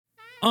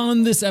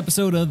On this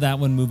episode of That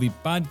One Movie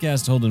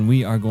Podcast, Holden,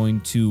 we are going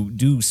to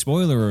do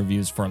spoiler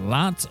reviews for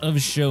lots of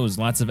shows,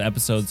 lots of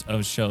episodes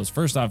of shows.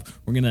 First off,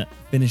 we're going to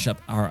finish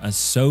up our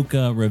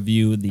Ahsoka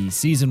review. The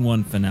season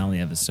 1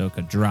 finale of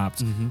Ahsoka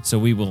dropped, so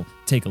we will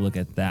take a look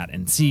at that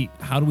and see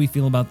how do we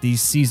feel about the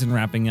season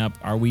wrapping up.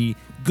 Are we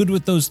good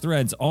with those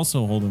threads?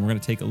 Also, Holden, we're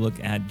going to take a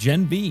look at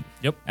Gen V,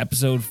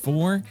 episode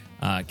 4.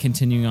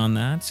 Continuing on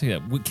that,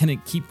 can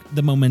it keep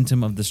the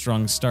momentum of the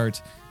strong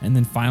start? And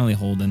then finally,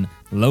 Holden,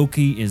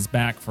 Loki is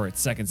back for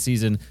its second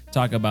season.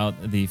 Talk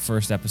about the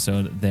first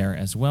episode there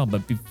as well.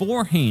 But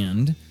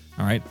beforehand,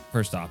 all right,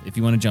 first off, if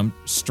you want to jump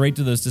straight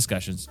to those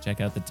discussions,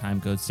 check out the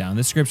time codes down in the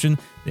description.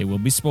 They will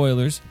be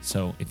spoilers.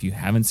 So if you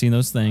haven't seen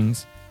those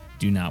things,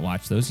 do not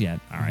watch those yet.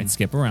 All right,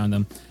 skip around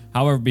them.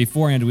 However,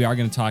 beforehand, we are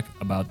going to talk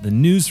about the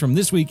news from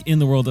this week in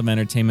the world of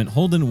entertainment.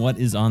 Holden, what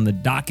is on the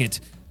docket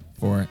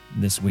for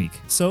this week?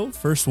 So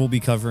first we'll be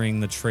covering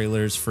the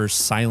trailers for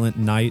Silent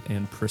Night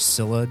and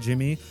Priscilla,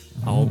 Jimmy.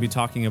 I'll be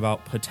talking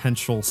about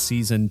potential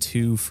season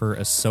 2 for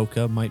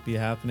Ahsoka might be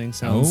happening,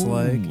 sounds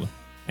like.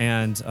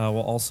 And we'll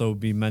also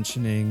be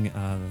mentioning,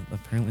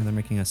 apparently they're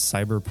making a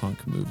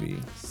cyberpunk movie.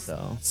 So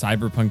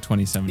Cyberpunk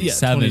 2077. Yeah,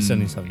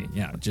 2077.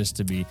 Yeah, just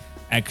to be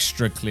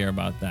extra clear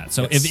about that.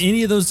 So if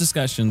any of those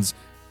discussions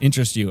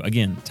interest you,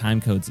 again,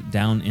 time codes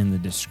down in the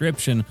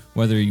description,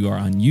 whether you are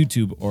on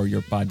YouTube or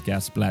your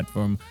podcast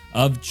platform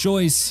of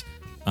choice.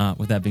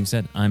 With that being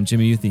said, I'm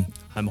Jimmy Youthy.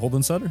 I'm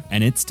Holden Sutter.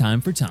 And it's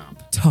time for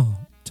TOMP. Tom.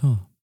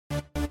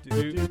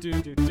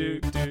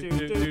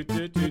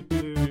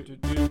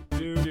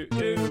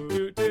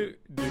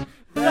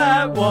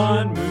 That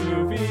One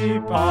Movie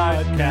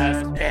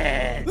Podcast.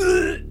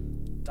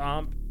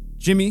 TOMP.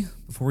 Jimmy,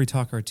 before we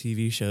talk our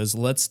TV shows,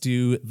 let's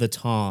do the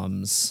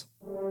Toms.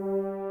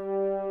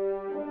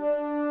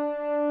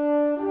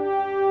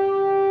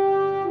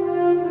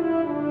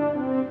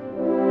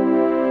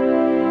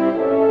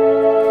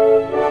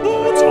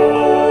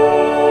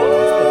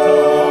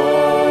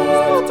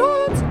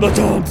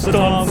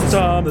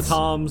 The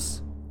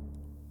Toms.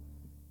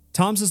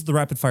 Toms is the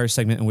rapid fire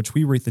segment in which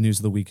we rate the news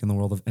of the week in the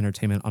world of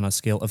entertainment on a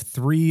scale of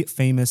 3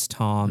 famous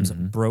Toms,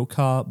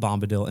 Brokaw,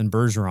 Bombadil, and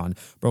Bergeron.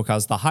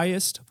 Brokaw's the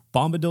highest,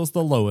 Bombadil's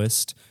the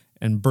lowest,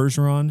 and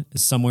Bergeron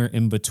is somewhere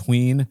in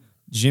between.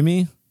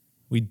 Jimmy,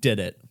 we did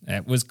it.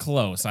 It was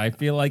close. I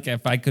feel like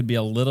if I could be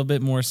a little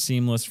bit more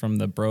seamless from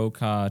the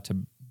Brokaw to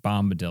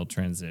Bombadil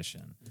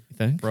transition.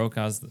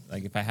 Brokaw's,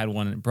 like if I had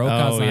one,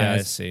 Brokaw's the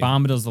highest,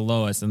 Bombadil's the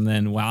lowest, and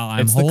then while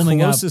I'm holding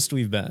the closest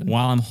we've been.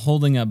 While I'm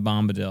holding up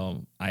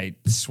Bombadil, I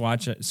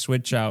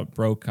switch out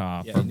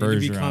Brokaw for Bergeron. You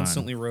need to be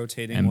constantly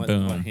rotating what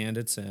hand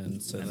it's in.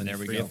 So and then there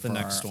we go the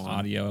next one.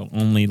 Audio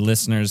only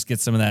listeners get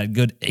some of that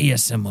good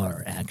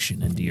ASMR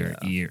action into your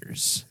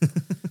ears.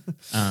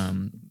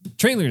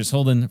 Trailers,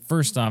 Holden.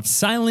 First off,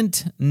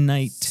 Silent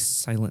Night.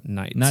 Silent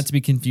Night, not to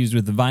be confused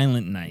with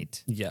Violent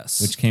Night. Yes,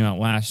 which came out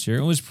last year.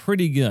 It was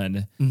pretty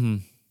good.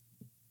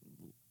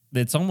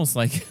 It's almost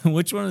like,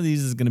 which one of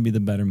these is going to be the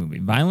better movie?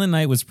 Violent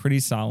Night was pretty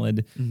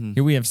solid.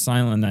 Here we have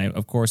Silent Night.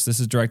 Of course, this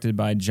is directed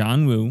by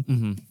John Woo,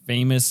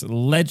 famous,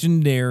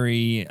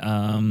 legendary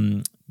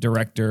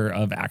director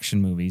of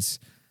action movies.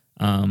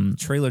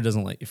 Trailer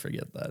doesn't let you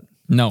forget that.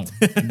 No,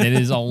 it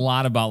is a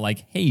lot about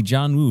like, hey,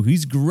 John Woo,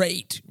 he's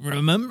great.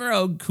 Remember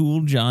how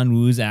cool John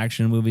Woo's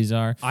action movies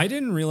are? I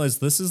didn't realize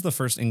this is the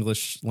first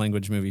English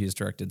language movie he's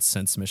directed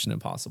since Mission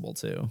Impossible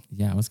 2.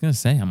 Yeah, I was going to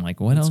say, I'm like,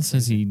 what else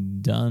has he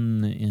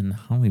done in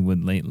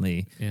Hollywood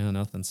lately? Yeah,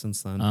 nothing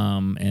since then.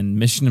 And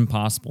Mission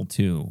Impossible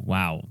 2.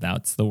 Wow,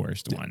 that's the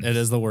worst one. It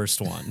is the worst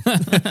one.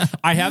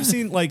 I have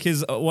seen like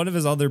one of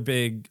his other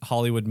big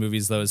Hollywood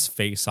movies though is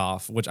Face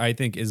Off, which I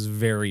think is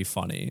very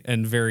funny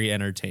and very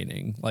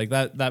entertaining. Like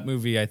that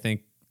movie, I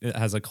think it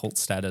has a cult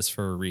status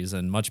for a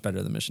reason, much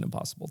better than Mission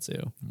Impossible 2.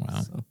 Wow.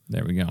 So.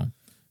 There we go.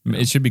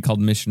 It should be called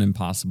Mission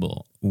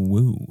Impossible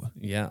Woo.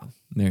 Yeah.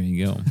 There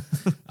you go.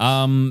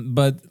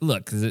 But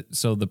look,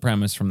 so the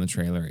premise from the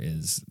trailer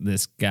is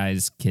this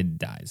guy's kid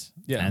dies.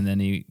 Yeah. And then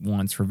he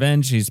wants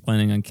revenge. He's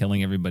planning on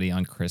killing everybody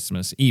on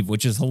Christmas Eve,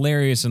 which is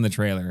hilarious in the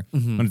trailer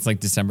when it's like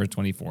December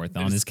 24th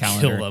on his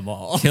calendar. Kill them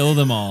all. Kill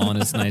them all on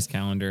his nice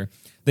calendar.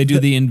 They do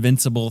the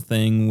Invincible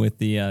thing with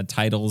the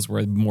titles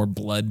where more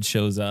blood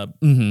shows up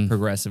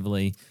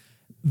progressively.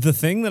 The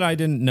thing that I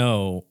didn't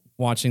know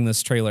watching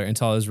this trailer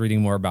until I was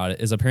reading more about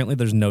it is apparently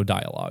there's no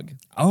dialogue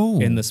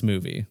in this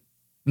movie.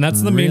 And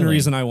that's the main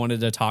reason I wanted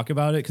to talk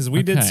about it, because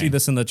we did see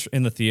this in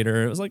the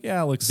theater. It was like,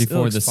 yeah, it looks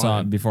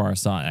fine. Before our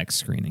Saw X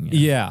screening.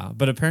 Yeah,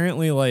 but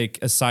apparently, like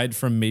aside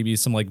from maybe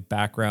some like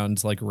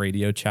background like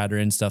radio chatter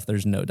and stuff,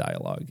 there's no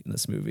dialogue in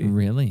this movie.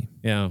 Really?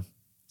 Yeah.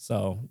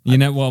 So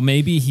well,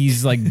 maybe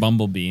he's like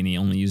Bumblebee and he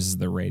only uses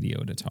the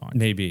radio to talk.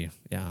 Maybe,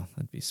 yeah,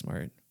 that'd be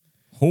smart.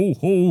 Ho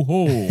ho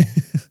ho!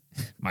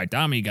 My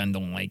Tommy gun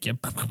don't like you.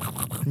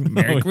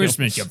 Merry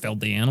Christmas, you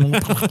filthy animal.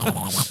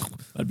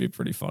 That'd be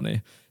pretty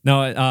funny.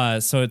 No,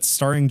 so it's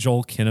starring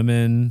Joel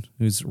Kinnaman,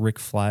 who's Rick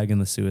Flag in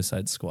the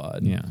Suicide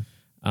Squad.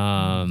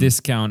 Yeah.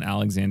 Discount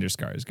Alexander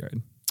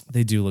Skarsgård.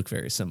 They do look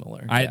very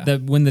similar.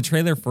 When the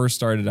trailer first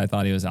started, I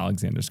thought he was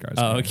Alexander Skarsgård.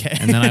 Oh, okay.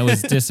 And then I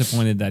was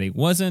disappointed that he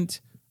wasn't.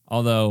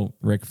 Although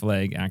Rick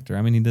Flag, actor,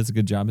 I mean, he does a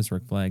good job as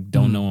Rick Flag.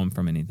 Don't know him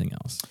from anything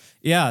else.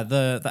 Yeah,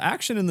 the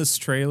action in this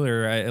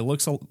trailer, it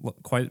looks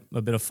quite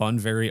a bit of fun,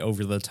 very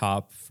over the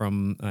top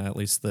from at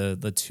least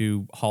the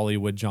two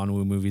Hollywood John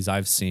Woo movies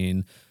I've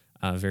seen.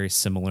 Very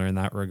similar in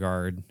that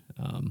regard.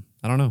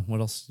 I don't know.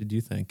 What else did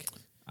you think?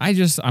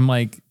 I'm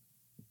like,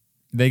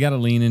 they got to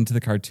lean into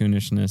the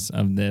cartoonishness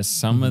of this.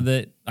 Some of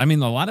it, I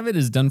mean, a lot of it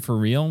is done for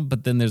real,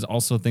 but then there's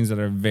also things that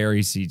are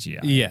very CGI.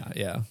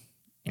 Yeah.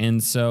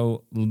 And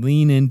so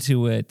lean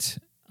into it.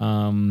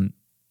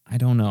 I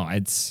don't know.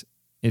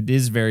 It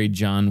is very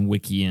John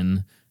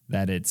Wickian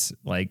that it's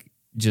like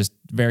just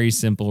very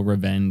simple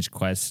revenge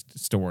quest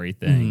story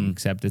thing,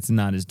 except it's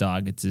not his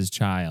dog, it's his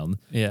child.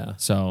 Yeah.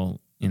 So,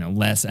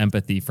 less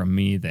empathy from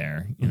me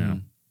there,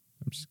 I'm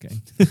just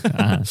kidding.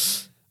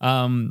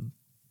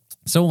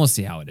 So we'll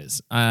see how it is.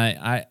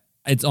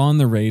 It's on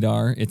the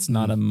radar. It's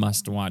not a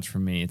must watch for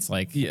me. It's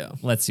like,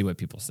 let's see what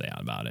people say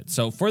about it.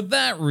 So for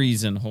that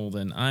reason,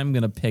 Holden, I'm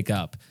going to pick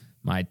up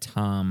my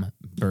Tom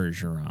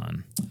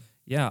Bergeron.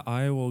 Yeah,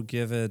 I will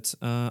give it,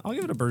 I'll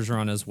give it a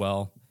Bergeron as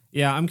well.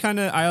 Yeah,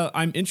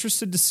 I'm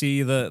interested to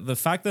see the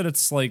fact that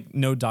it's like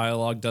no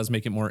dialogue does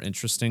make it more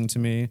interesting to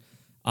me.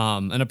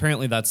 And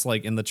apparently that's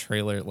like in the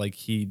trailer, like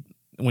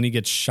when he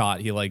gets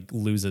shot, he like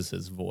loses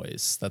his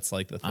voice. That's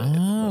like the thing.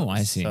 Oh,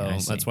 I see. So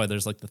that's why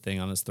there's like the thing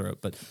on his throat.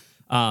 But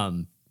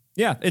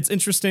yeah, it's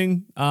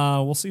interesting.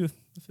 We'll see. If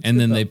it's and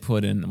good, then though. they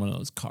put in one of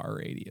those car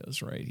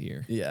radios right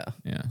here. Yeah.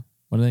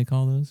 What do they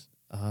call those?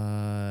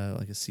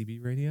 Like a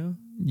CB radio.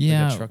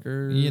 Yeah, like a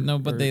trucker.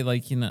 But they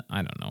like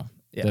I don't know.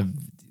 Yeah.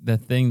 The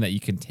thing that you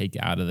can take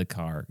out of the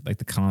car, like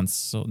the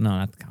console. No,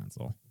 not the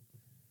console.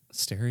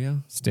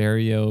 Stereo.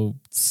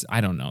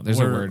 I don't know. There's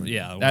a word.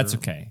 Yeah, that's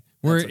okay.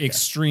 We're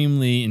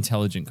extremely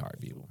intelligent car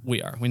people.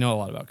 We are. We know a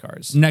lot about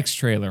cars. Next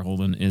trailer,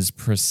 Holden, is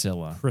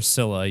Priscilla.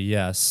 Priscilla,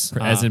 yes.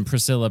 As in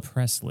Priscilla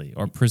Presley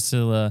or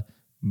Priscilla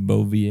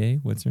Beauvier.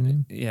 What's her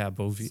name? Yeah,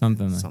 Beauvier.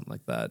 Something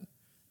like that.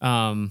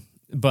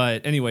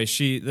 But anyway,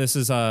 this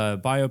is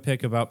a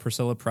biopic about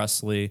Priscilla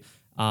Presley,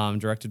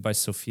 directed by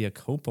Sofia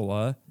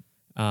Coppola.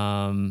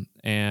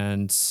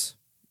 And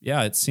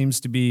yeah, it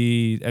seems to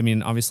be, I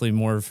mean, obviously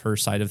more of her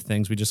side of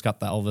things. We just got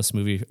the Elvis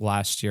movie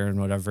last year and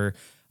whatever.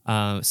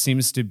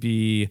 Seems to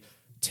be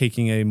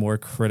taking a more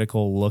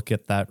critical look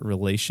at that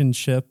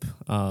relationship,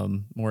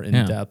 more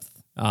in depth.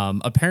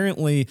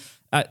 Apparently,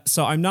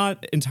 so I'm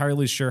not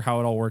entirely sure how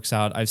it all works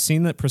out. I've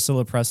seen that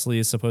Priscilla Presley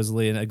is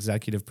supposedly an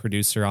executive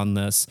producer on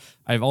this.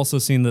 I've also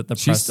seen that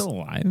she's still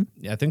alive.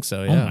 Yeah, I think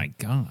so. Yeah. Oh my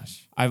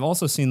gosh. I've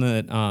also seen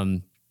that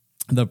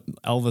the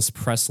Elvis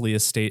Presley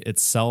estate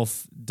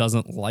itself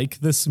doesn't like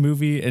this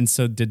movie and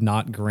so did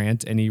not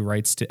grant any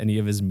rights to any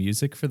of his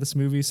music for this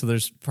movie. So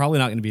there's probably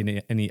not going to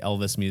be any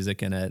Elvis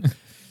music in it.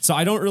 So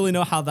I don't really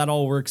know how that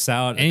all works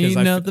out. Ain't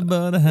nothing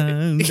but a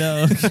hound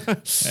dog.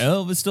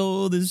 Elvis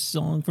stole this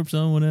song from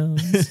someone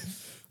else.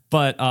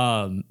 But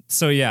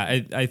so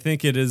yeah, I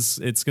think it's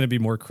going to be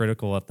more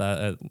critical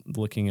at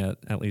looking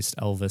at least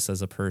Elvis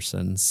as a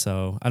person.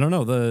 So I don't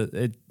know,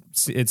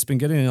 it's been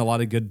getting a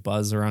lot of good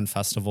buzz around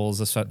festivals,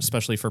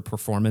 especially for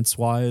performance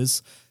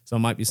wise. So it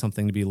might be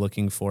something to be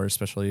looking for,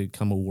 especially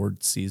come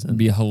award season. It'd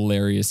be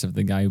hilarious if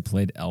the guy who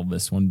played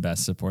Elvis won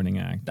Best Supporting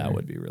Actor. That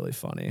would be really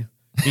funny.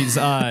 He's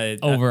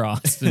over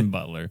Austin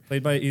Butler.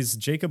 He's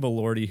Jacob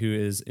Elordi, who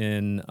is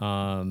in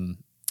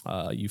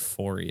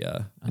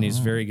Euphoria, and he's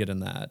very good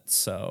in that.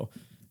 So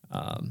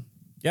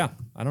yeah,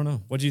 I don't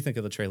know. What do you think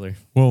of the trailer?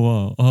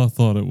 Well, I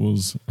thought it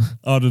was.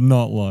 I did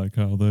not like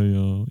how they,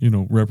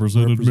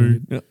 represented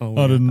me.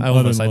 I didn't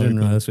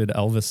realize we had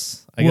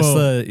Elvis. I guess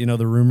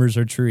the rumors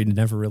are true. He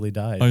never really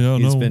died.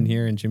 He's been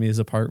here in Jimmy's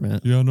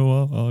apartment. Yeah,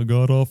 no, I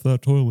got off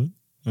that toilet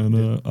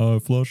and I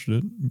flushed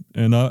it,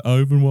 and I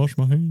even washed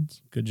my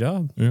hands. Good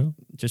job. Yeah,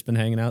 just been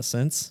hanging out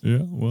since.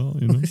 Yeah, well,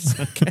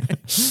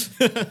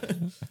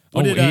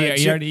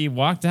 He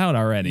walked out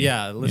already.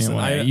 Yeah,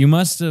 listen, you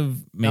must have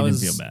made him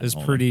feel bad. It was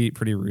pretty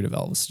rude of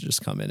Elvis to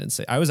just come in and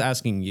say. I was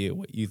asking you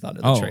what you thought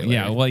of the trailer.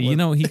 Yeah,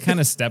 well, he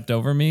kind of stepped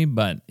over me,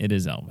 but it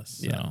is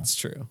Elvis. So. Yeah, it's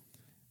true.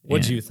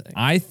 What'd you think?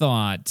 I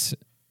thought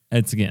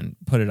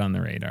put it on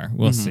the radar.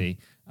 We'll see.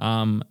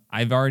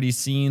 I've already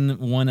seen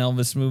one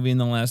Elvis movie in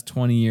the last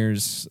 20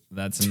 years.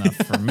 That's enough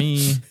for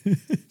me.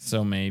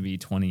 So maybe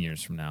 20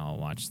 years from now, I'll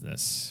watch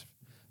this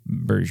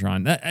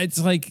Bergeron. It's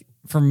like,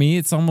 for me,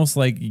 it's almost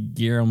like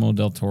Guillermo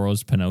del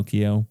Toro's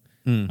Pinocchio.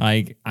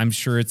 Like, I'm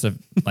sure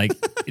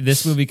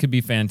this movie could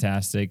be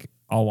fantastic.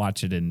 I'll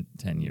watch it in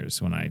 10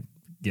 years when I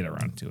get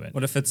around to it.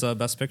 What if it's a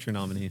Best Picture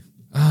nominee?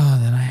 Oh,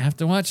 then I have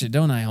to watch it,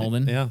 don't I,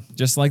 Holden? Yeah.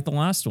 Just like the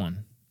last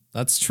one.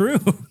 That's true.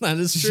 That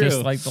is true.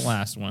 Just like the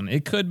last one.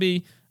 It could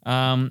be.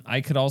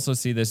 I could also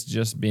see this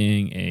just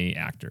being a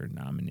actor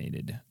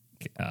nominated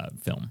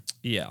film.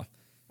 Yeah.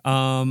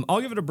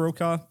 I'll give it a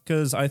Brokaw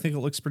because I think it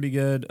looks pretty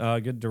good.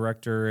 Good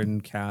director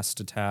and cast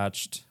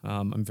attached.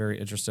 I'm very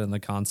interested in the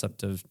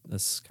concept of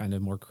this kind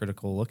of more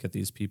critical look at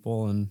these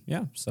people. And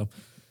yeah, so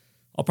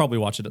I'll probably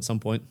watch it at some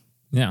point.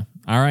 Yeah.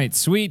 All right.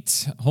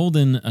 Sweet.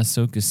 Holden,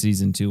 Ahsoka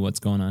season 2. What's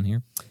going on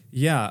here?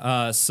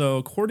 Yeah, so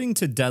according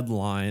to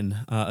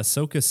Deadline,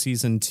 Ahsoka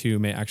Season 2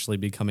 may actually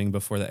be coming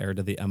before the air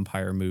to the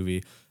Empire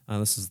movie.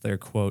 This is their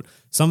quote.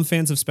 Some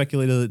fans have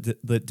speculated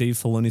that Dave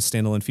Filoni's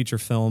standalone feature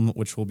film,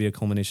 which will be a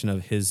culmination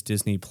of his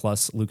Disney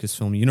Plus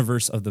Lucasfilm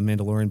universe of The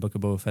Mandalorian, Book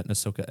of Boba Fett, and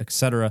Ahsoka,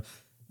 etc.,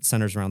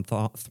 centers around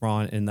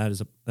Thrawn, and that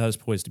is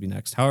poised to be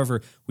next.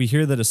 However, we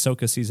hear that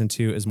Ahsoka Season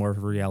 2 is more of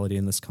a reality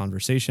in this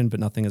conversation, but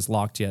nothing is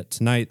locked yet.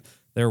 Tonight,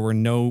 there were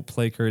no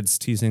placards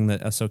teasing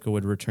that Ahsoka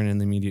would return in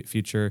the immediate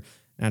future.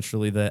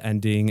 Naturally, the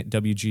ending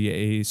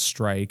WGA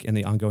strike and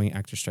the ongoing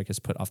actor strike has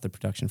put off the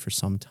production for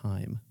some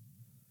time.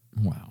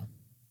 Wow.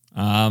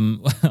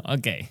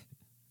 Okay.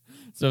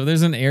 So if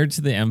there's an heir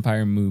to the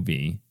Empire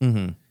movie,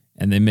 and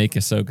they make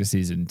Ahsoka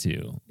season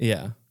 2.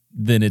 Yeah.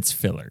 Then it's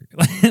filler.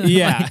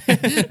 Yeah.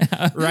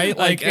 Right?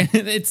 Like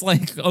it's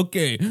like,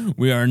 okay,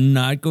 we are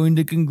not going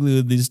to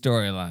conclude these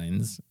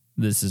storylines.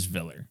 This is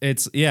filler.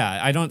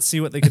 I don't see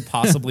what they could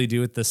possibly do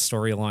with this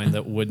storyline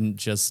that wouldn't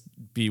just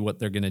be what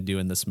they're going to do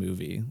in this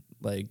movie.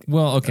 Like,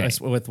 well, okay,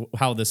 with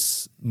how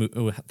this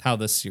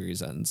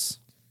series ends,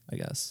 I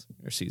guess,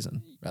 or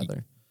season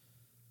rather.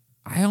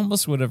 I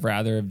almost would have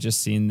rather have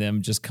just seen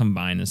them just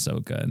combine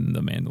Ahsoka and the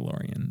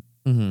Mandalorian.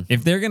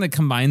 If they're gonna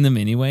combine them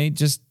anyway,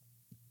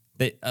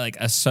 like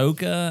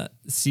Ahsoka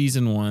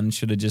season 1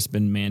 should have just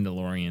been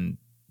Mandalorian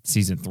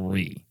season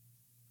 3,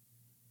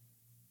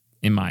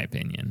 in my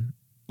opinion.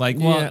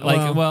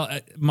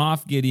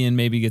 Moff Gideon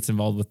maybe gets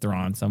involved with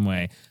Thrawn some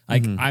way.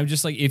 Like, I'm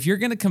just like, if you're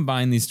gonna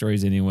combine these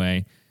stories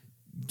anyway,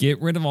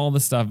 get rid of all the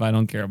stuff I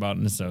don't care about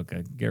in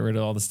Ahsoka. Get rid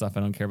of all the stuff I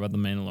don't care about the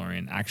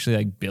Mandalorian. Actually,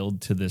 like,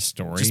 build to this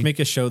story. Just make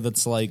a show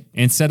that's like,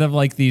 instead of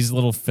like these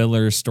little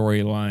filler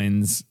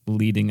storylines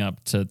leading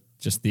up to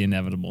just the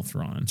inevitable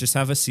Thrawn. Just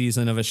have a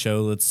season of a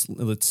show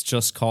that's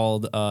just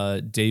called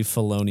Dave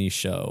Filoni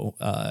show,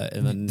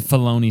 and then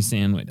Filoni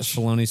sandwich.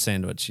 Filoni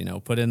sandwich. You know,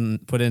 put in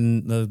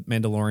the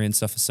Mandalorian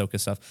stuff, Ahsoka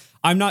stuff.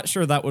 I'm not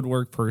sure that would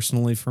work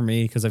personally for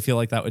me because I feel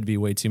like that would be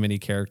way too many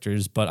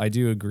characters. But I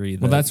do agree.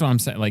 Well, that's what I'm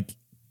saying. Like,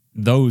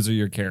 those are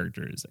your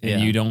characters,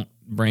 and you don't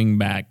bring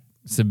back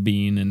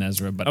Sabine and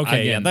Ezra. But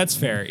okay, again, that's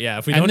fair. Yeah,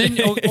 if we and don't,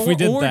 then, if we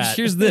did or that,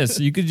 here's this: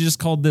 you could just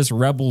call this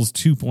Rebels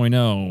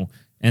 2.0,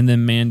 and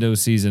then Mando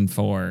season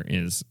 4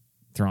 is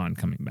Thrawn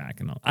coming back,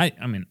 and all. I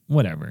mean,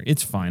 whatever,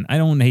 it's fine. I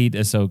don't hate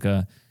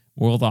Ahsoka.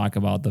 We'll talk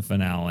about the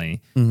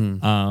finale.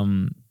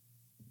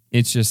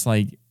 It's just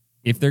like,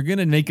 if they're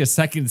gonna make a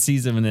second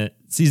season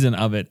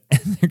of it,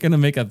 and they're gonna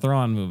make a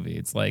Thrawn movie,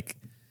 it's like,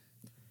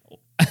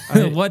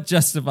 what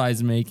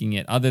justifies making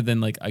it other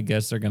than, like, I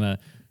guess they're gonna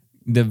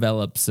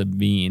develop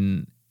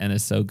Sabine and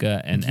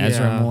Ahsoka and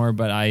Ezra more,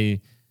 but I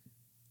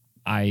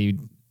don't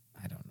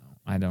know.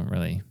 I don't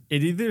really.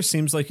 It either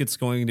seems like it's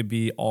going to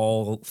be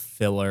all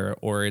filler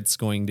or it's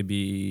going to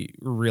be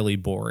really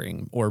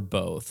boring, or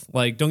both.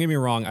 Like, don't get me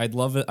wrong, I'd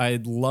love it.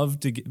 I'd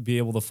love to be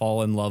able to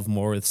fall in love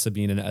more with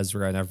Sabine and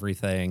Ezra and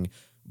everything.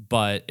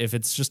 But if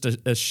it's just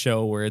a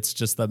show where it's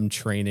just them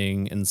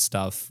training and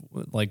stuff,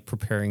 like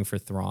preparing for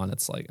Thrawn,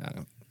 it's like, I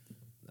don't.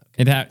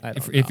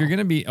 If you're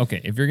gonna be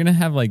okay, if you're gonna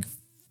have like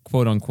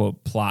quote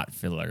unquote plot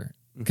filler,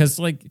 because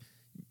like,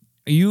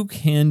 you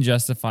can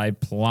justify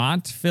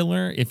plot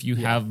filler if you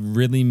have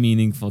really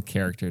meaningful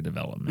character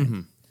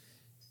development.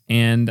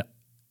 And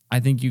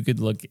I think you could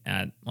look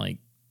at, like,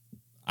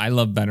 I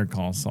love Better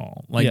Call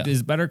Saul. Like,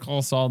 is Better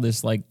Call Saul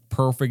this like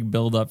perfect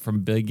build up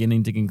from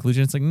beginning to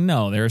conclusion? It's like,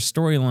 no, there are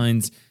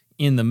storylines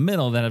in the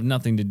middle that have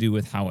nothing to do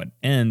with how it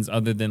ends,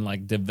 other than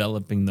like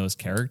developing those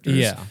characters.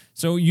 Yeah.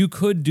 So you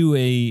could do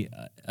a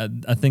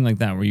thing like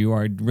that where you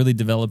are really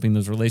developing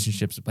those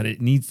relationships, but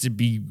it needs to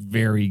be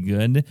very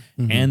good,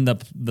 and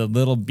the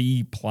little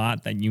B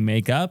plot that you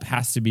make up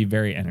has to be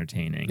very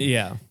entertaining.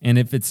 Yeah. And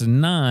if it's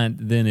not,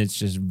 then it's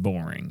just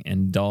boring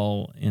and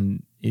dull,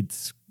 and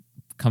it's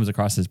comes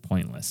across as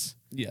pointless.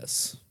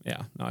 Yes.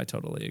 Yeah. No, I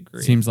totally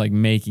agree. Seems like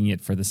making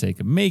it for the sake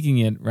of making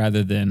it,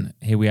 rather than,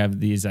 hey, we have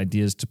these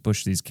ideas to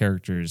push these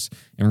characters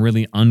and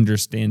really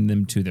understand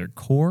them to their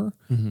core.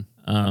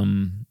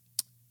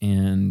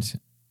 And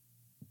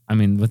I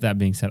mean, with that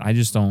being said, I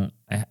just don't,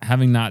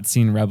 having not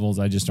seen Rebels,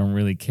 I just don't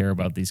really care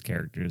about these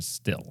characters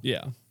still.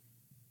 Yeah.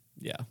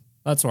 Yeah.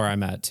 That's where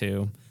I'm at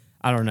too.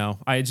 I don't know.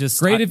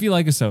 Great if you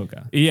like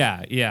Ahsoka.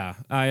 Yeah. Yeah.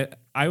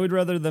 I would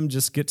rather them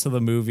just get to the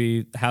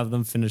movie, have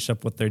them finish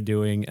up what they're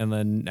doing, and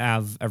then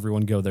have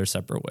everyone go their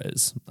separate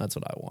ways. That's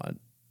what I want.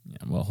 Yeah,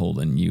 well,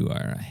 Holden, you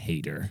are a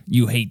hater.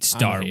 You hate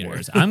Star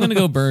Wars. I'm going to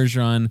go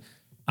Bergeron.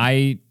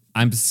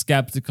 I'm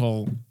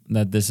skeptical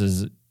that this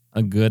is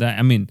a good...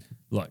 I mean,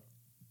 look,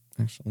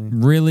 actually,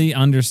 really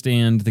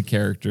understand the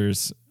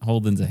characters.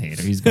 Holden's a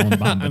hater. He's going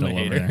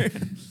Bombadil over there.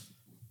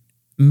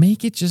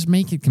 Make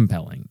it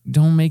compelling.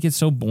 Don't make it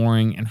so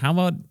boring. And how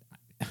about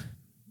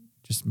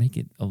just make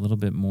it a little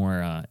bit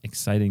more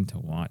exciting to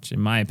watch, in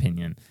my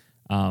opinion.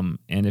 And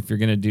if you're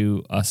going to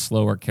do a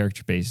slower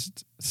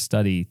character-based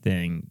study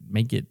thing,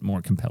 make it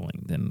more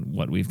compelling than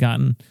what we've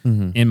gotten,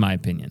 in my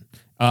opinion.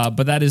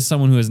 But that is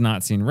someone who has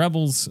not seen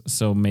Rebels,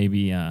 so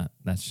maybe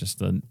that's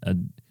just a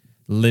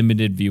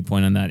limited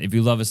viewpoint on that. If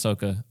you love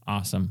Ahsoka,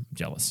 awesome.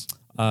 Jealous.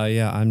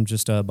 Yeah, I'm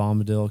just a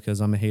bombadil because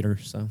I'm a hater.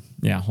 So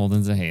Yeah,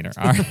 Holden's a hater.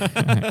 All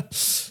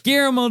right.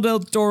 Guillermo del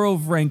Toro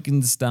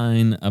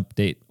Frankenstein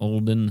update.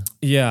 Holden.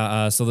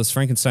 yeah, so this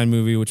Frankenstein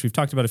movie, which we've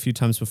talked about a few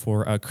times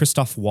before,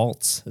 Christoph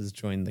Waltz has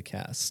joined the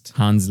cast.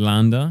 Hans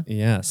Landa,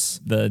 Yes,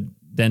 the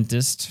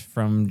dentist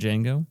from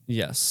Django,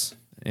 yes,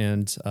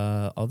 and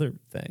other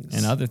things.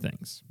 and other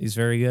things. He's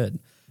very good.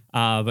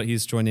 But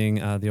he's joining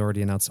the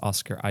already announced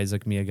Oscar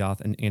Isaac, Mia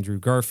Goth, and Andrew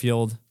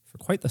Garfield for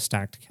quite the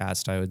stacked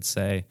cast, I would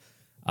say.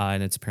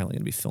 And it's apparently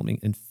going to be filming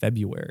in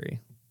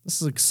February.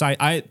 This is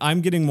exciting.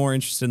 I'm getting more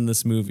interested in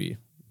this movie,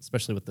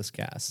 especially with this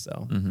cast.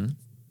 So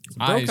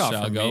I Brokaw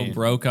shall for go me.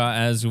 Brokaw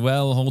as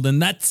well. Holden,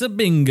 that's a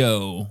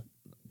bingo.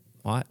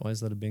 Why is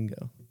that a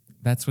bingo?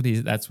 That's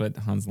what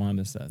Hans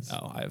Landa says.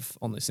 Oh, I've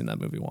only seen that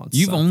movie once.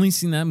 You've so. only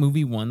seen that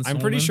movie once. I'm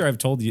pretty Holden? sure I've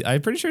told you.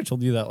 I'm pretty sure I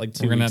told you that like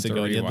 2 We're gonna weeks have to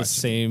ago. You had the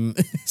rewatch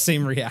it.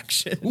 same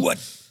reaction.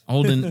 What?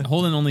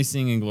 Holden only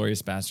seeing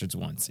Inglourious Bastards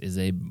once is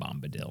a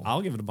bombadil.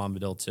 I'll give it a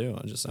bombadil too.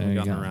 I There haven't you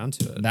gotten go. around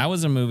to it. That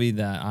was a movie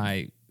that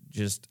I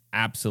just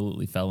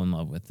absolutely fell in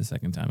love with the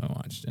second time I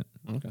watched it.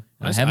 Okay.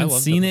 I haven't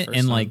loved seen the it first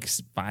in time. like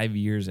 5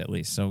 years at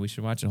least, so we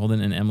should watch it.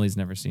 Holden and Emily's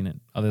never seen it,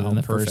 other than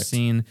the perfect. first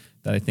scene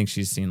that I think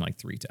she's seen like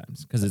 3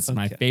 times because it's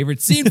my Okay.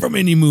 favorite scene from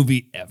any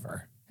movie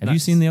ever. Have you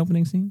Nice. seen the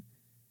opening scene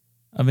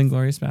of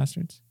Inglourious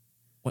Bastards?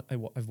 What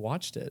I've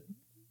watched it.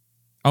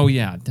 Oh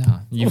yeah, duh.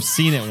 You've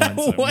seen it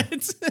once.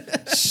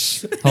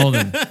 What?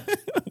 Holden,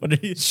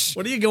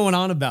 What are you going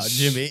on about,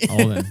 Jimmy?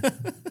 Holden.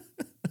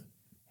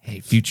 Hey,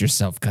 future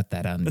self, cut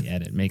that out in the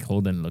edit. Make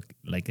Holden look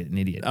like an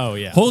idiot. Oh,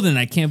 yeah. Holden,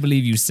 I can't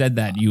believe you said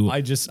that.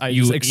 I just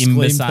you exclaimed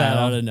imbecile. that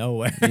out of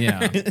nowhere. Yeah,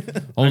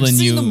 I've Holden,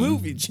 seen you. the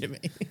movie, Jimmy.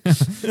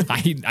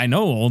 I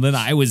know, Holden.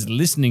 I was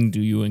listening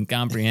to you and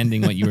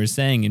comprehending what you were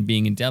saying and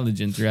being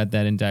intelligent throughout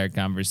that entire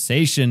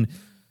conversation.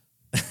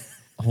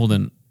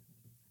 Holden,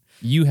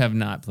 you have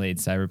not played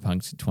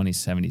Cyberpunk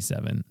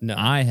 2077. No.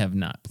 I have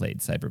not played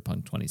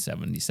Cyberpunk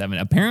 2077.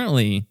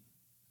 Apparently,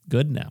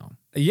 good now.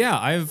 Yeah,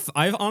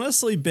 I've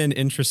honestly been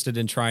interested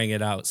in trying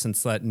it out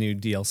since that new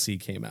DLC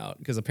came out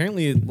because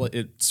apparently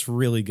it's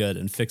really good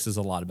and fixes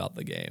a lot about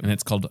the game. And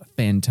it's called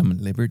Phantom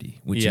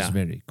Liberty, which Yeah. is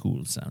very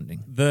cool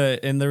sounding.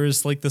 And there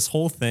was like this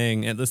whole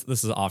thing, and this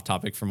is off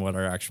topic from what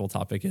our actual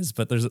topic is,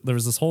 but there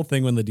was this whole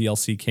thing when the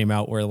DLC came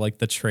out where like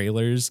the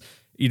trailers,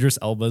 Idris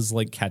Elba's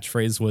like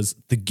catchphrase was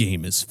 "the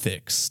game is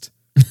fixed."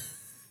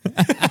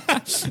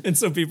 And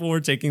so people were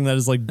taking that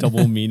as like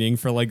double meaning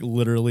for like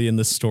literally in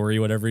the story,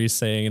 whatever he's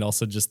saying, and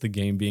also just the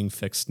game being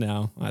fixed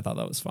now. I thought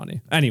that was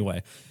funny.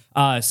 Anyway,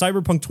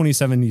 Cyberpunk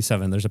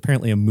 2077, there's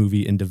apparently a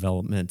movie in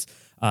development.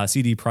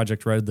 CD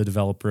Projekt Red, the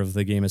developer of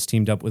the game, has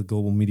teamed up with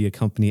global media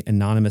company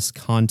Anonymous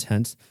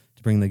Content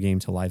to bring the game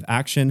to live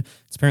action.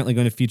 It's apparently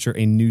going to feature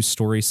a new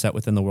story set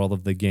within the world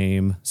of the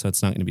game, so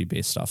it's not going to be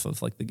based off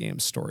of like the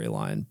game's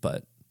storyline,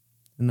 but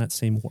in that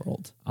same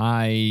world.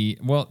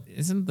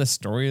 Isn't the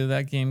story of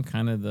that game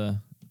kind of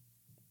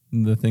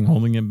the thing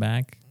holding it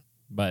back?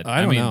 But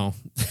I don't know.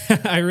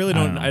 I really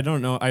don't. know. I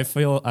don't know. I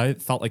felt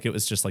like it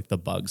was just like the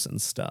bugs and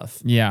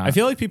stuff. Yeah. I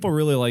feel like people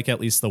really like at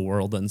least the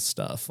world and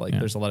stuff. Like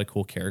there's a lot of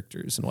cool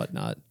characters and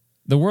whatnot.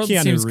 The world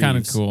Keanu seems kind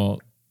of Reeves.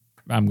 cool.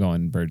 I'm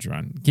going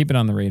Bergeron. Keep it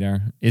on the radar.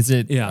 Is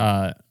it?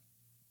 Yeah.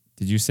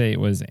 Did you say it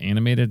was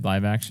animated,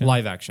 live action?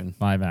 Live action.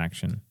 Live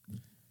action.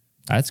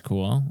 That's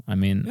cool. I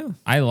mean, Yeah.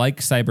 I like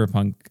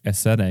cyberpunk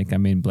aesthetic. I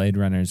mean, Blade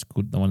Runner is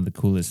one of the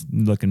coolest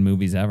looking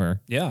movies ever.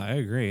 Yeah, I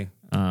agree.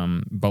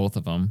 Both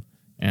of them.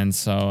 And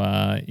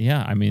so,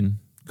 yeah, I mean,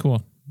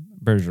 cool.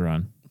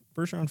 Bergeron.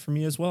 Bergeron for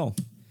me as well.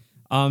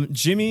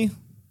 Jimmy,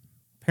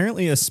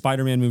 apparently a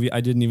Spider-Man movie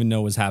I didn't even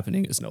know was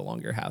happening is no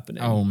longer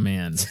happening. Oh,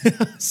 man.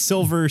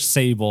 Silver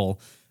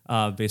Sable,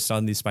 based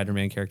on the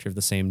Spider-Man character of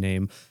the same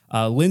name.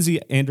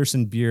 Lindsay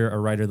Anderson Beer, a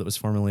writer that was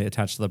formerly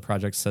attached to the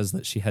project, says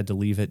that she had to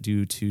leave it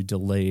due to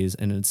delays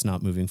and it's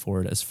not moving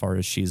forward as far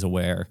as she's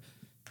aware.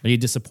 Are you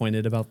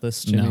disappointed about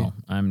this, Jimmy? No,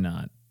 I'm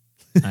not.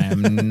 I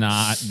am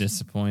not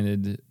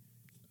disappointed.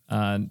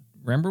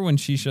 Remember when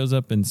she shows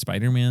up in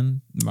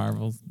Spider-Man,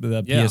 Marvel,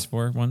 the Yeah.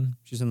 PS4 one?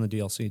 She's in the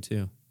DLC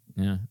too.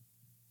 Yeah.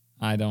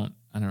 I don't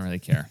really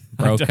care.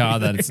 Brokaw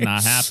that it's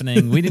not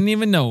happening. We didn't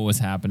even know it was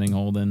happening,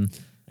 Holden.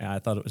 Yeah, I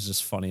thought it was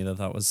just funny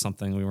that was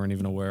something we weren't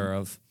even aware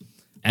of.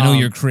 I know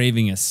you're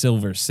craving a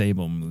Silver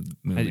Sable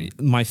movie.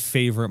 My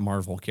favorite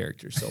Marvel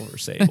character, Silver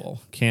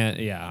Sable.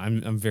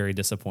 I'm very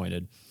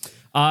disappointed.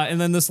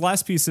 And then this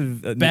last piece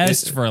of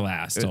Best for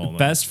last, Holden.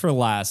 Best for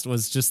last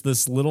was just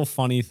this little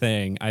funny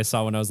thing I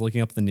saw when I was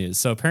looking up the news.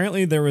 So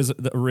apparently there was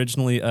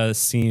originally a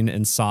scene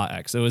in Saw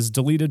X. It was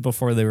deleted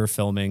before they were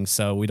filming,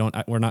 so we're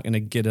not going to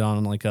get it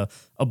on like a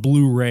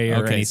Blu-ray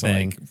or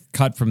anything. So like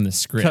cut from the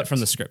script. Cut from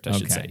the script, I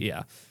should say.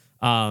 Yeah.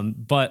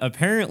 But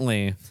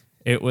apparently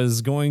It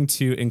was going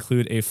to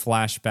include a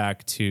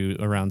flashback to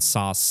around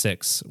Saw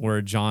 6,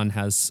 where John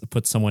has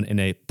put someone in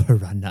a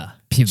piranha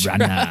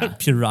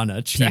trap.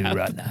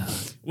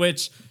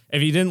 Which,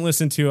 if you didn't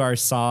listen to our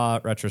Saw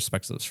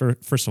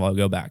retrospectives, first of all,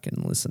 go back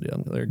and listen to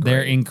them. They're great.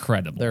 They're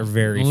incredible. They're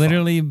very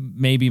literally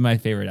maybe my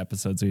favorite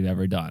episodes we've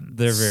ever done.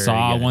 They're very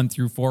Saw good. 1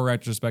 through 4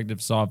 retrospective,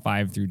 Saw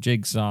 5 through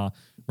Jigsaw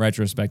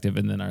retrospective,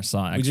 and then our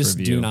Saw X We just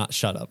review. do not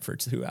shut up for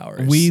 2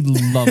 hours. We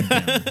love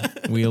them.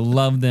 We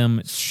love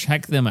them.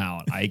 Check them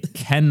out. I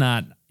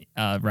cannot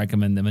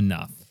recommend them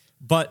enough.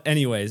 But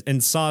anyways,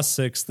 in Saw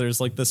 6, there's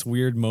like this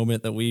weird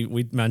moment that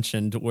we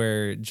mentioned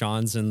where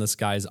John's in this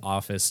guy's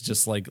office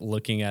just like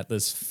looking at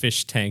this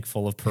fish tank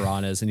full of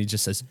piranhas, and he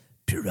just says,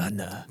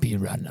 piranha.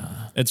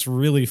 It's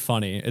really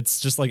funny. It's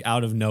just like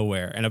out of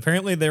nowhere. And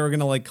apparently they were going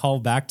to like call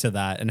back to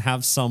that and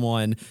have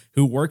someone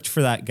who worked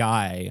for that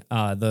guy,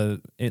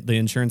 the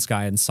insurance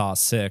guy in Saw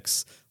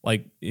 6,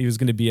 like he was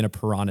going to be in a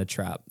piranha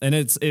trap. And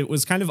it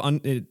was kind of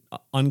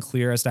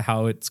unclear as to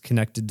how it's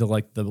connected to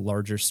like the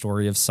larger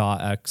story of Saw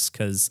X,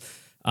 because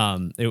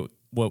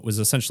what was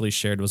essentially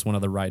shared was one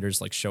of the writers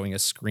like showing a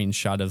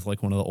screenshot of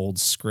like one of the old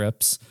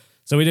scripts.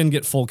 So we didn't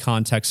get full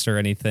context or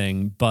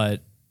anything,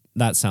 but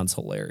that sounds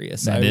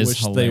hilarious. That I is wish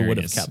hilarious. they would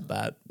have kept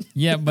that.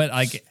 Yeah, but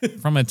like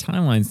from a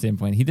timeline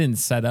standpoint, he didn't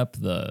set up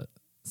the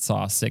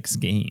Saw 6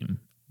 game.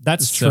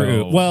 That's So,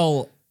 true.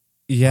 Well,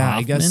 yeah, I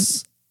Hoffman?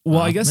 guess. Well,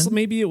 I guess Hoffman?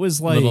 maybe it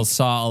was like, Little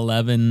Saw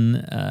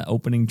 11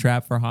 opening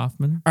trap for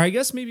Hoffman. or I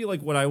guess maybe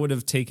like what I would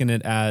have taken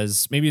it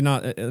as, maybe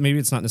not, maybe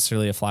it's not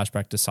necessarily a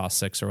flashback to Saw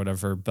 6 or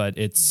whatever, but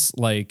it's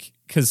like,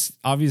 because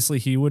obviously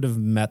he would have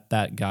met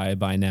that guy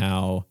by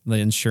now, the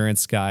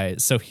insurance guy.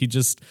 So he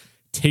just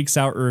takes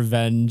out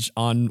revenge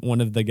on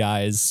one of the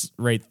guys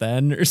right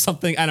then or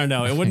something. I don't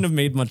know. It wouldn't have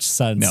made much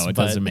sense. No, it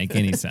doesn't make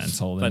any sense,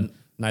 Holden. But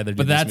neither do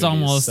But these that's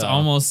movies,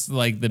 almost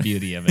like the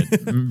beauty of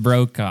it.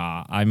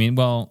 Brokaw. I mean,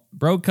 well,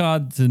 Brokaw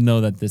to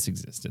know that this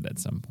existed at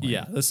some point.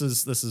 Yeah, this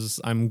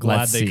is. I'm glad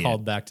Let's they see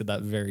called it. back to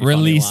that very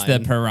Release funny the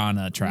line.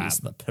 piranha trap. Release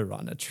the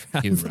piranha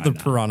trap. Piranha. The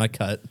piranha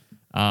cut.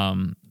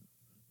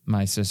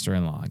 My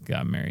sister-in-law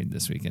got married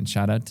this weekend.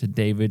 Shout out to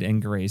David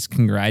and Grace.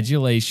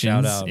 Congratulations.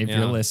 Shout out, if yeah.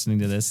 you're listening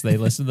to this. They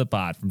listen to the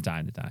pod from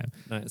time to time.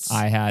 Nice.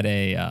 I had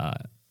a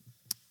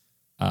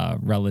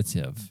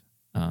relative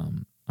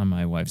on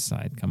my wife's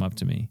side come up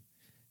to me.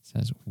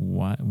 Says,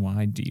 why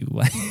do you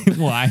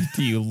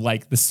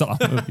like the Saw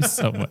movie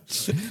so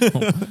much?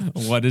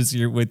 What is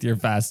with your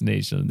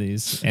fascination of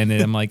these? And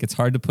then I'm like, it's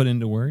hard to put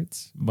into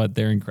words, but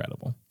they're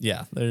incredible.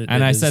 Yeah.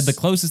 And I said the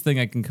closest thing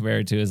I can compare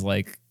it to is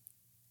like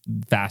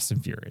Fast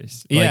and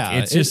Furious. Yeah,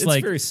 Like, it's just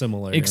like very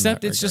similar.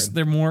 except in that it's just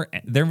regard.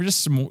 they're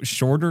just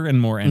shorter and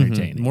more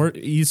entertaining. more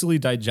easily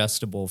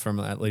digestible from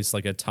at least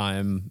like a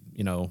time,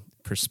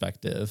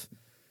 perspective.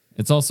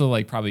 It's also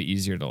like probably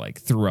easier to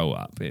like throw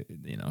up,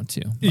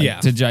 too. Yeah.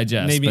 To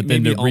digest, but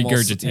then to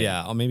almost, regurgitate.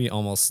 Yeah, maybe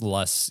almost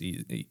less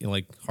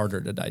like harder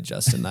to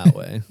digest in that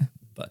way.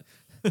 But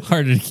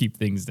Harder to keep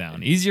things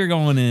down. Easier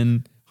going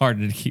in,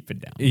 harder to keep it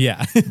down.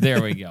 yeah.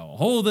 There we go.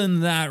 Holden,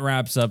 that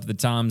wraps up the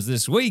Toms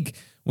this week,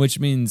 which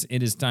means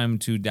it is time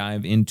to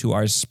dive into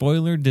our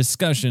spoiler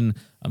discussion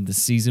of the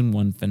season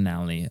 1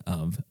 finale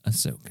of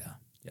Ahsoka.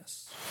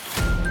 Yes.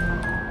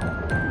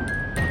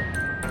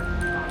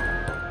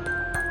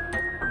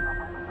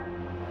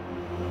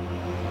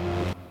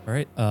 All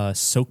right.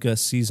 Ahsoka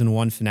season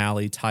 1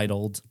 finale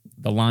titled.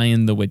 The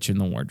Lion, the Witch, and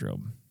the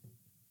Wardrobe.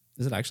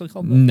 Is it actually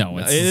called that? No,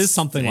 it is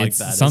something like it's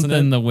that. Something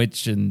isn't it? the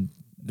Witch and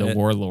the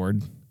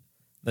Warlord.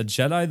 The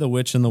Jedi, the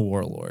Witch, and the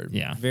Warlord.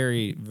 Yeah.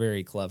 Very,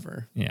 very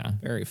clever. Yeah.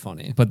 Very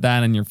funny. Put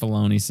that in your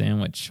Filoni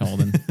sandwich,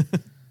 Holden.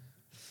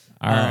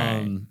 All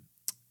right.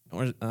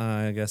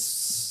 I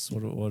guess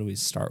what do we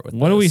start with?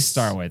 What do we this?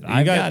 start with?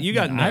 You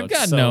got notes. I've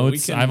got so notes.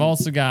 we can- I've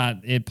also got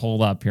it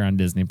pulled up here on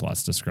Disney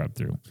Plus to scrub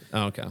through.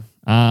 Oh, okay.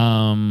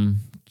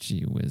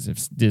 Gee whiz,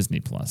 if Disney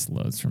Plus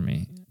loads for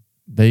me.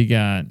 They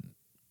got,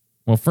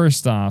 well,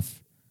 first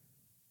off,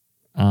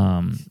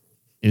 what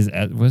is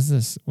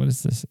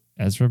this?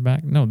 Ezra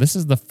back? No, this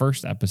is the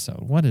first episode.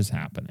 What is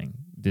happening?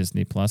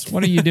 Disney Plus.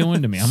 What are you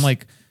doing to me? I'm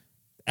like,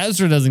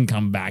 Ezra doesn't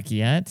come back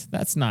yet.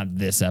 That's not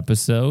this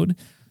episode.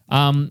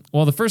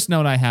 Well, the first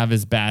note I have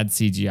is bad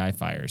CGI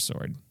fire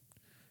sword.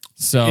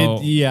 So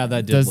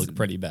that did look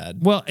pretty bad.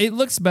 well, it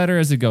looks better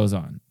as it goes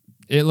on.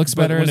 It looks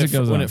better as it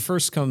goes on. When it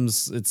first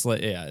comes, it's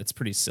like, it's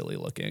pretty silly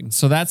looking.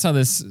 So that's how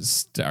this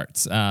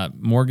starts.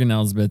 Morgan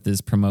Elsbeth is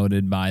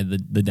promoted by the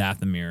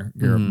Dathomir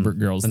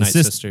girls, The Night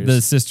Sisters.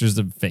 the Sisters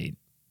of Fate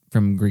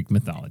from Greek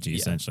mythology,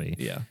 essentially.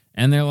 Yeah.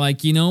 And they're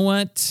like, you know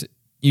what?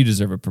 You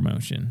deserve a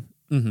promotion.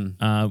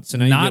 Mm-hmm. So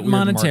now you not get weird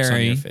marks on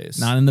monetary, your face.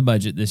 not in the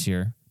budget this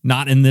year,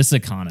 not in this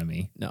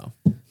economy. No.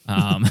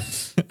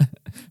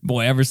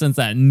 Boy, ever since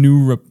that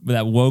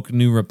woke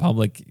New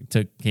Republic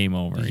came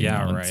over.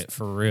 It's-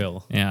 For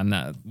real.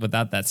 Yeah,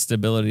 without that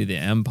stability of the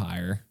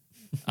empire,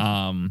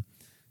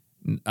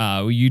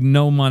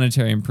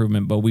 monetary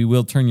improvement, but we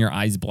will turn your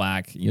eyes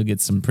black. You'll get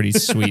some pretty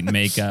sweet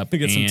makeup. You'll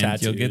get some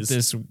and you'll get tattoos.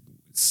 this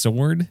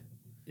sword.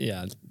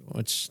 Yeah,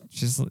 which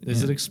She's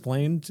is it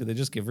explained? Do they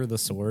just give her the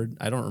sword?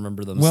 I don't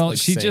remember them. Well, like,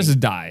 she saying, just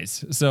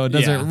dies, so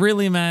does it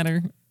really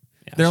matter?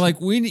 Yeah, They're like,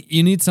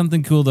 you need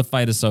something cool to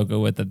fight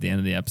Ahsoka with at the end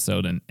of the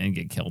episode and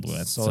get killed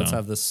with. So let's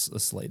have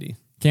this lady.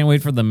 Can't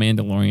wait for the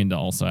Mandalorian to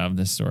also have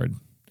this sword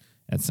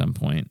at some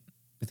point.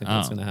 You think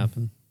that's going to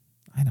happen?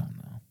 I don't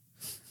know.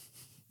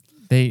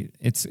 It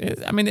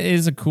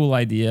is a cool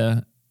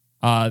idea.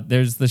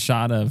 There's the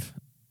shot of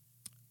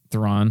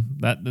Thrawn.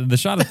 The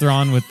shot of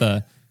Thrawn with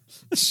the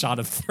shot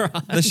of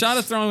Thrawn. The shot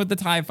of Thrawn with the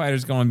TIE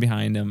fighters going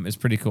behind him is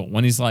pretty cool.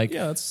 When he's like,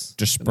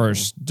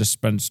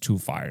 dispense two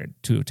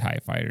TIE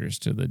fighters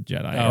to the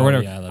Jedi or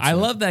whatever. Yeah, I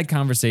love that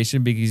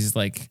conversation because he's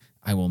like,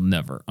 I will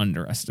never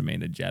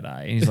underestimate a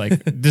Jedi. And he's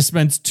like,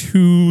 dispense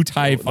two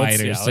TIE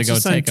fighters to go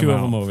take two them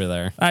of them over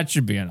there. That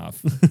should be enough.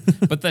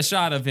 But the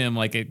shot of him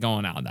like it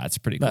going out, that's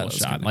a pretty cool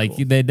shot. Like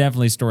cool. They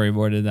definitely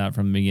storyboarded that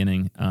from the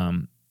beginning.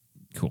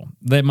 Cool.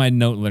 My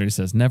note literally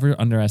says, never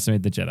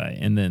underestimate the Jedi.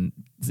 And then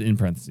in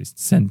parentheses,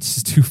 send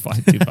just two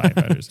TIE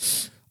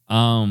fighters.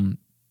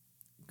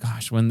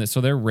 Gosh, so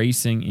they're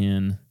racing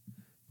in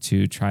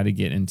to try to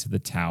get into the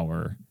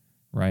tower,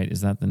 right?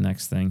 Is that the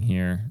next thing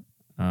here?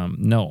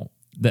 No.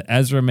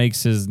 Ezra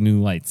makes his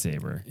new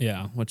lightsaber.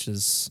 Yeah,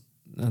 that's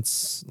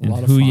a and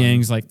lot of fun. Hu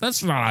Yang's like,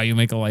 that's not how you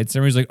make a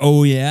lightsaber. He's like,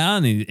 oh yeah,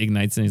 and he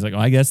ignites it. And he's like, oh,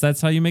 I guess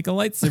that's how you make a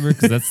lightsaber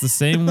because that's the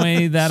same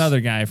way that other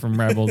guy from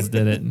Rebels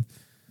did it. And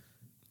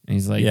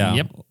he's like,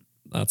 yep,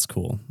 that's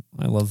cool.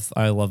 I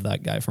love that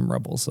guy from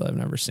Rebels that I've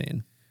never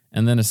seen.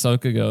 And then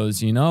Ahsoka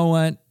goes, you know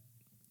what?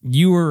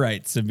 You were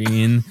right,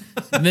 Sabine.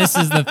 This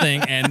is the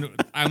thing. And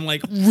I'm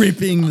like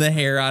ripping the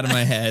hair out of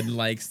my head.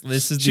 Like,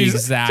 this is the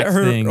exact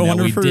thing that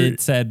we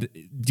said,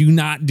 do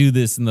not do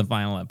this in the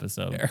final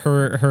episode.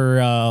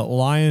 Her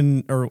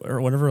line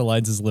or whatever her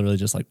lines is literally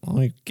just like,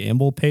 well,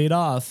 gamble paid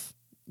off.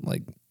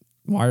 Like,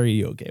 why are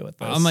you okay with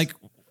this? I'm like,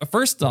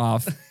 first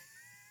off,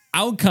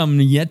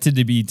 outcome yet to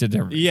be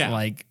determined. Yeah.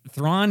 Like,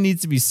 Thrawn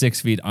needs to be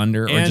 6 feet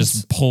under or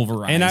just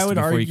pulverized and I would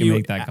before argue you can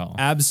make that call.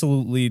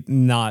 Absolutely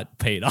not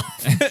paid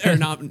off. Or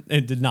not,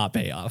 it did not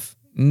pay off.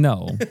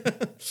 No.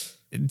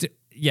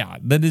 Yeah,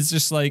 that is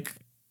just like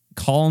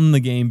calling the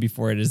game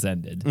before it has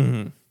ended.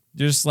 Mm-hmm.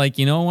 Just like,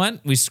 you know what?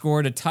 We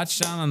scored a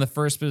touchdown on the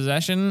first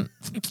possession.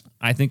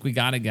 I think we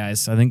got it,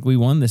 guys. I think we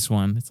won this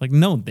one. It's like,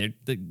 no,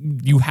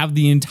 you have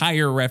the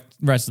entire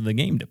rest of the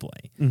game to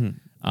play.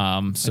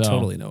 Mm-hmm. So I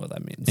totally know what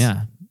that means.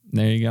 Yeah,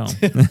 there you go.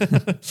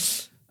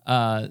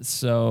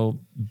 So,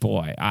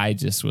 boy, I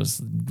just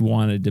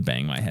wanted to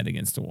bang my head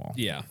against a wall.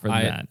 Yeah, for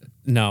that.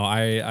 No,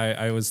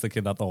 I was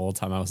thinking that the whole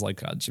time. I was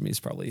like, God, Jimmy's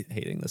probably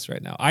hating this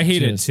right now. I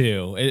hate it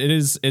too.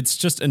 It's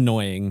just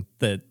annoying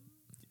that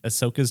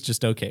Ahsoka's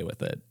just okay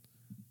with it.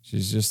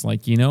 She's just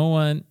like, you know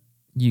what?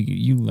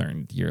 You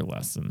learned your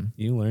lesson.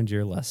 You learned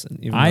your lesson.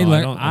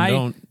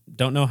 I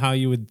don't know how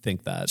you would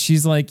think that.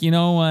 She's like, you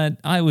know what?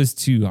 I was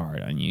too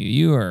hard on you.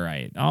 You are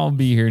right. I'll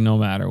be here no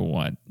matter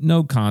what.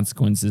 No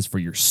consequences for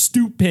your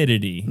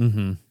stupidity.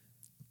 Mm-hmm.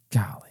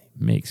 Golly,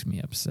 makes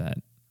me upset.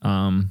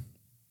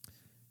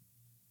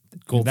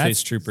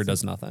 Gold-faced trooper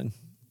does nothing.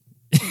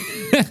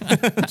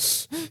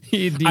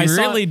 he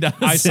really does.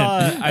 I saw.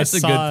 That's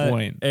a good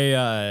point.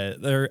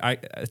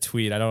 A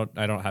tweet. I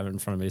don't have it in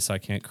front of me, so I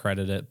can't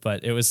credit it.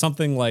 But it was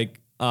something like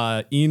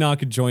Enoch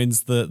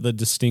joins the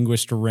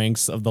distinguished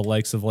ranks of the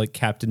likes of like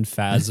Captain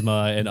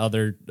Phasma and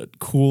other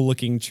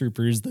cool-looking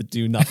troopers that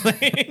do nothing.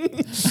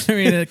 I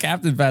mean,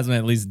 Captain Phasma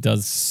at least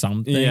does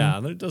something. Yeah,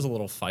 there does a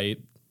little fight.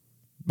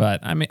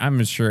 But I mean,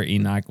 I'm sure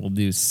Enoch will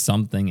do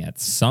something at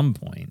some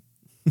point.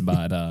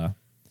 But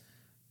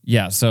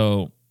yeah.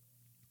 So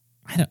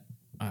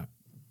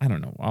I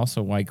don't know.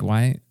 Also, like,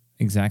 why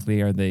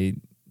exactly are they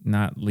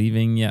not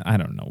leaving yet? I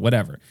don't know.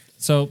 Whatever.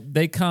 So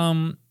they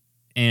come,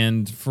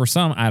 and for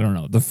some, I don't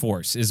know. The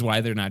Force is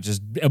why they're not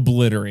just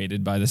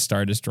obliterated by the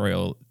Star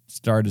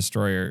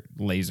Destroyer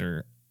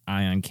laser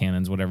ion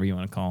cannons, whatever you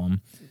want to call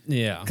them.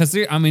 Yeah, because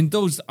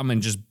just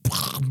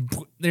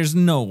there's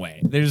no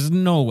way.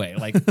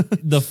 Like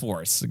the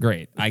Force,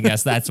 great. I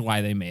guess that's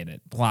why they made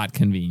it. Plot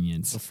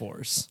convenience. The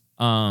Force.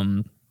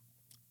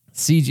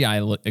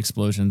 CGI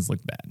explosions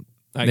look bad.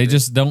 I they agree.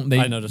 just don't.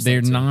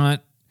 They're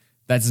not.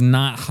 That's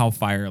not how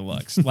fire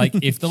looks. Like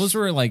if those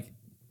were like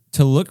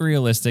to look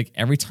realistic,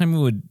 every time it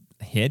would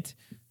hit,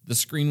 the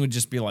screen would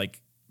just be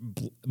like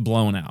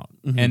blown out.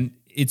 Mm-hmm. And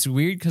it's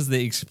weird because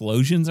the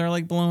explosions are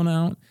like blown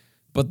out,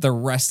 but the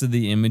rest of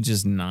the image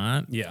is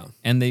not. Yeah.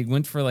 And they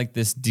went for like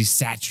this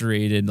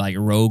desaturated like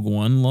Rogue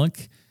One look,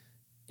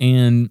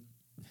 and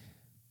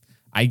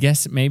I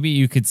guess maybe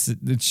you could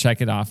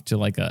check it off to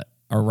like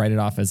or write it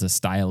off as a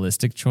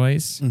stylistic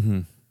choice. Mm-hmm.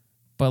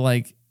 But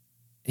like,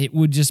 it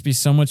would just be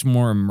so much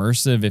more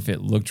immersive if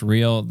it looked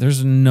real.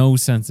 There's no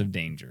sense of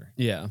danger.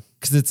 Yeah.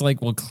 Because it's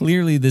like, well,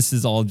 clearly this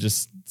is all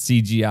just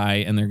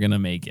CGI and they're going to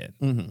make it.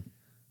 Mm-hmm.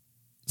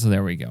 So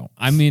there we go.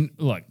 I mean,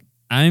 look,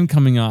 I'm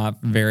coming off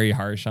very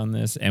harsh on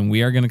this, and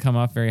we are going to come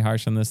off very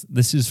harsh on this.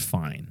 This is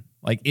fine.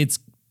 Like, it's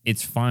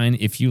fine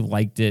if you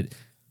liked it.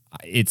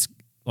 It's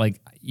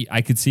like,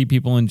 I could see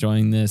people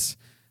enjoying this,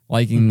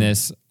 liking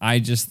this. I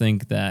just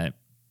think that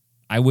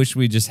I wish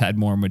we just had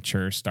more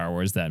mature Star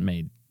Wars that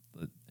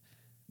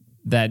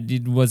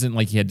it wasn't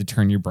like you had to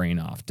turn your brain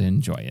off to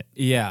enjoy it.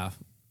 Yeah.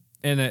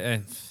 And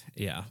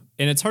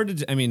it's hard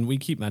to, I mean, we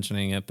keep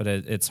mentioning it, but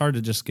it's hard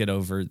to just get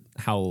over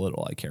how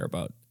little I care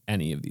about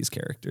any of these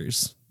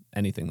characters,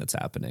 anything that's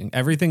happening.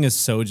 Everything is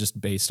so just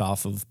based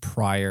off of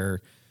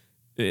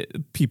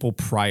people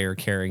prior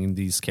carrying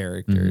these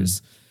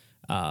characters,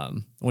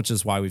 which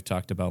is why we've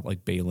talked about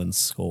like Balin's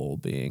Skull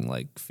being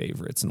like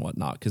favorites and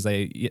whatnot, because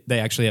they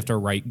actually have to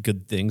write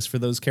good things for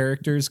those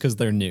characters because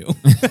they're new.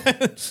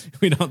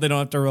 They don't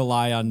have to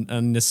rely on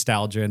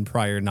nostalgia and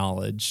prior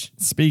knowledge.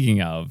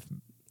 Speaking of,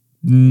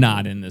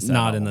 not in this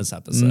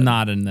episode.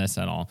 Not in this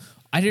at all.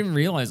 I didn't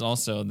realize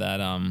also that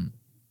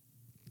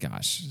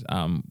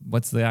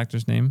what's the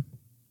actor's name?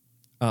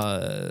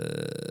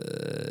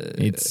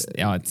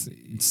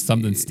 It's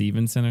something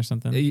Stevenson or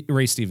something.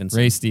 Ray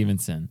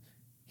Stevenson.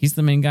 He's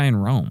the main guy in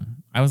Rome.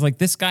 I was like,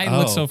 this guy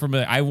looks so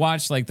familiar. I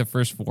watched like the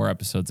first 4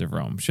 episodes of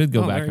Rome. Should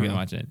go back and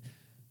watch it.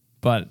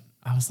 But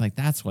I was like,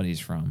 that's what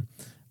he's from.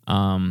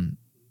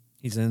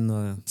 He's in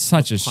the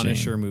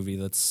Punisher movie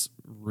that's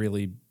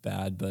really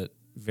bad, but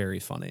very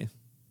funny.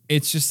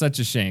 It's just such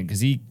a shame because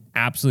he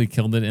absolutely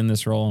killed it in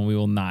this role, and we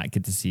will not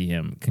get to see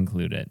him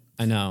conclude it.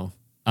 I know.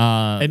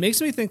 It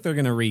makes me think they're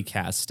going to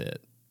recast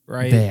it,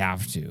 right? They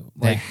have to.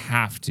 They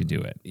have to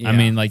do it. Yeah. I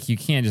mean, like, you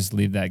can't just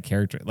leave that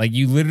character. Like,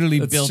 you literally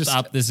built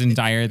up this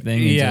entire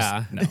thing.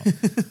 Yeah. No.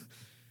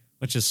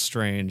 Which is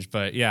strange.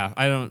 But yeah,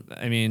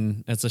 I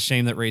mean, it's a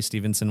shame that Ray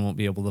Stevenson won't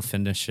be able to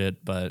finish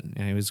it, but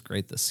yeah, he was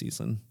great this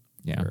season.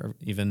 Yeah.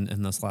 Even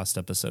in this last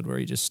episode where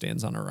he just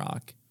stands on a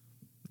rock.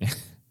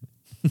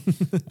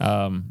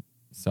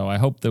 So I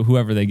hope that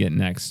whoever they get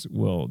next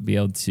will be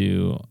able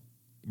to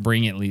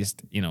bring at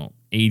least,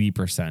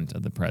 80%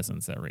 of the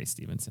presence that Ray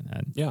Stevenson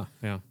had. Yeah,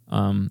 yeah.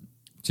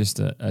 Just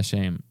a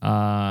shame.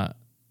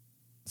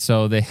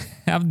 So they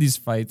have these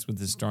fights with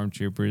the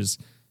stormtroopers.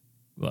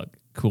 Look,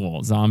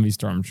 cool. Zombie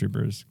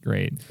stormtroopers.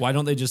 Great. Why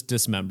don't they just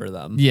dismember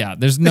them? Yeah,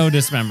 there's no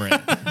dismembering.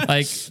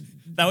 Like,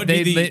 that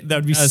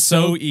would be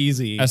so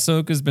easy.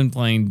 Ahsoka's been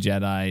playing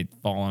Jedi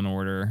Fallen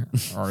Order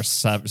or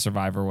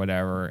Survivor,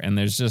 whatever, and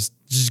there's just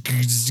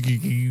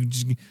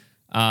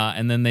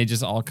and then they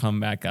just all come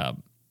back up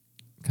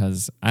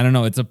because I don't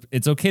know.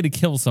 It's okay to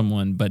kill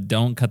someone, but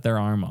don't cut their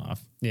arm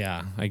off.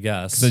 Yeah, I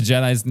guess the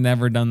Jedi's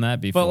never done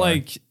that before. But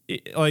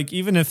like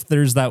even if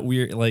there's that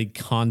weird like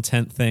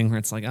content thing where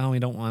it's like, oh, we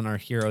don't want our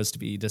heroes to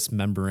be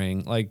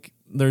dismembering. Like,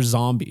 they're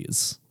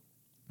zombies.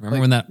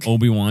 Remember when that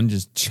Obi-Wan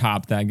just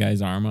chopped that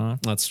guy's arm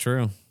off? That's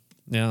true.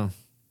 Yeah.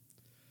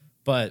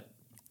 But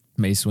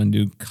Mace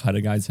Windu cut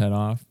a guy's head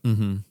off.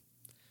 Mm-hmm.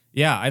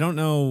 Yeah, I don't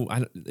know.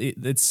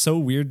 It's so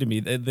weird to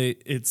me.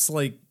 It's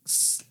like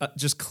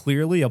just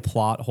clearly a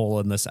plot hole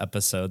in this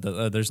episode.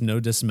 That there's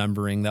no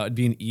dismembering. That would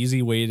be an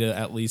easy way to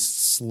at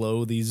least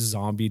slow these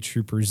zombie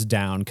troopers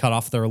down, cut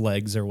off their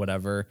legs or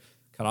whatever,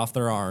 cut off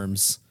their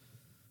arms.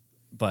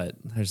 But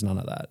there's none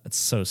of that. It's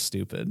so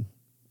stupid.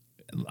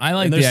 I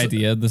like the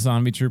idea of the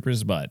zombie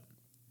troopers, but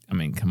I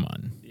mean, come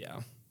on.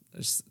 Yeah,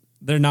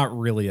 they're not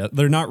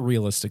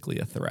realistically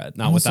a threat.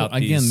 Not also, without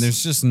again.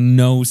 There's just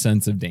no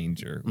sense of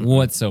danger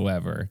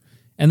whatsoever,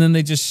 and then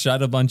they just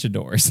shut a bunch of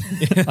doors.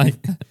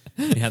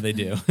 Yeah, they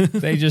do.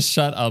 They just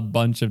shut a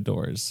bunch of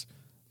doors.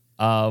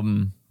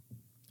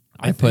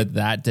 I put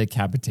that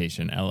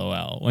decapitation,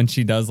 LOL. When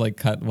she does like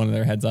cut one of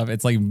their heads off,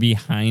 it's like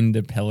behind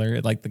a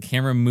pillar. Like the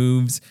camera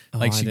moves,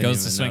 like she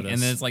goes to swing,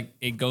 and then it's like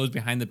it goes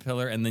behind the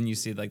pillar, and then you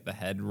see like the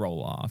head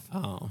roll off.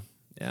 Oh,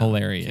 yeah.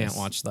 Hilarious. Can't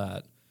watch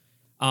that.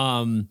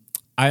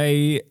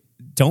 I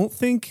don't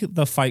think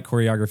the fight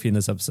choreography in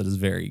this episode is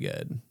very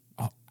good.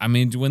 I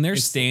mean, when they're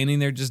standing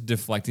there just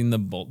deflecting the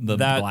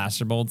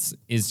blaster bolts,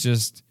 is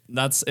just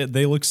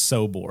they look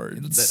so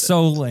bored. It's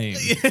so lame.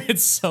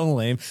 It's so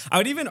lame. I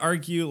would even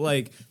argue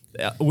like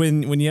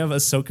when you have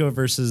Ahsoka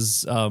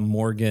versus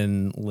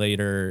Morgan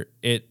later,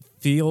 it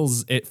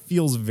feels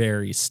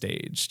very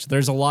staged.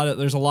 There's a lot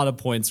of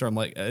points where I'm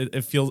like,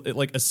 it feels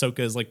like Ahsoka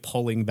is like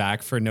pulling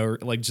back for no,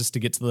 like just to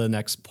get to the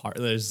next part.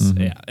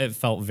 It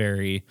felt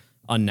very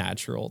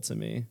unnatural to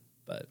me.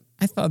 But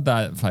I thought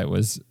that fight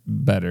was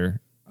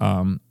better.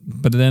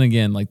 But then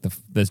again, like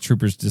the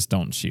troopers just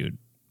don't shoot.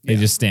 They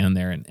just stand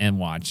there and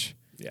watch.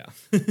 Yeah.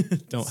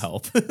 Don't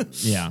help.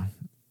 Yeah.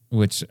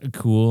 Which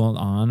cool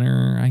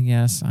honor, I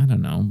guess. I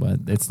don't know,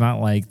 but it's not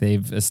like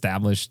they've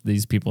established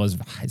these people as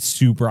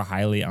super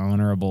highly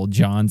honorable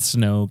Jon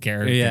Snow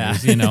characters. Yeah.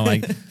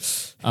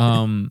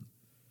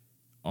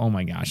 Oh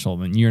my gosh,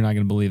 Holden, you're not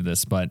going to believe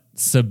this, but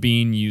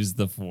Sabine used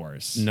the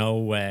Force. No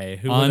way.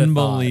 Who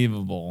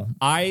unbelievable.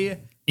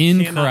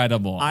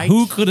 Incredible.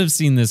 Who could have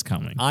seen this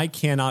coming? I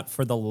cannot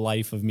for the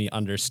life of me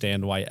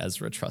understand why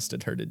Ezra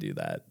trusted her to do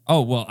that.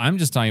 Oh, well, I'm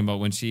just talking about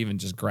when she even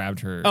just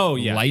grabbed her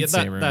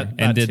lightsaber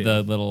and did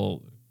the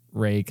little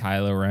Rey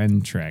Kylo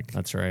Ren trick.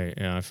 That's right.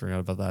 Yeah, I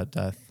forgot about that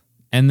death.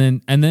 And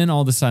then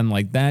all of a sudden,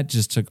 like, that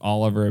just took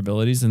all of her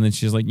abilities. And then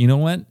she's like, you know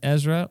what,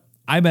 Ezra?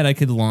 I bet I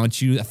could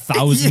launch you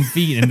 1,000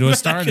 feet into a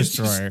Star I could just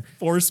Destroyer.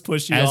 force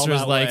push you all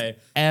Ezra's that like, way.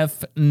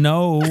 F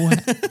no,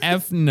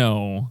 F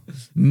no.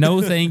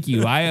 No, thank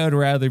you. I would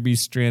rather be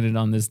stranded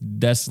on this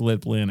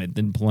desolate planet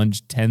than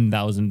plunge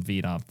 10,000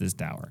 feet off this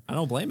tower. I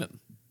don't blame him.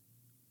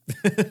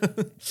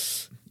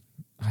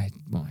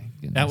 My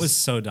goodness. That was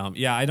so dumb.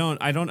 Yeah, I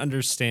don't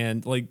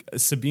understand. Like,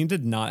 Sabine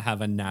did not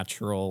have a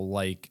natural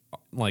like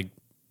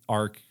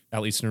arc,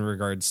 at least in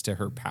regards to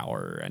her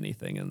power or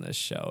anything in this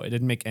show. It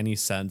didn't make any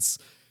sense.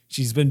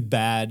 She's been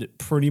bad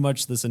pretty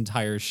much this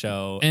entire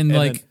show. And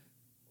like,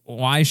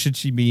 why should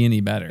she be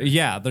any better?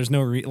 Yeah, there's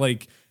no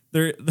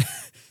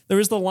there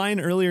was the line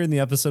earlier in the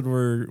episode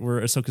where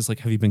Ahsoka's like,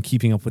 "Have you been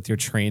keeping up with your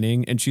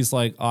training?" And she's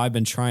like, "Oh, I've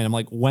been trying." I'm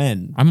like,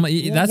 "When?"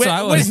 That's what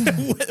I was.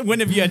 When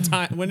have you had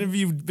time? When have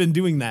you been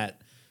doing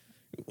that?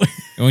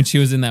 When she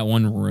was in that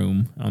one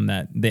room on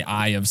the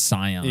Eye of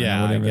Sion,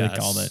 or whatever they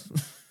called it.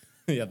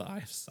 Yeah, the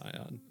Eye of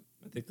Sion.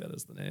 I think that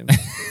is the name.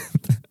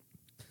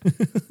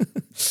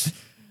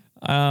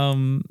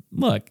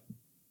 Look,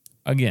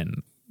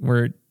 again,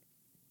 we're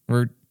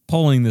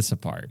pulling this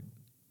apart.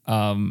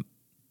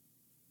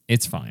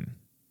 It's fine.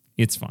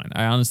 It's fine.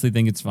 I honestly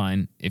think it's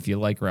fine. If you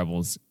like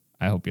Rebels,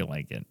 I hope you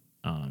like it.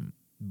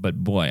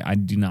 But boy, I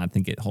do not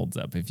think it holds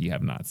up if you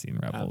have not seen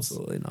Rebels.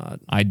 Absolutely not.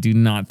 I do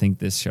not think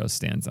this show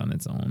stands on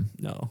its own.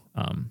 No.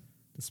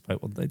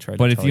 Despite what they tried to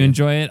But tell if you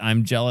enjoy it,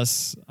 I'm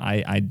jealous.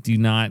 I do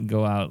not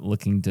go out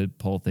looking to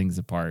pull things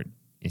apart.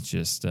 It's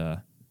just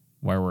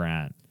where we're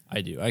at.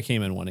 I do. I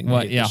came in wanting to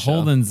Well, hate yeah, this show.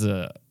 Holden's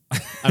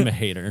I'm a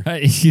hater.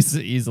 he's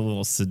a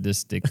little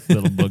sadistic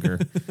little booger.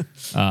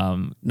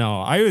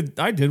 No,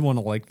 I did want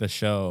to like the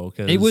show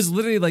because It was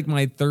literally like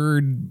my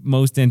third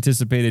most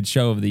anticipated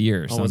show of the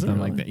year, or was it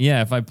something like really? that.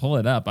 Yeah, if I pull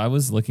it up, I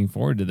was looking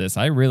forward to this.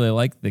 I really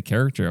like the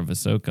character of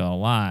Ahsoka a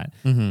lot,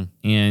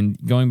 and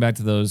going back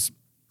to those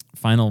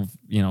final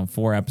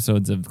 4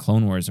 episodes of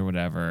Clone Wars or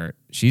whatever,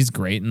 she's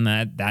great in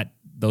that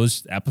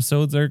those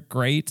episodes are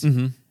great,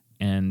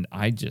 and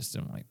I just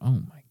am like,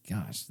 oh my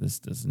gosh, this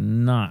does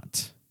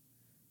not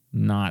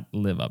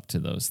live up to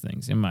those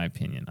things, in my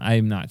opinion.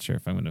 I'm not sure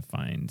if I'm going to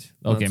find.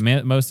 Okay,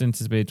 most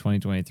anticipated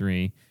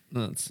 2023.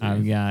 Let's see.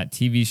 I've got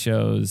TV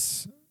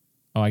shows.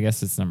 Oh, I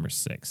guess it's number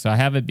 6. So I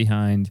have it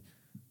behind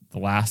The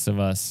Last of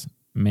Us,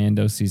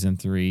 Mando season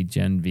 3,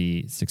 Gen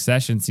V,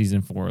 Succession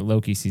season 4,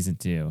 Loki season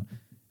 2,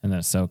 and then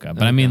Ahsoka.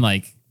 But I mean,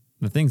 like,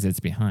 the things it's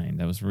behind,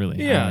 that was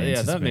really highly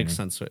that makes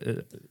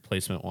anticipated. sense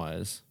placement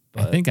wise.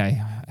 I think I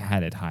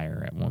had it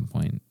higher at one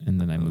point, and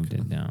then I moved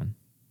it down.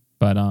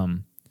 But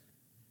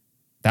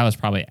that was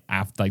probably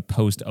after, like,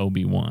 post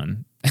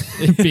Obi-Wan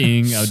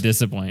being a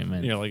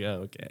disappointment. You're like,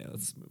 oh, okay,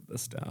 let's move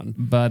this down.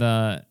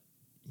 But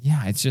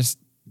yeah,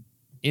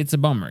 it's a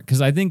bummer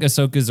because I think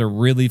Ahsoka's a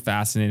really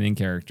fascinating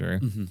character.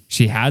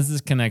 She has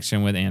this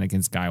connection with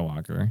Anakin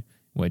Skywalker,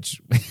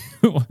 which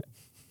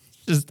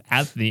just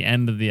at the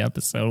end of the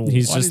episode,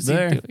 He's what just is he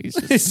there. doing? He's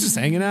just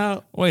hanging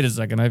out. Wait a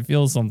second, I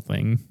feel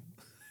something.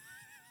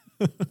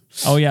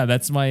 Oh yeah,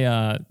 that's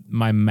my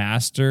my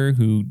master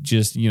who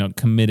just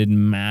committed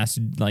mass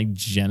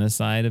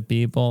genocide of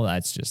people.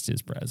 That's just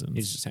his presence.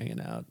 He's just hanging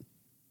out.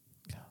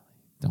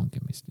 Don't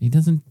get me. He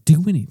doesn't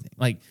do anything.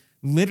 Like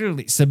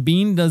literally,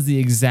 Sabine does the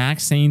exact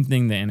same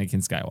thing that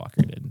Anakin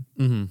Skywalker did.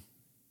 And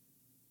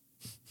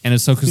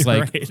Ahsoka's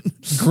like, Right.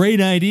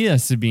 great idea,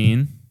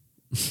 Sabine.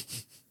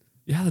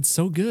 Yeah, that's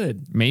so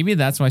good. Maybe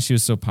that's why she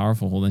was so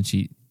powerful. Holden,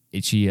 she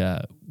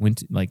went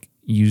to,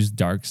 used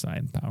dark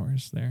side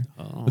powers there.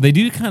 But they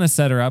do kind of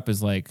set her up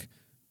as like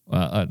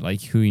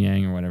Hu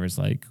Yang or whatever. It's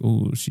like,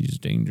 oh, she's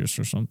dangerous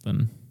or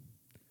something.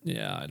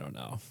 Yeah, I don't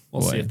know.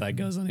 We'll see if that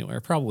goes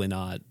anywhere. Probably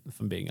not, if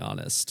I'm being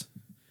honest.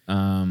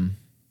 It's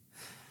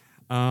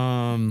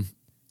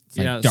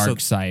like dark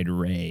side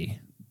Rey.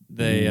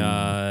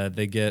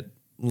 They get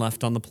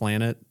left on the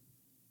planet.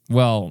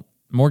 Well,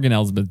 Morgan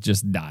Elsbeth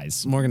just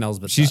dies. Morgan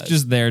Elsbeth She's dies.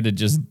 just there to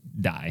just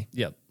die.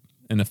 Yep.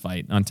 In a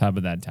fight on top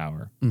of that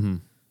tower.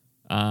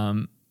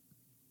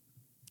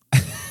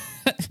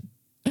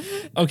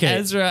 Okay.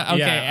 Ezra. Okay,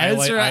 Yeah,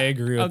 Ezra. I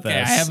agree with okay,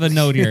 this. I have a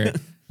note here.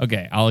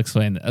 Okay, I'll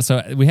explain it.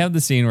 So we have the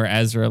scene where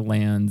Ezra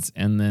lands,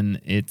 and then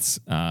it's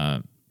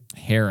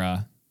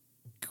Hera.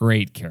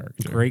 Great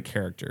character. Great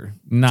character.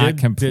 Not Did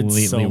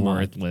completely so much.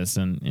 worthless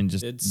and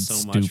just Did so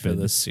stupid. much for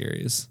this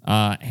series.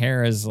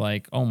 Hera's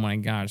like, oh my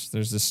gosh,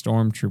 there's a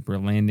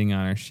stormtrooper landing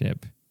on our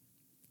ship.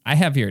 I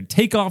have here,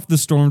 take off the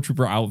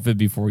stormtrooper outfit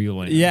before you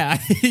land. Yeah.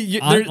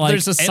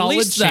 There's a at solid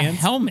least chance.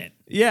 the helmet.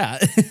 Yeah.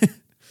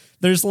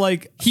 There's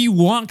He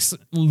walks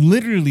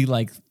literally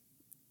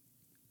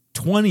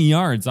 20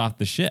 yards off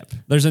the ship.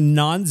 there's a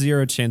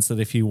non-zero chance that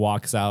if he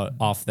walks out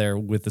off there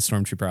with the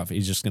stormtrooper outfit,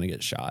 he's just going to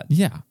get shot.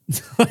 Yeah.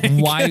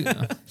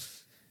 Why?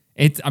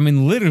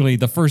 Literally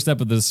the first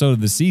episode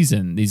of the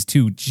season, these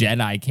 2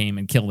 Jedi came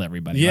and killed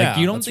everybody. Yeah,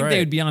 you don't that's think right. they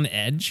would be on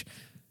edge?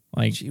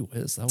 Gee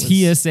whiz, that was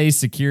TSA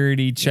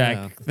security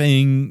check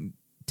thing.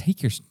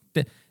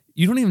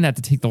 You don't even have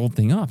to take the whole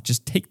thing off.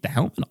 Just take the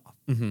helmet off.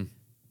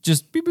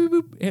 just beep, beep,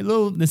 beep.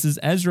 Hello, this is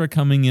Ezra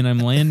coming in. I'm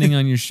landing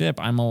on your ship.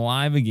 I'm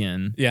alive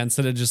again. Yeah,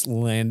 instead of just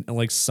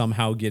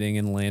somehow getting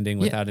and landing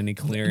without any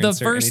clearance.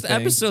 The first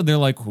episode, they're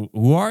like,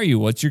 who are you?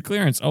 What's your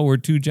clearance? Oh, we're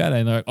 2 Jedi.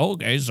 And they're like,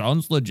 okay,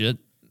 sounds legit.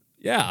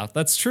 Yeah,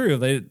 that's true.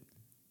 They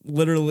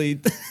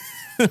literally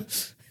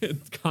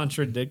it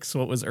contradicts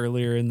what was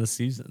earlier in the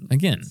season.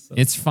 Again,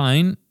 it's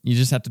fine. You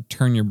just have to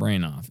turn your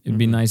brain off. It'd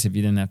be nice if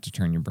you didn't have to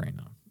turn your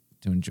brain off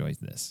to enjoy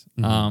this.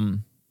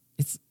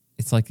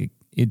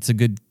 It's a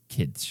good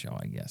kids show,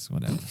 I guess.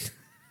 Whatever.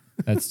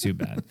 That's too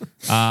bad.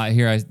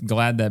 I'm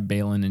glad that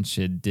Balin and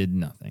Shin did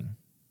nothing.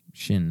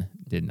 Yeah,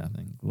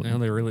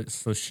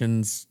 so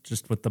Shin's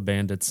just with the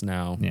bandits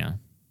now. Yeah.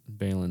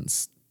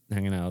 Balin's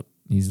hanging out.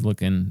 He's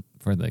looking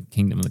for the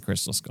Kingdom of the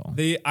Crystal Skull.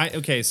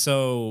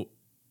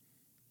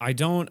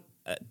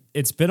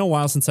 It's been a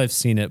while since I've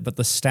seen it, but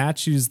the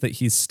statues that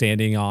he's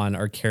standing on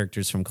are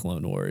characters from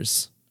Clone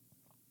Wars.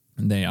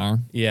 They are?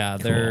 Yeah,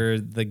 cool. They're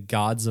the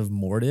gods of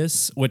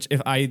Mortis, which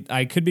if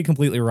I could be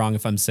completely wrong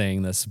if I'm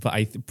saying this, but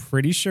I'm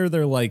pretty sure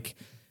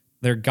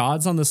they're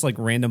gods on this like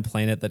random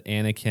planet that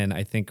Anakin,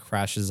 I think,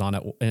 crashes on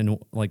it in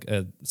like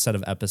a set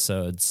of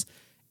episodes.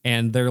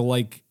 And they're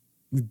like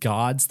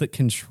gods that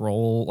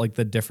control like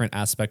the different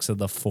aspects of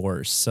the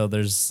Force. So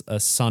there's a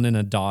son and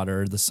a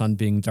daughter, the son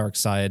being dark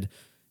side,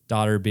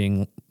 daughter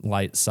being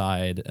light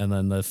side, and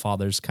then the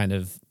father's kind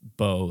of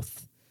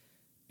both.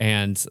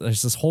 And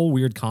there's this whole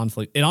weird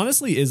conflict. It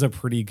honestly is a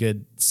pretty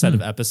good set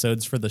of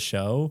episodes for the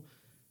show,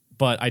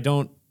 but I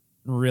don't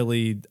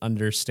really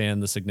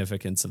understand the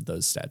significance of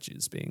those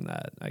statues being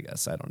that, I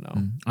guess. I don't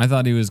know. I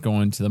thought he was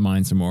going to the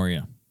Mines of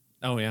Moria.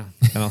 Oh, yeah.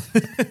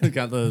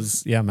 Got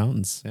those,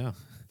 mountains. Yeah.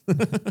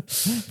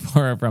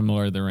 From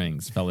Lord of the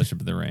Rings, Fellowship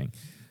of the Ring.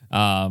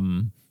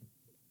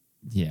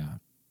 Yeah,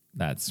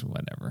 that's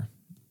whatever.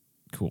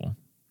 Cool.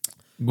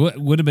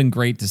 Would have been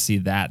great to see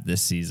that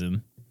this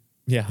season.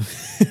 Yeah.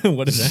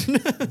 What is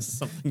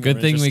that?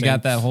 Good thing we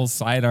got that whole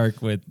side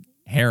arc with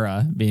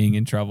Hera being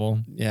in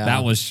trouble. Yeah.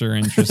 That was sure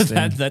interesting.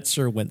 that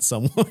sure went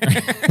somewhere.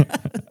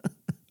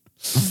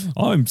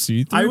 I'm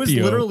C3PO. I was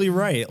literally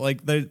right.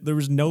 Like there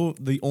was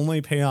the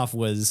only payoff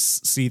was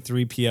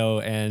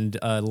C3PO and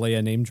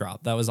Leia name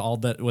drop. That was all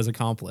that was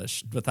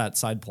accomplished with that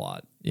side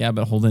plot. Yeah,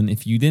 but hold on.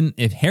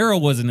 If Hera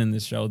wasn't in the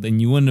show, then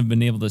you wouldn't have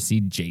been able to see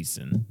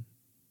Jason.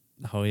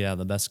 Oh yeah,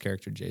 the best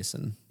character,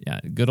 Jason. Yeah,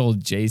 good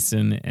old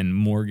Jason and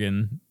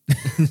Morgan.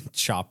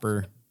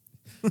 Chopper.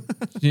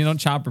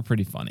 Chopper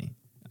pretty funny.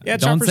 Yeah,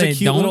 don't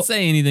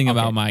say anything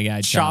about my guy.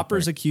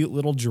 Chopper's a cute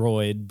little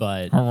droid,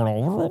 but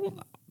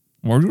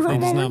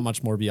there's not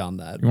much more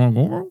beyond that. You want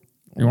to go, bro?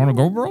 You want to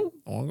go, bro?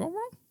 I want to go,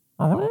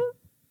 bro?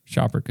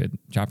 Chopper could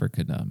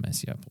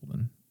mess you up,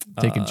 Holden.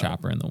 Taking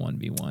Chopper in the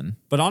 1v1.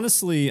 But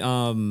honestly,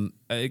 kind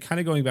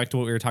of going back to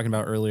what we were talking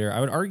about earlier,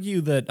 I would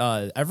argue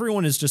that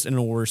everyone is just in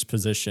a worse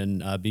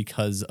position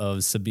because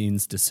of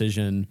Sabine's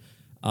decision.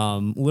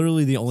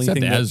 Literally the only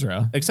thing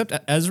Ezra. Except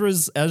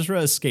Ezra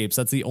escapes.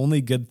 That's the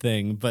only good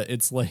thing, but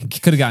it's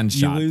like could have gotten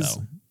shot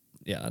though.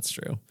 Yeah, that's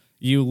true.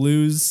 You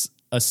lose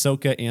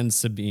Ahsoka and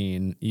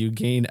Sabine. You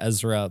gain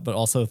Ezra, but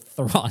also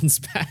Thrawn's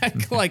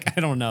back. Like,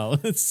 I don't know.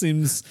 It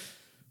seems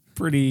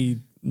pretty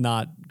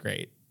not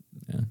great.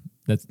 Yeah.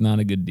 That's not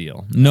a good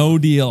deal. No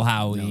deal,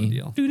 Howie.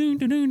 No deal.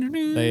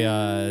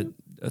 They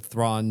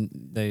Thrawn,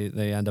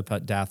 they end up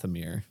at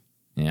Dathomir.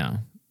 Yeah.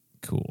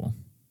 Cool.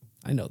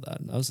 I know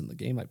that. That was in the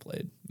game I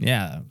played.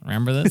 Yeah.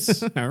 Remember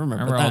this? I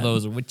remember all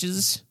those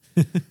witches?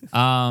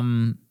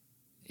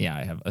 Yeah,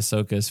 I have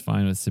Ahsoka is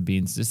fine with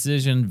Sabine's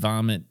decision.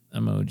 Vomit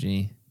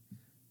emoji.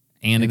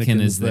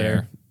 Anakin is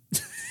there.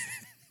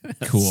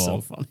 Cool.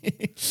 So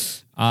funny.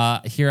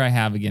 Here I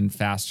have again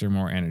faster,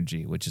 more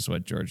energy, which is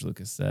what George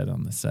Lucas said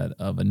on the set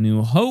of A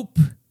New Hope,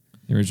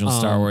 the original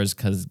Star Wars.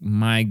 Because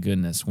my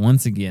goodness,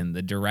 once again,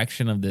 the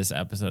direction of this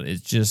episode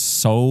is just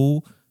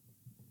so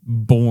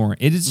boring.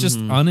 It is just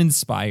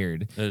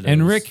uninspired.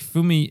 And Rick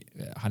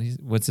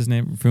what's his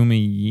name?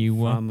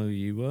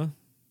 Famuyiwa.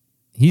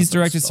 He's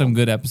directed some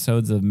good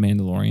episodes of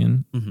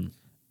Mandalorian.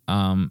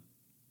 I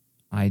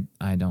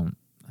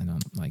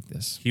don't like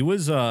this. He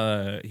was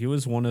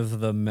one of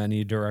the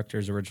many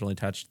directors originally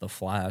attached to The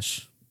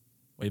Flash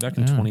way back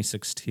in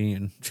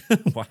 2016.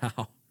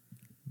 Wow.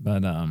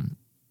 But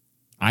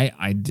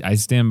I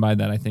stand by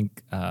that. I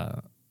think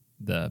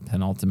the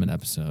penultimate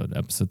episode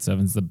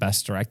 7 is the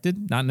best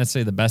directed. Not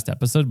necessarily the best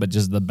episode, but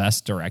just the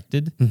best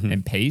directed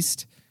and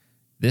paced.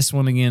 This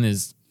one again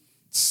is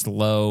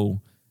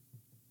slow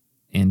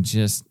and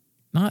just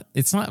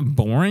it's not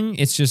boring.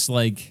 It's just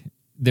like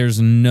there's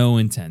no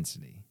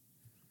intensity.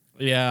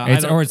 Yeah,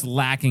 it's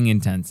lacking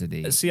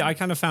intensity. See, I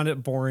kind of found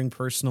it boring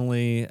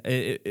personally.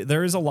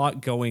 There is a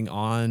lot going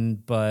on,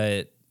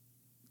 but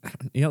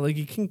like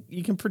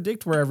you can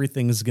predict where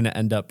everything is going to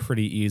end up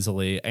pretty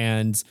easily,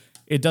 and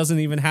it doesn't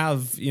even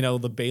have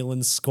the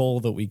Balin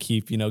skull that we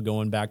keep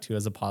going back to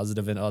as a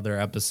positive in other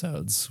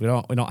episodes. We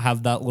don't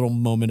have that little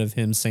moment of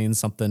him saying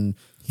something.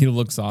 He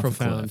looks off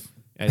profound. a cliff.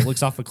 Yeah, he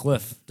looks off a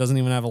cliff. Doesn't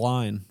even have a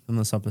line in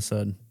this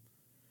episode.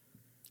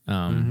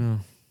 Yeah.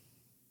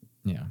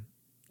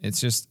 It's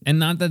just, and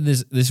not that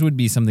this would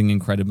be something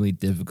incredibly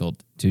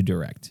difficult to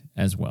direct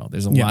as well.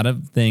 There's a lot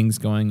of things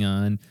going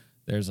on.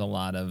 There's a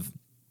lot of,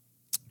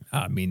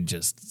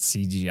 just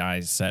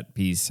CGI set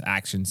piece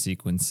action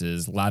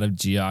sequences, a lot of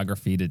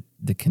geography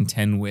to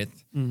contend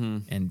with,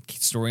 and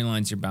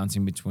storylines you're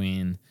bouncing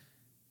between.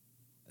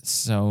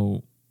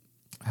 So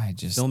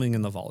filming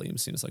in the volume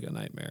seems like a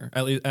nightmare.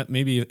 At least,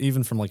 maybe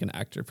even from like an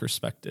actor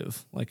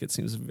perspective, like it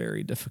seems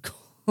very difficult.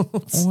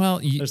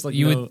 Well,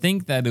 you would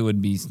think that it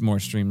would be more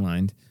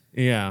streamlined.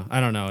 Yeah, I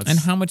don't know. And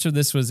how much of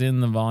this was in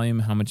the volume?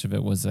 How much of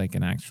it was like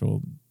an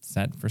actual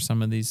set for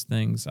some of these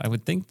things? I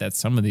would think that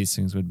some of these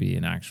things would be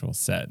an actual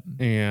set.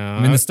 Yeah,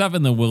 I mean, the stuff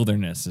in the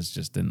wilderness is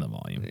just in the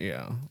volume.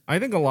 Yeah, I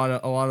think a lot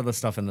of the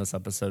stuff in this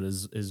episode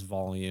is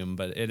volume,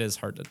 but it is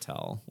hard to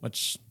tell,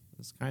 which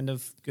is kind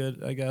of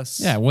good, I guess.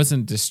 Yeah, it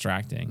wasn't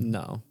distracting.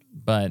 No,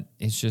 but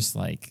it's just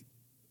like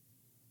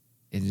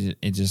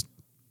it just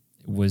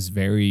was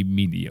very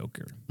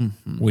mediocre,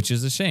 which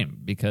is a shame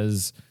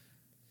because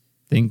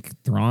I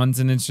think Thrawn's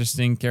an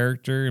interesting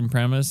character in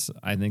premise.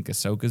 I think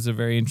Ahsoka's a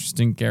very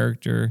interesting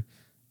character.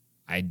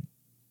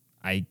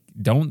 I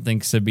don't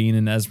think Sabine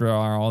and Ezra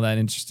are all that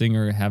interesting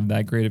or have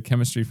that great of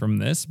chemistry from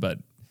this, but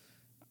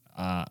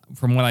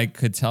from what I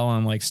could tell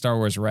on like Star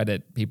Wars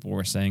Reddit, people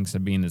were saying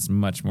Sabine is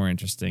much more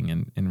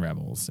interesting in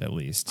Rebels, at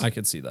least. I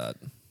could see that.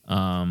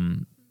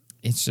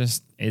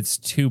 It's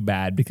too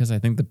bad because I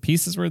think the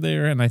pieces were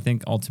there, and I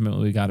think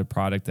ultimately we got a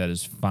product that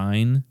is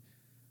fine.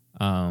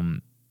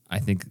 I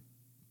think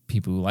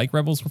people who like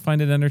Rebels will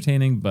find it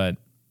entertaining, but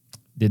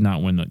did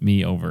not win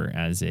me over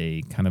as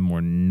a kind of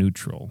more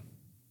neutral.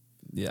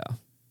 Yeah.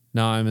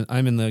 No,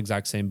 I'm in the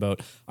exact same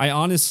boat. I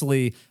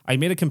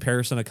made a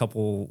comparison a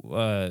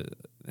couple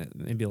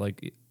maybe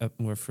like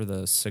for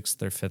the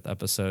 6th or 5th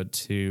episode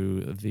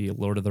to the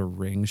Lord of the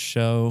Rings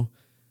show.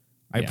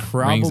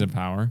 Rings of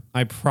Power.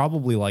 I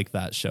probably like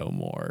that show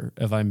more,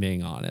 if I'm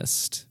being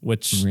honest.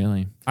 Which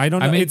really, I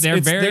don't know. I mean,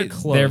 they're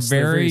close. They're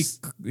very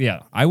yeah.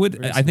 I think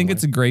similar.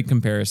 it's a great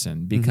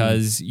comparison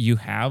because you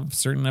have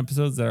certain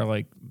episodes that are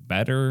like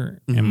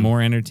better and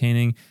more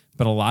entertaining,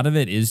 but a lot of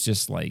it is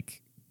just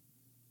like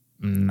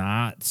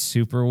not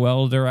super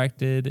well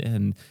directed,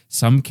 and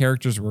some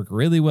characters work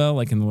really well.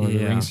 Like in the Lord of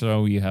the Rings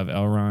show, you have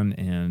Elrond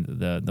and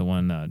the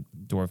one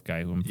dwarf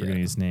guy who I'm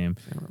forgetting his name.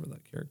 I don't remember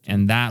that character.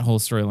 And that whole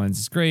storyline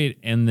is great.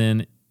 And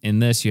then in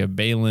this, you have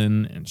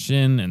Balin and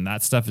Shin, and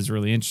that stuff is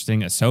really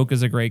interesting.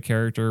 Ahsoka's a great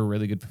character,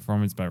 really good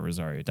performance by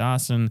Rosario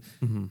Dawson.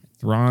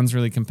 Thrawn's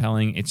really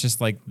compelling. It's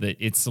just like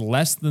it's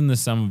less than the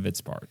sum of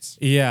its parts.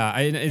 Yeah,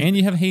 and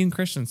you have Hayden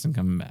Christensen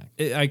coming back.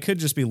 I could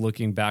just be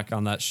looking back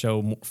on that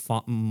show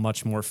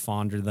much more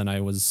fonder than I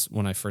was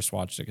when I first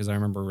watched it, because I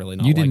rember really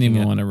not. You didn't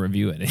even it. want to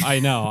review it. I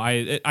know.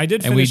 I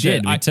did. And we finish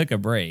did. It. We took a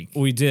break.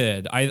 We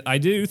did. I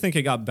do think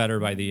it got better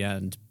by the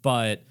end,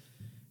 but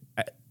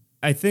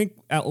I think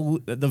at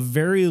the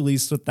very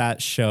least with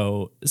that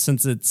show,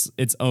 since it's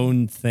its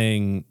own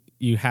thing,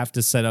 you have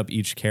to set up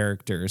each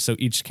character. So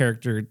each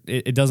character,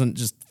 it doesn't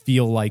just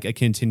feel like a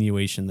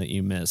continuation that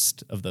you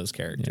missed of those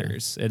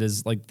characters. Yeah. It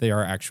is like they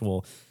are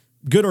actual,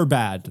 good or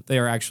bad, they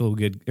are actual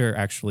good or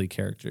actually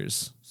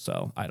characters.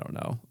 So I don't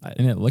know.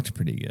 And it looked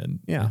pretty good.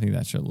 Yeah. I think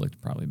that show looked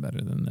probably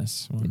better than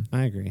this one.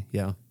 I agree.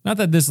 Yeah. Not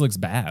that this looks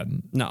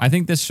bad. No. I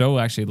think this show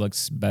actually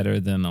looks better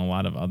than a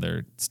lot of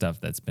other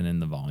stuff that's been in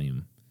the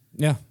volume.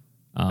 Yeah.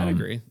 I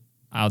agree.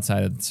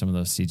 Outside of some of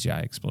those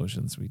CGI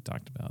explosions we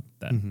talked about,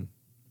 that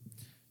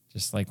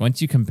just like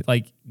once you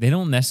like they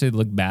don't necessarily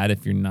look bad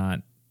if you're not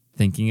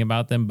thinking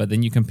about them, but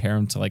then you compare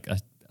them to like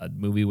a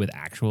movie with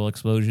actual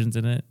explosions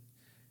in it,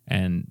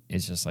 and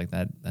it's just like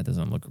that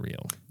doesn't look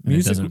real. And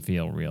it doesn't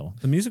feel real.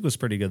 The music was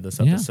pretty good this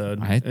episode.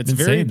 It's been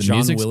very saying,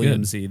 John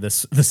Williams-y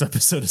this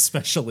episode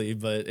especially,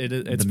 but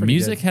it's the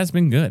music good. has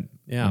been good.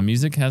 Yeah, the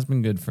music has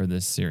been good for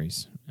this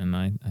series, and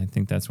I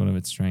think that's one of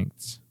its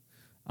strengths.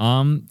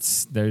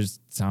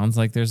 Sounds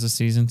like there's a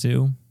season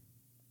 2.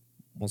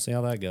 We'll see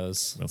how that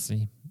goes. We'll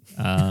see.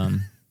 I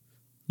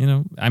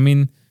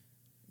mean,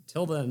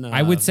 till then,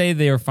 I would say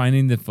they are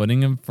finding the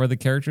footing for the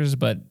characters,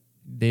 but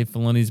Dave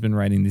Filoni's been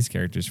writing these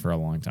characters for a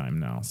long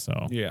time now.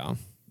 So yeah,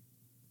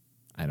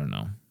 I don't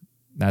know.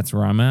 That's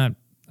where I'm at.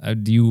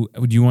 Do you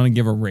want to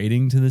give a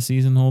rating to the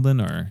season, Holden,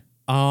 or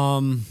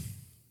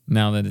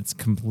now that it's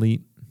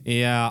complete?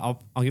 Yeah,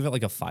 I'll give it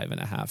like a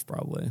 5.5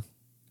 probably.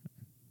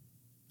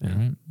 All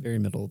right. Very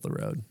middle of the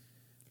road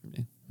for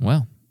me.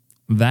 Well,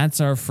 that's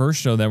our first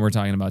show that we're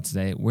talking about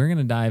today. We're going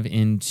to dive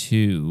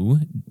into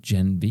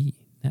Gen V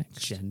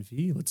next. Gen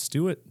V, let's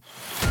do it.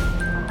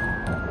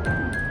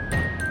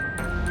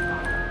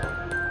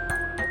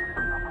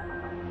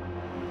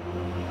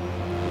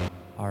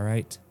 All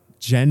right.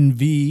 Gen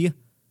V,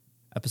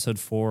 episode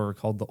 4,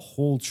 called The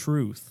Whole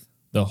Truth.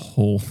 The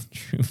Whole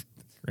Truth.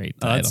 Great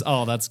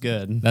title. That's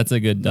good. That's a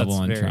good double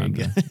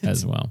entendre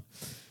as well.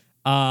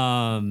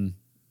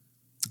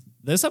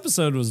 This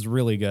episode was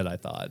really good, I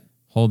thought.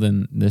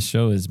 Holden, this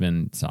show has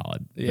been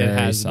solid. It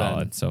has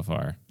solid been. So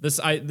far.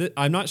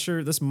 I'm not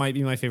sure. This might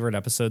be my favorite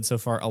episode so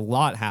far. A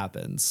lot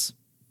happens.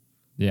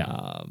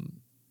 Yeah.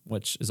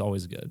 Which is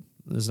always good.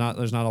 There's not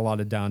a lot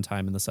of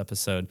downtime in this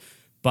episode,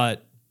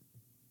 but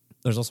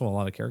there's also a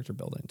lot of character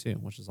building too,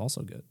 which is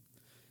also good.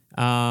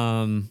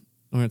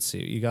 Let's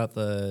see. You got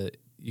the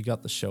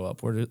show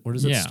up. Where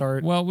does it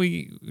start? Well,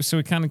 we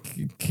kind of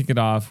kick it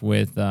off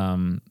with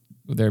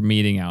their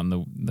meeting out in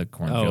the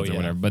cornfields or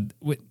whatever.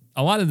 But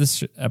a lot of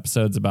this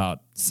episode's about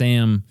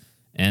Sam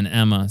and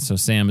Emma. So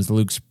Sam is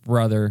Luke's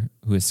brother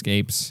who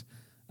escapes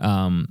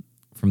from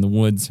the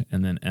woods,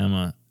 and then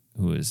Emma,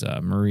 who is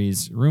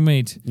Marie's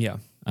roommate. Yeah.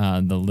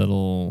 The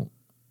little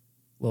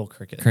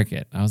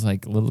cricket. I was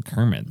like, little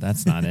Kermit.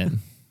 That's not it.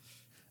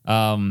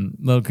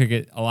 Little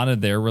cricket. A lot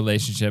of their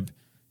relationship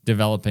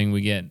developing.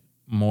 We get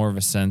more of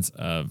a sense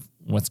of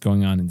what's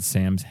going on in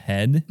Sam's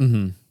head,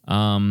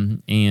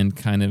 and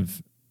kind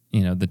of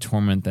the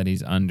torment that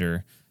he's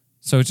under.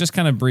 So it's just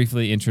kind of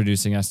briefly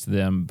introducing us to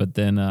them, but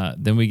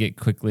then we get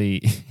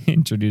quickly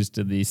introduced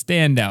to the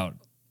standout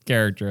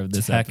character of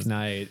this Tech episode.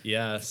 Knight,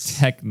 yes.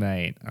 Tech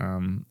Knight.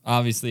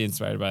 Obviously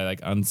inspired by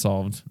like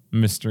unsolved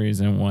mysteries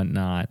and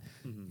whatnot.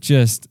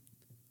 Just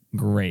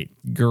great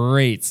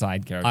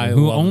side character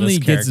who only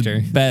gets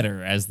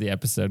better as the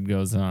episode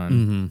goes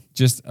on.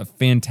 Just a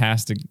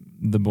fantastic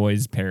The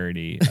Boys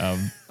parody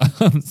of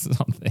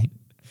something.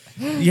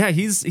 Yeah,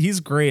 he's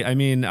great. I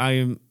mean,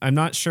 I'm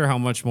not sure how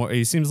much more.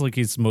 He seems like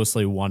he's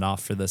mostly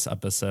one-off for this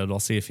episode. I'll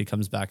see if he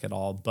comes back at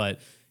all,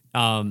 but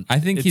I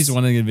think he's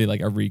wanting to be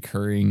like a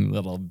recurring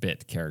little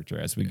bit character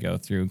as we go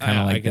through, kind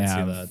of like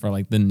that for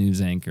like the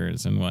news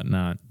anchors and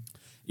whatnot.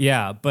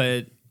 Yeah,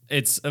 but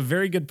it's a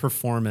very good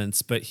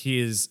performance. But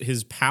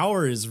his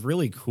power is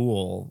really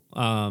cool,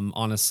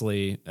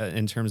 honestly,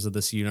 in terms of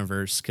this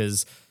universe,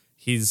 because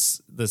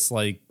he's this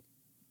like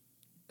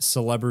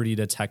celebrity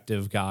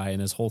detective guy, and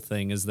his whole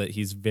thing is that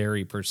he's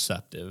very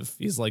perceptive.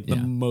 He's like the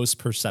most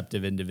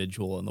perceptive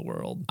individual in the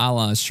world, a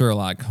la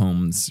Sherlock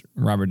Holmes,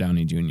 Robert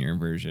Downey Jr.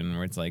 version,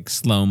 where it's like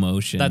slow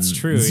motion. That's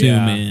true.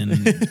 Zoom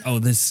in. Oh,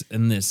 this,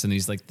 and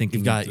he's like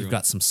thinking. You've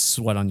got some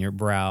sweat on your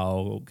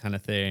brow, kind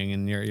of thing,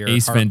 and your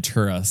Ace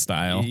Ventura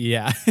style.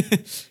 Yeah,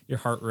 your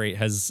heart rate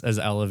has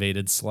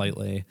elevated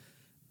slightly.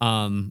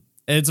 And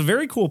it's a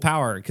very cool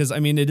power because I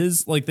mean it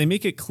is like they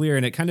make it clear,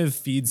 and it kind of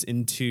feeds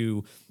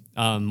into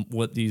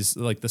what these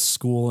like the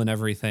school and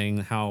everything,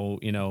 how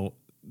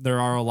there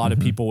are a lot of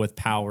people with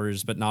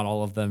powers, but not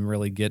all of them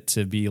really get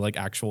to be like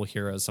actual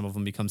heroes. Some of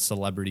them become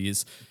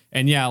celebrities,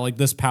 and like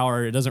this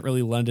power, it doesn't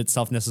really lend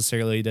itself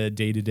necessarily to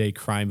day-to-day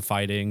crime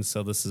fighting,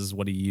 so this is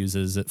what he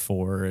uses it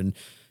for, and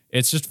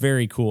it's just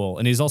very cool.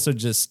 And he's also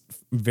just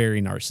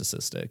very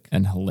narcissistic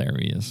and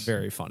hilarious,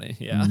 very funny.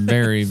 Yeah.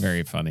 Very,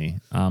 very funny.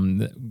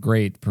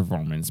 Great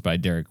performance by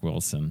Derek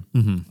Wilson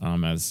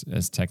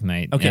as Tech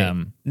Knight. Okay.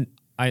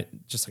 I'm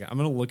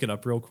gonna look it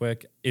up real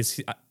quick.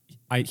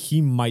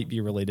 He might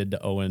be related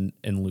to Owen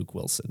and Luke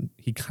Wilson.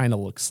 He kind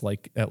of looks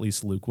like at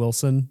least Luke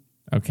Wilson.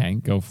 Okay,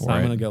 go for it.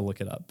 I'm gonna go look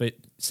it up. But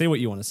say what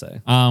you want to say.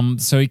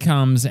 So he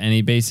comes and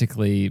he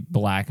basically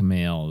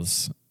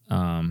blackmails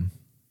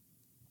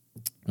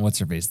what's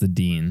her face? The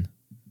Dean.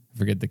 I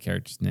forget the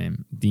character's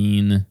name.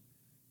 Dean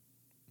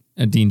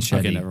Shetty.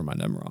 Okay, never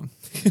mind. I'm wrong.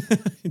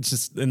 It's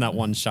just in that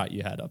one shot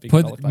you had up.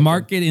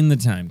 Mark it in the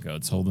time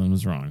codes. Holden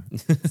was wrong.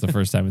 It's the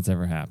first time it's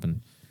ever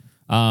happened.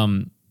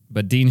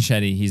 But Dean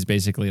Shetty, he's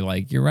basically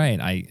like, you're right.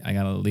 I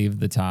got to leave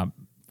the top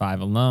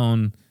 5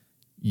 alone.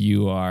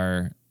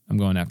 I'm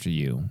going after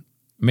you.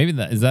 Maybe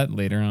is that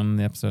later on in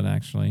the episode,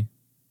 actually,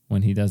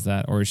 when he does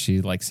that? Or is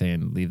she like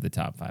saying, leave the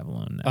top 5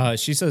 alone now?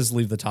 She says,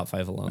 leave the top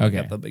 5 alone. Okay.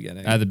 At the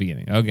beginning. At the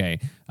beginning. Okay.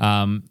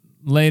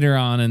 Later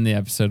on in the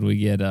episode, we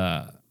get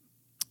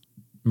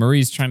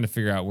Marie's trying to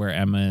figure out where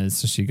Emma is.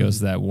 So she goes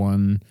to that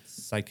one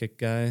psychic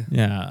guy.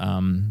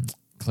 Yeah.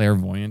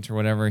 Clairvoyant or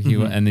whatever.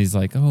 And he's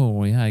like, oh,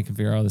 well, yeah, I can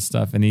figure out all this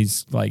stuff. And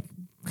he's like,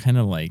 kind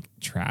of like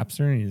traps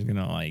her, and he's going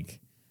to like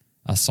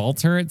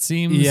assault her, it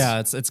seems. Yeah,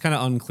 it's kind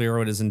of unclear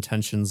what his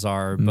intentions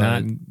are,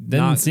 but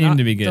doesn't seem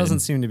to be good. Doesn't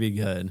seem to be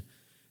good.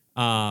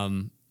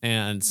 And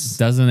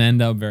doesn't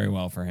end up very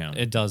well for him.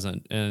 It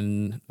doesn't.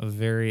 And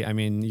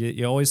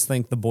you always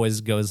think The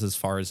Boys goes as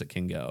far as it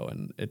can go,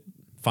 and it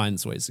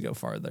finds ways to go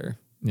farther.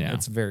 Yeah.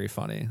 It's very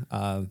funny.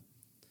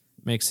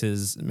 Makes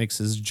his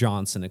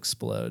Johnson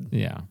explode.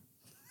 Yeah.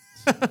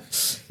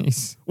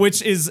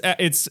 Which is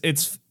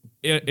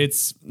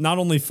it's not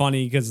only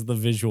funny because of the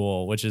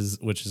visual, which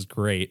is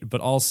great,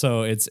 but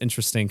also it's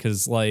interesting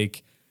because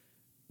like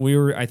we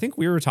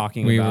were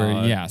talking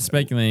about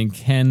speculating,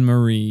 can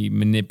Marie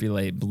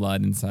manipulate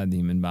blood inside the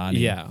human body?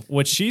 Yeah,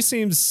 which she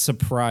seems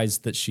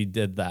surprised that she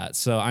did that.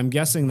 So I'm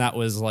guessing that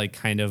was like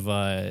kind of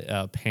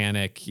a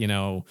panic,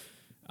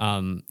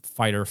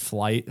 fight or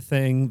flight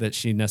thing that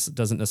she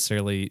doesn't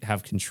necessarily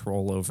have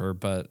control over,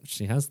 but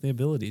she has the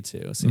ability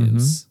to, it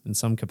seems, in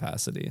some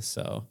capacity.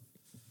 So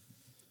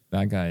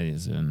that guy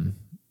is in.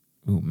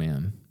 Oh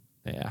man,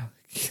 yeah.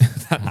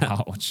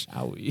 Ouch!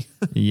 Owie!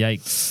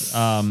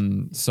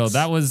 Yikes! So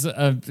that was.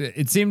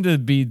 It seemed to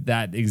be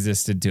that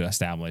existed to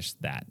establish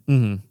that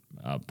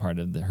part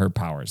of her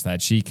powers,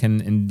 that she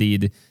can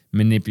indeed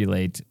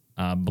manipulate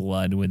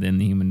blood within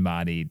the human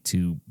body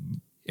to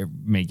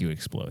make you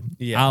explode.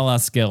 Yeah. A la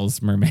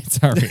Scales Mermaids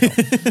Are Real.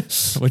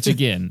 Which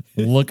again,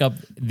 look up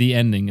the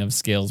ending of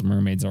Scales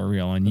Mermaids Are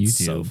Real on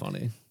YouTube. So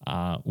funny.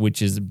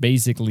 Which is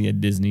basically a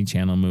Disney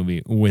Channel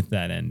movie with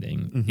that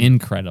ending. Mm-hmm.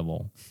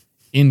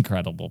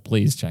 Incredible.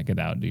 Please check it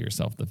out. Do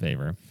yourself the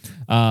favor.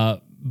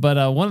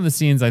 But one of the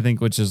scenes I think,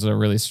 which is a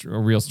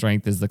real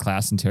strength, is the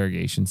class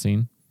interrogation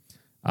scene,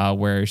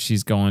 where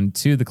she's going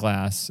to the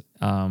class.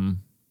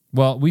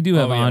 Well, we do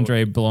have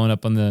Andre blowing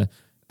up on the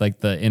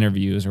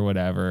interviews or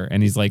whatever,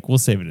 and he's like, "We'll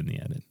save it in the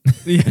edit."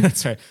 Yeah,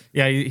 that's right.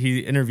 Yeah, he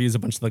interviews a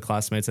bunch of the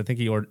classmates. I think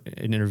he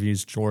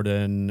interviews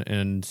Jordan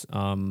and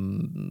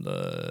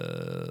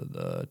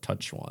the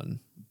touch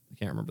one. I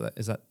can't remember that.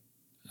 Is that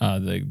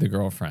the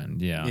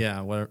girlfriend? Yeah.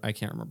 Yeah. I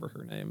can't remember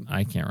her name.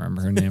 I can't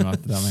remember her name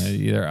off the top of my head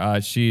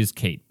either. She's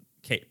Kate.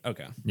 Kate.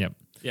 Okay. Yep.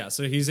 Yeah.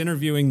 So he's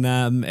interviewing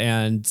them,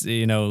 and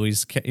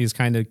he's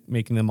kind of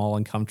making them all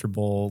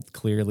uncomfortable.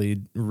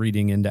 Clearly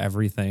reading into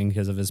everything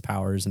because of his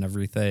powers and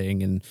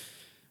everything, and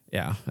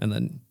yeah. And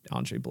then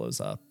Andre blows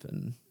up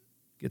and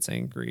gets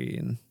angry,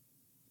 and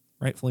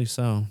rightfully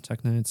so.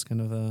 Tech Knight's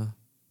kind of a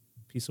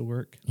piece of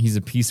work. He's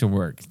a piece of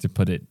work, to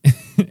put it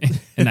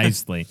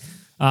nicely.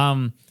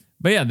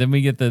 But yeah, then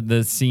we get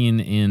the scene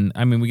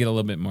we get a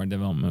little bit more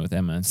development with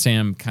Emma.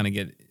 Sam kind of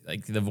get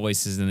like the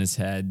voices in his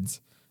head.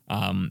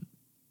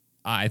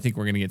 I think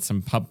we're going to get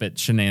some puppet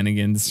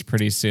shenanigans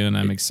pretty soon.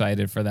 I'm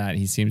excited for that.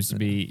 He seems to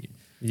be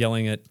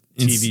yelling at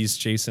TV's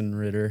Jason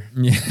Ritter.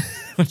 Yeah.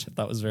 Which I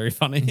thought was very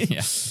funny.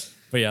 Yeah.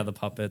 But yeah, the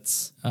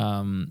puppets.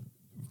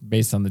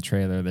 Based on the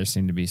trailer, there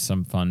seemed to be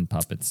some fun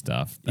puppet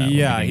stuff.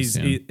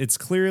 It's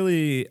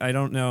clearly, I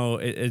don't know,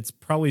 it's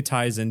probably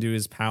ties into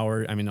his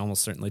power. I mean,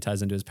 almost certainly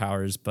ties into his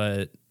powers,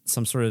 but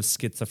some sort of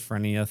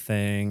schizophrenia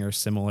thing or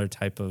similar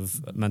type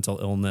of mental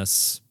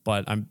illness.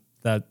 But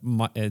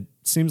it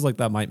seems like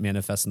that might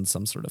manifest in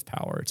some sort of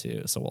power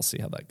too. So we'll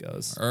see how that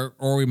goes.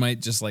 Or we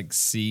might just like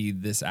see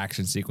this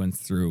action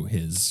sequence through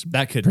his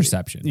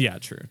perception. Yeah,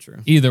 true.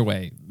 Either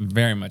way,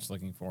 very much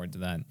looking forward to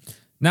that.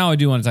 Now I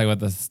do want to talk about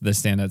the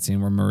standout scene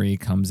where Marie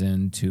comes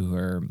into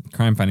her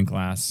crime fighting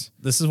class.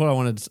 This is what I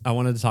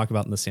wanted to talk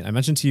about in the scene. I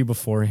mentioned to you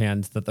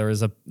beforehand that there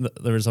was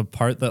a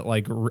part that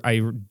like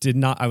I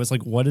was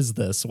like, what is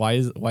this?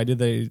 Why did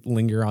they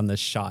linger on this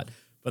shot?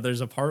 But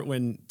there's a part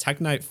when Tech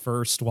Knight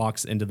first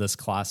walks into this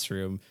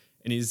classroom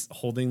and he's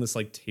holding this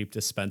like tape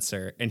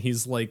dispenser, and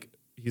he's like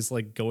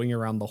going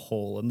around the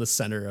hole in the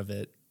center of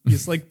it.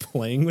 He's like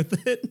playing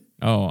with it.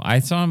 Oh, I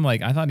saw him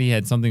I thought he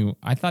had something.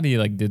 I thought he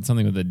did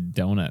something with a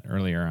donut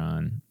earlier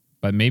on,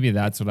 but maybe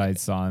that's what I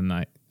saw, and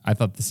I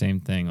thought the same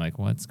thing. Like,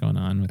 what's going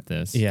on with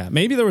this? Yeah,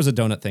 maybe there was a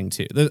donut thing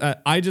too.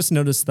 I just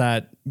noticed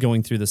that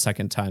going through the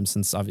second time,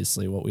 since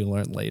obviously what we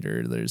learned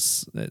later,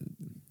 there's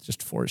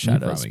just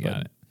foreshadows. You probably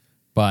got it.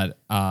 But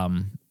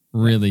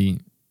really,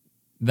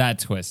 that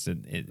twist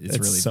it's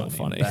really so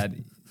funny. That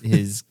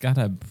he's got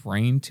a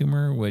brain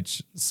tumor,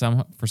 which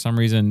for some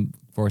reason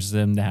forces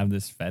him to have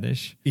this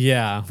fetish.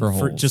 Yeah, for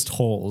holes. just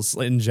holes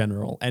in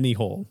general, any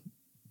hole.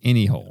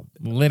 Any hole,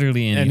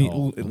 literally any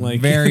hole. Like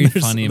very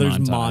funny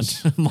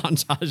montage.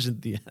 Montage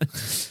at the end.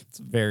 It's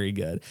very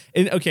good.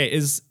 And okay,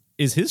 is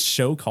his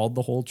show called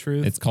The Whole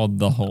Truth? It's called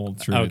The Whole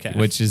Truth, okay.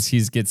 Which is he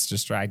gets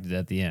distracted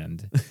at the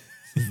end. This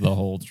is The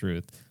Whole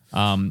Truth.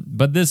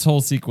 But this whole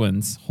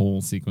sequence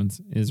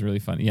is really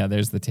funny. Yeah,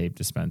 there's the tape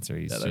dispenser.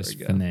 He's just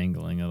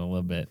finagling it a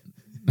little bit.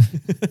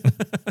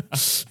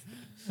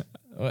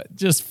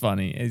 Just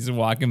funny. He's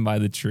walking by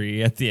the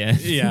tree at the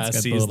end. Yeah,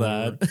 sees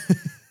that.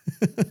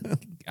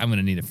 I'm going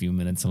to need a few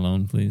minutes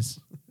alone, please.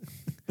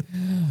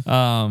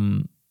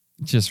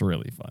 Just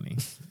really funny.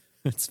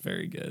 It's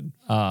very good.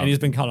 And he's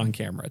been caught on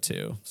camera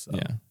too. So.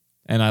 Yeah.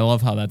 And I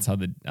love how that's how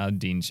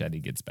Dean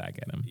Shetty gets back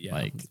at him. Yeah,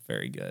 it's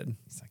very good.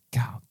 He's like,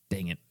 God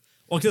dang it.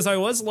 Well, because I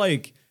was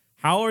like,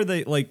 how are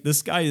they, like,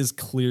 this guy is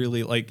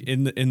clearly, like,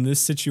 in this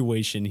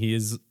situation,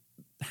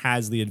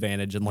 has the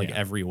advantage in, like,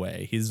 every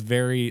way. He's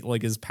very,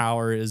 like, his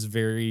power is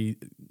very,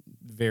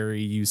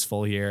 very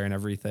useful here and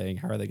everything.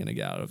 How are they going to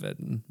get out of it?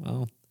 And,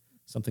 well,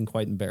 something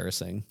quite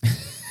embarrassing.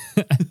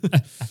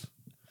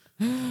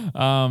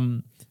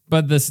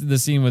 But the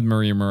scene with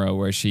Maria Moreau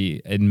where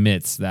she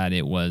admits that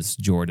it was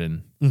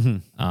Jordan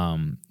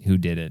who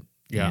did it.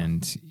 Yeah.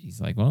 And he's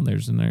like, well,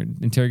 there's an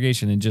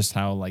interrogation, and just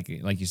how, like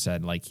you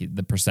said,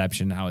 the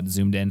perception, how it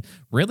zoomed in,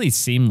 really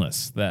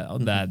seamless.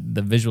 That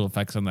the visual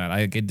effects on that,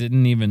 I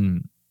didn't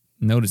even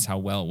notice how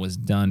well it was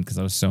done because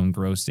I was so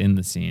engrossed in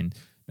the scene.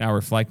 Now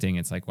reflecting,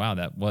 it's like, wow,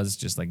 that was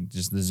just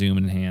the zoom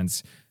and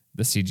enhance.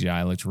 The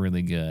CGI looked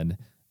really good.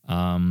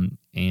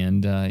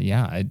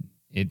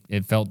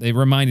 It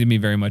reminded me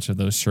very much of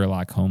those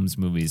Sherlock Holmes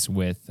movies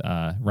with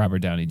Robert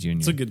Downey Jr.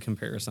 It's a good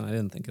comparison. I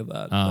didn't think of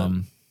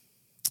that.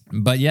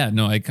 But yeah,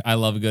 no, I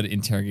love a good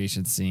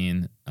interrogation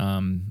scene.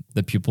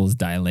 The pupils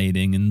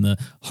dilating and the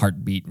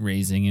heartbeat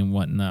raising and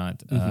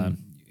whatnot.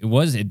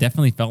 It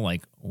definitely felt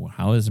like,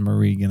 how is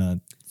Marie gonna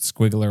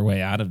squiggle her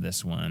way out of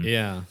this one?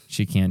 Yeah,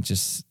 she can't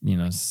just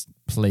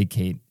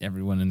placate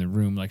everyone in the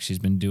room like she's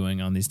been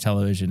doing on these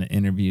television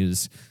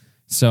interviews.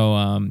 So,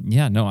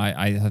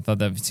 I thought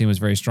that scene was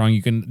very strong.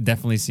 You can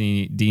definitely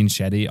see Dean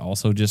Shetty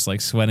also just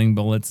like sweating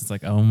bullets. It's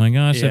like, oh my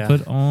gosh, I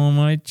put all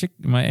my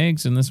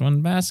eggs in this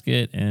one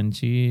basket, and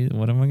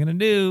what am I gonna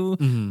do?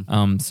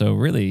 Mm-hmm. So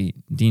really,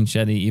 Dean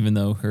Shetty, even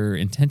though her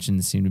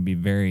intentions seem to be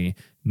very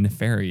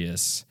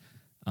nefarious,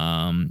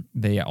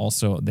 they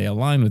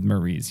align with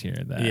Marie's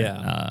here.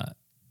 That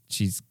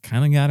she's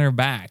kind of got her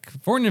back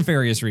for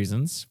nefarious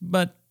reasons,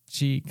 but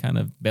she kind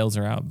of bails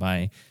her out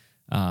by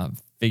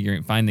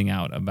finding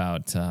out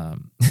about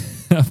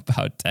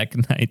about Tech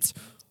Knight's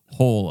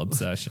whole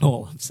obsession.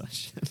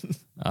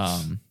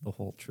 The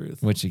whole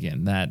truth. Which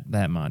again, that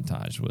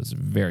montage was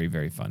very,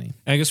 very funny.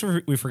 And I guess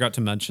we forgot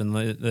to mention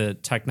the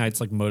Tech Knight's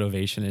like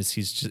motivation is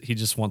he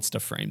just wants to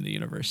frame the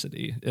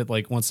university. It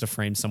like wants to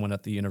frame someone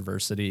at the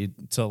university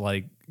to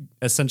like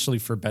essentially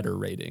for better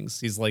ratings.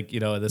 He's like,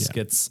 this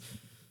gets,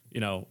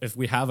 if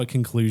we have a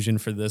conclusion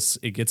for this,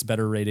 it gets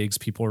better ratings.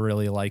 People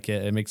really like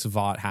it. It makes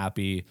Vought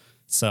happy.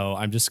 So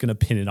I'm just gonna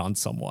pin it on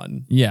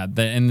someone. Yeah,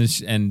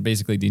 and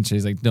basically Dean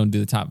Shetty's like, don't do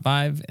the top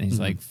 5, and he's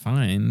like,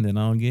 fine, then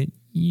I'll get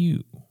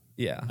you.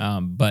 Yeah.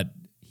 But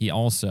she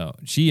also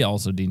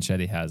Dean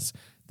Shetty has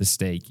the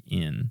stake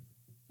in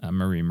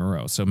Marie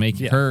Moreau. So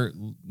making her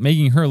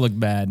look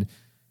bad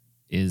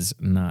is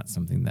not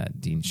something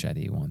that Dean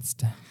Shetty wants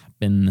to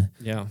happen.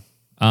 Yeah.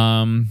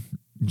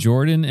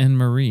 Jordan and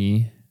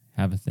Marie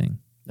have a thing.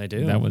 They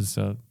do. That was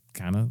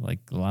kind of like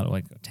a lot of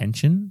like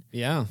tension.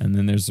 Yeah. And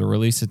then there's the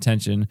release of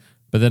tension.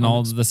 But then all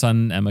of a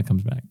sudden, Emma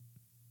comes back.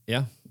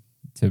 Yeah.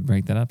 To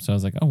break that up. So I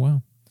was like, oh,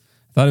 wow.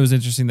 I thought it was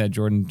interesting that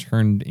Jordan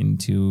turned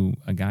into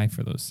a guy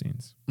for those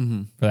scenes.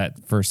 Mm-hmm. For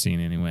that first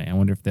scene, anyway. I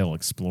wonder if they'll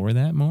explore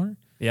that more.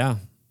 Yeah.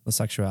 The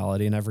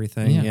sexuality and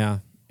everything. Yeah.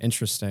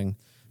 Interesting.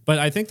 But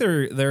I think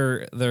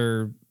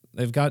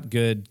they've got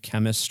good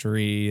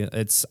chemistry.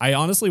 I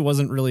honestly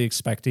wasn't really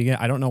expecting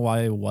it. I don't know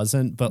why I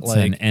wasn't, but it's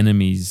an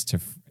enemies to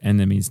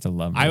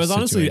lovers. I was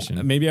situation.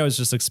 Honestly, maybe I was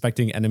just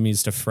expecting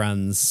enemies to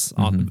friends,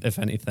 if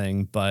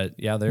anything. But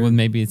yeah, well,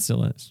 maybe it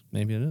still is.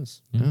 Maybe it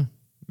is. Yeah.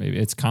 Maybe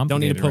it's complicated. Don't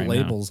need to put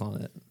right labels now.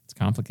 on it. It's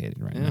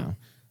complicated right now.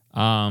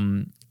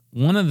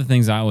 One of the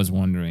things I was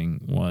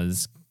wondering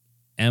was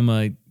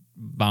Emma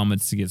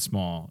vomits to get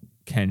small.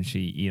 Can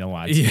she eat a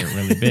lot to get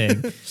really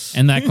big?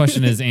 And that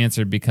question is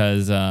answered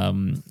because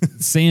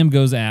Sam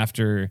goes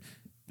after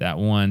that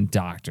one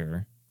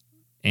doctor,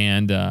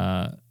 and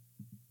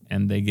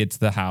they get to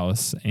the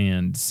house,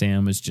 and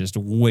Sam is just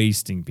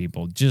wasting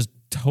people, just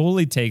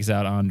totally takes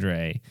out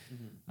Andre.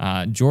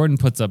 Jordan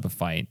puts up a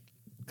fight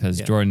because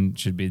Jordan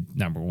should be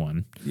number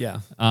one.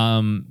 Yeah.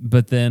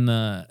 But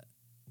then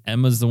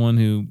Emma's the one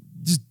who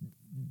just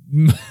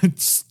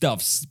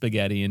stuffs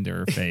spaghetti into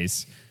her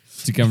face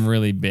to become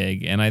really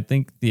big. And I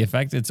think the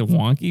effect, it's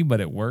wonky,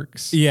 but it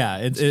works.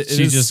 Yeah.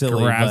 She just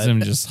silly, grabs him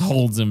and just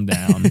holds him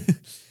down.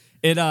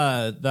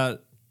 That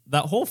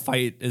whole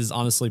fight is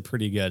honestly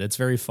pretty good. It's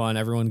very fun.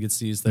 Everyone gets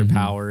to use their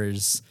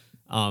powers.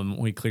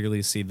 We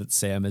clearly see that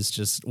Sam is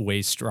just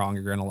way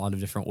stronger in a lot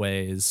of different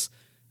ways.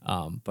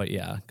 But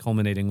yeah,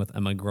 culminating with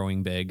Emma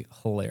growing big,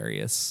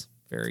 hilarious,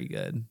 very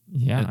good.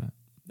 Yeah,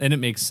 and it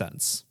makes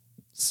sense.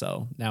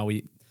 So now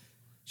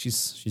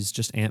she's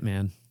just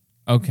Ant-Man.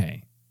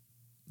 Okay,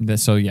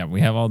 so yeah,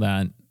 we have all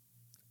that,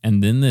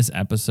 and then this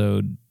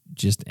episode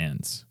just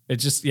ends. It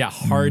just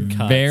hard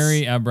cuts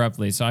very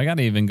abruptly. So I got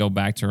to even go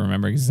back to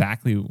remember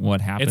exactly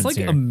what happens. It's like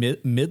here. a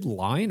mid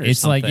line, or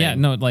it's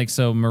something. like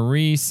so.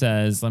 Marie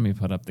says, "Let me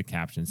put up the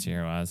captions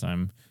here as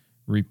I'm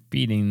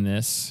repeating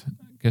this,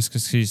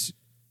 because she's."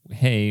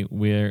 Hey,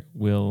 we're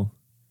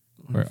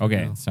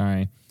okay.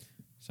 Sorry.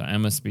 So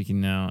Emma's speaking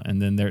now,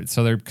 and then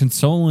they're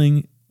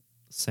consoling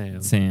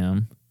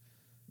Sam.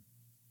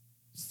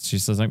 She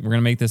says like, "We're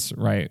gonna make this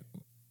right,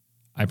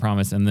 I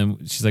promise." And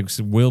then she's like,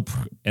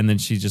 and then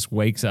she just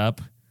wakes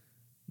up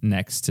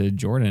next to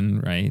Jordan,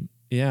 right?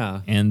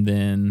 Yeah. And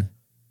then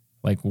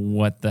like,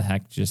 what the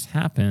heck just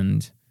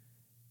happened?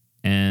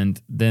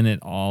 And then it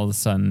all of a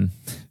sudden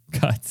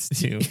cuts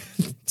to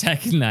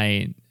Tech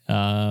Knight.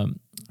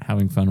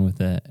 Having fun with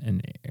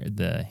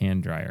the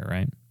hand dryer,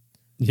 right?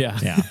 Yeah.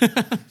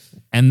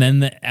 And then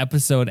the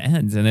episode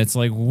ends, and it's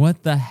like,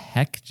 what the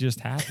heck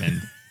just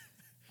happened?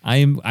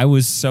 I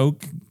was so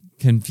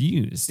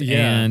confused,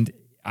 and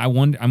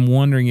I'm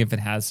wondering if it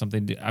has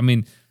something to. I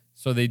mean,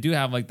 so they do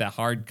have like that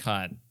hard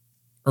cut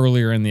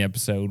earlier in the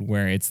episode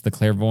where it's the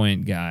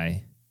clairvoyant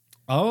guy.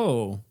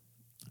 Oh,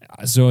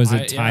 so is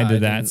it tied to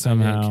that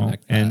somehow?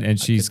 And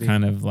she's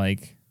kind of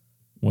like,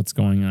 what's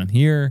going on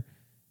here?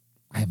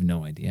 I have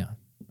no idea.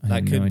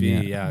 That could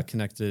be,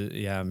 connected.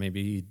 Yeah,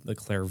 maybe the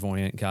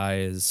clairvoyant guy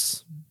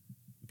is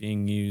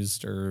being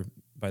used or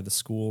by the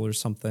school or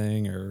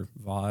something, or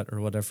Vought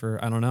or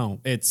whatever. I don't know.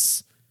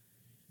 It's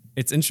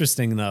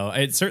interesting though.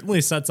 It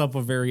certainly sets up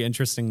a very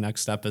interesting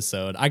next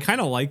episode. I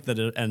kind of like that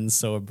it ends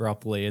so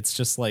abruptly. It's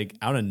just like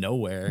out of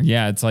nowhere.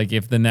 Yeah, it's like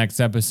if the next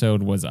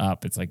episode was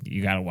up, it's like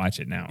you got to watch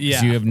it now.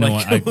 Yeah, you have no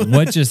like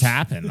what just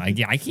happened. Like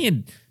I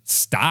can't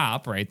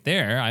stop right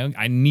there.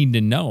 I need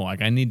to know.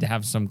 Like I need to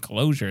have some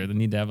closure. They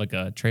need to have like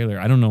a trailer.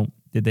 I don't know.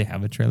 Did they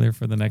have a trailer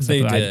for the next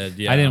They episode? did.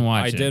 Yeah, I didn't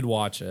watch it. I did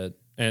watch it,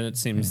 and it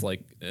seems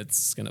like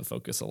it's going to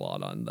focus a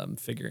lot on them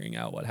figuring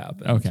out what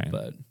happened. Okay.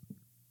 But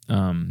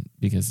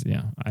because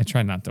I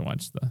try not to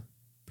watch the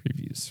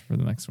previews for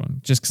the next one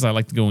just because I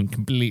like to go in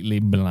completely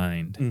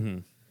blind.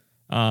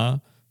 Mm-hmm.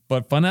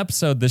 But fun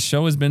episode. This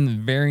show has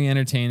been very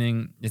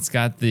entertaining. It's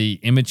got the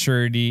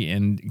immaturity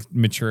and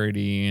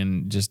maturity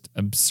and just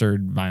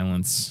absurd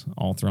violence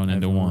all thrown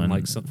into one.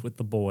 Like something with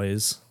the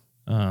boys.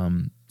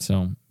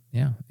 So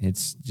yeah,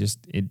 it's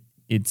just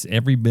it's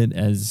every bit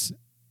as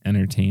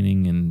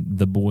entertaining and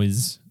The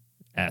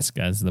Boys-esque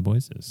as The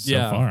Boys is so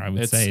far. I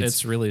would say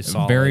it's really a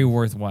solid. very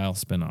worthwhile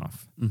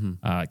spinoff.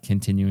 Mm-hmm.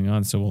 Continuing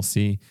on, so we'll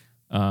see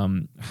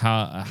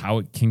how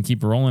it can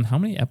keep rolling. How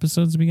many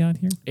episodes we got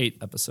here? 8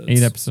 episodes.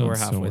 8 episodes. So we're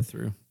so halfway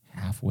through.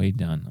 Halfway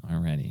done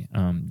already.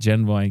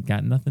 Gen V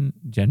got nothing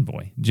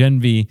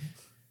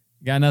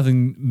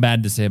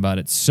bad to say about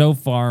it so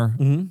far.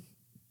 Mm-hmm.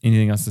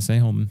 Anything else to say,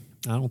 Holden?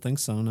 I don't think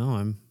so. No,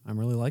 I'm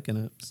really liking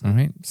it. So. All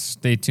right.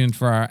 Stay tuned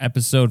for our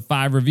episode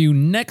 5 review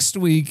next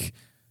week.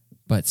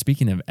 But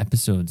speaking of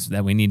episodes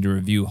that we need to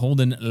review,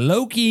 Holden,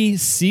 Loki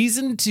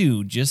season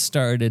 2 just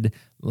started.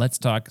 Let's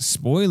talk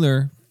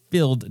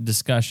spoiler-filled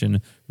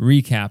discussion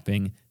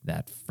recapping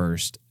that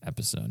first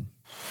episode.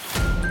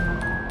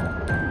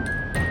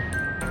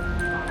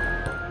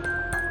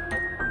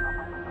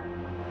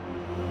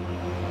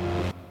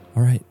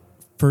 All right.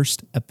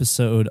 First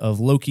episode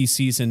of Loki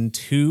season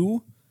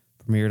 2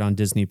 premiered on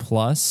Disney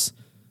Plus.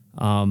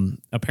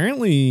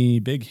 Apparently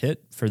big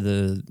hit for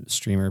the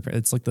streamer.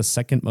 It's like the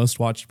second most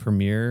watched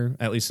premiere,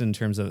 at least in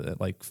terms of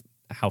like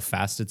how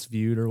fast it's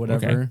viewed or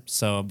whatever. Okay.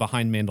 So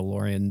behind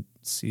Mandalorian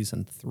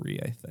season 3,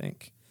 I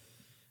think.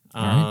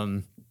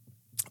 Right.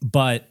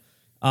 But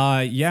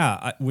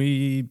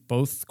we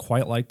both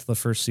quite liked the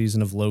first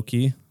season of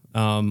Loki.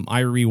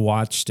 I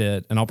rewatched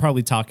it, and I'll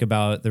probably talk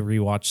about the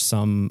rewatch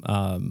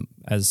some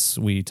as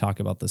we talk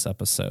about this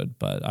episode.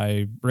 But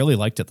I really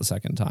liked it the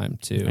second time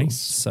too. Nice.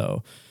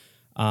 So,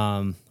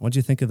 what do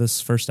you think of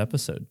this first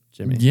episode,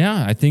 Jimmy?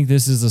 Yeah, I think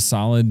this is a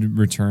solid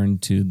return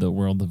to the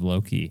world of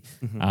Loki.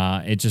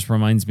 It just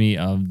reminds me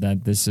of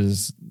that this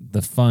is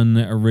the fun,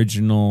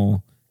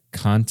 original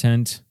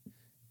content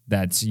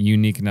that's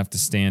unique enough to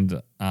stand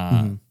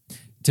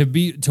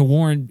to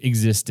warrant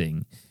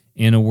existing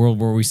in a world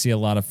where we see a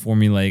lot of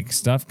formulaic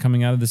stuff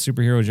coming out of the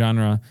superhero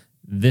genre.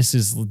 This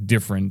is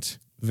different.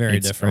 Very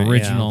it's different,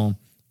 original.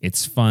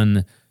 It's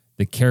fun.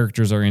 The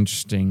characters are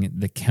interesting.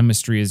 The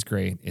chemistry is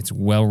great. It's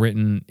well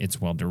written. It's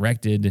well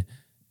directed,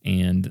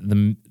 and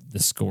the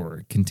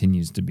score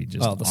continues to be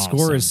just. Oh, the awesome.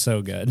 score is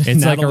so good. It's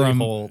like Natalie a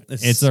Holt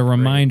it's a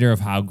reminder of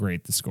how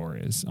great the score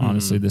is.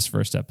 Honestly, this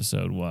first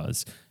episode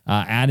was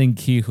adding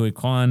Ke Huy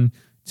Quan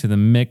to the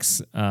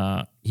mix.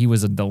 He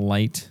was a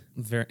delight.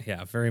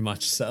 Very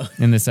much so.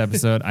 In this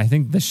episode, I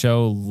think the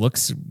show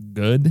looks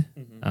good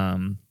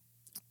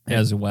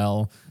as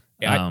well.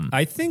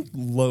 I think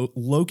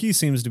Loki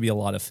seems to be a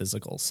lot of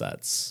physical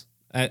sets.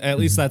 At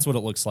least that's what it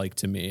looks like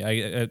to me.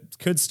 It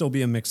could still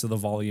be a mix of the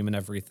volume and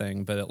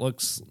everything, but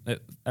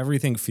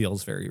everything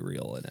feels very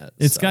real in it.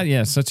 It's got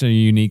such a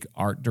unique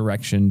art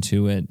direction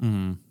to it,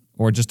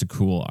 or just a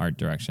cool art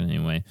direction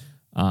anyway.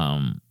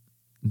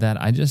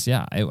 That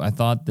I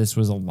thought this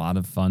was a lot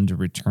of fun to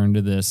return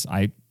to this.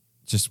 I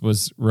just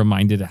was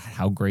reminded of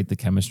how great the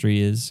chemistry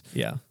is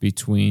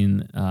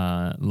between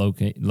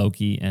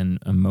Loki and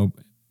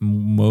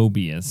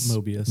Mobius.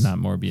 Not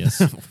Morbius.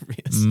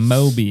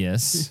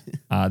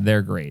 Mobius.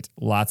 They're great.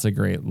 Lots of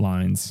great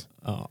lines.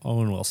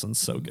 Owen Wilson's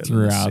so good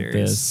throughout in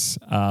this.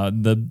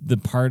 The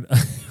part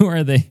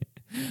where they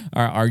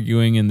are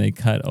arguing and they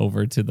cut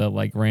over to the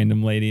like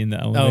random lady in the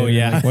elevator. Oh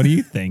yeah. Like, what do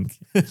you think?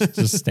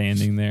 Just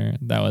standing there.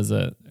 That was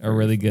a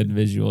really good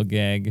visual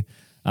gag.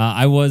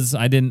 I was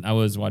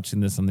watching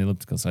this on the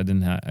elliptical, so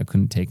I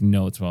couldn't take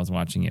notes while I was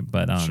watching it.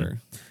 But sure.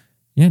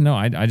 Yeah, no,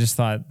 I just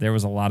thought there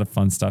was a lot of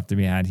fun stuff to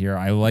be had here.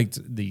 I liked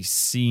the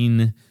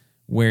scene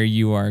where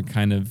you are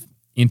kind of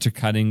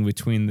intercutting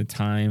between the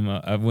time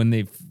of when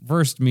they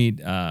first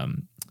meet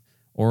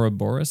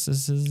Ouroboros.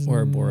 Is his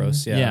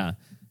Ouroboros, yeah. Yeah.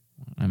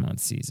 I'm on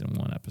season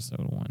 1,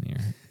 episode 1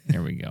 here.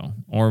 Here we go.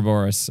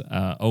 Ouroboros,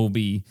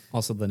 Obi.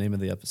 Also the name of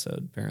the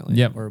episode, apparently.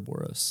 Yep.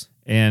 Ouroboros.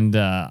 And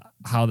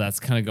how that's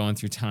kind of going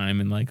through time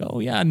and like, oh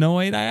yeah, no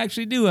wait, I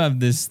actually do have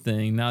this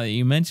thing now that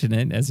you mention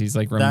it, as he's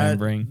like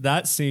remembering.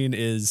 That scene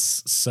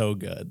is so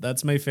good.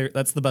 That's my favorite.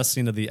 That's the best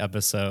scene of the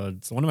episode.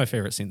 It's one of my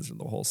favorite scenes of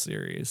the whole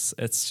series.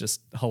 It's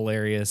just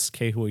hilarious.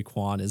 Ke Huy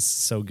Quan is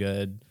so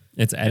good.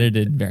 It's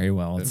edited very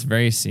well. It's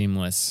very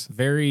seamless.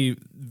 Very,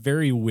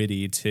 very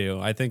witty too.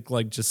 I think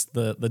like just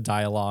the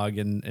dialogue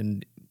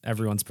and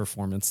everyone's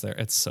performance there.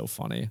 It's so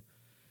funny.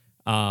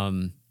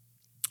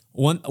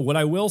 What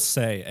I will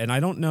say, and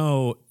I don't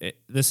know,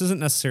 this isn't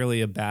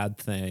necessarily a bad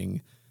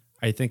thing.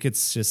 I think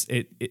it's just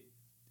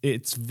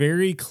it's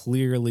very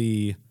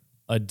clearly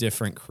a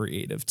different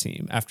creative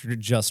team after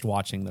just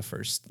watching the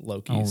first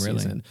Loki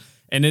season.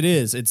 And it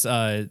is. It's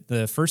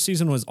the first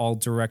season was all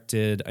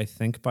directed, I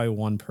think, by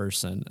one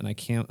person, and I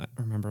can't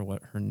remember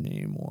what her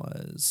name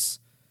was.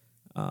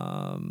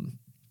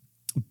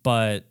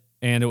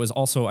 And it was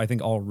also, I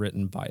think, all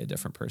written by a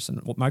different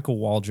person. Well, Michael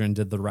Waldron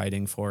did the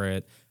writing for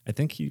it. I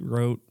think he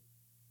wrote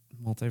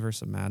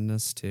Multiverse of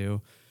Madness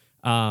too.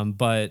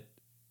 But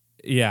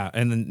yeah,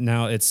 and then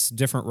now it's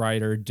different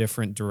writer,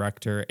 different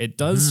director. It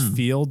does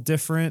feel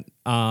different,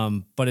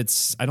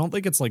 but I don't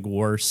think it's like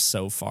worse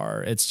so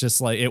far. It's just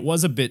like, it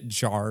was a bit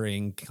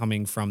jarring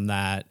coming from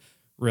that,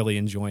 really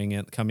enjoying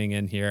it, coming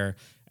in here.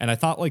 And I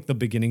thought like the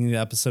beginning of the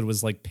episode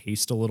was like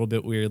paced a little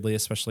bit weirdly,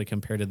 especially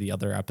compared to the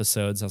other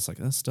episodes. I was like,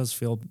 this does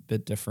feel a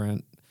bit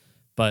different,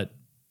 but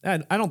I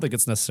don't think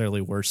it's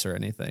necessarily worse or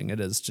anything. It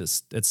is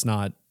just, it's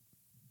not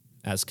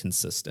as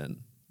consistent,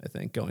 I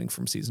think, going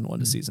from season 1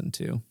 to season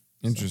 2.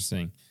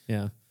 Interesting. So,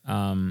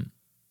 yeah.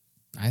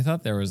 I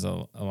thought there was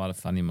a lot of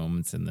funny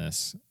moments in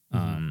this.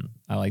 I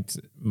liked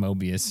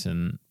Mobius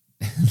and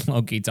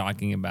Loki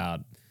talking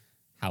about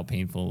how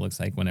painful it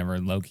looks like whenever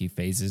Loki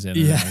phases in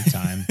another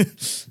time.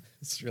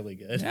 It's really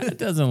good. Yeah, it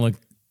doesn't look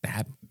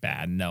that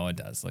bad. No, it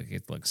does. Like,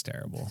 it looks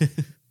terrible.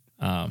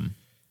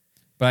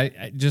 But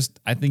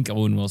I think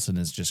Owen Wilson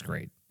is just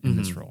great in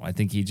this role. I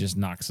think he just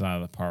knocks it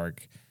out of the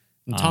park.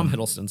 And Tom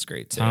Hiddleston's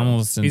great too. Tom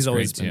Hiddleston's He's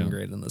always great been too.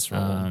 great in this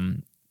role.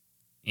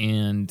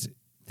 And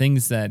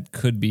things that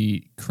could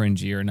be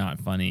cringy or not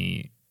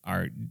funny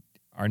are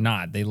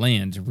not. They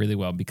land really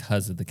well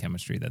because of the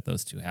chemistry that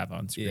those two have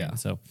on screen. Yeah.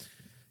 So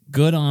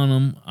good on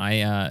them.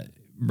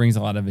 Brings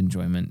a lot of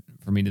enjoyment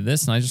for me to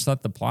this, and I just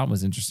thought the plot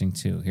was interesting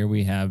too. Here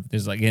we have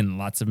there's again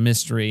lots of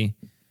mystery.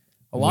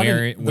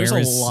 There's a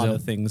lot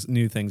of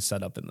new things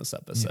set up in this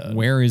episode.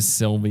 Where is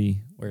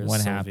Sylvie? What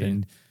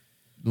happened?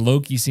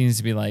 Loki seems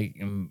to be like,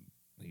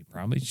 we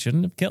probably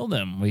shouldn't have killed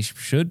him. We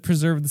should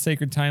preserve the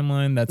sacred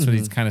timeline. That's what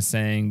he's kind of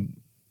saying,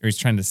 or he's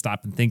trying to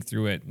stop and think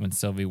through it when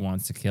Sylvie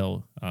wants to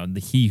kill the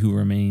He Who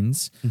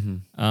Remains.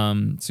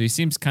 So he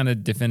seems kind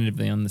of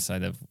definitively on the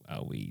side of,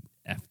 we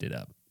effed it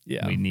up.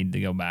 Yeah, we need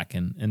to go back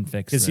and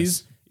fix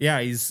this.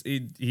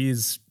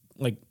 He's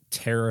like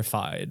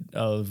terrified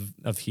of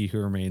He Who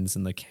Remains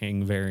and the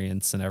King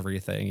variants and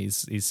everything.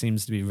 He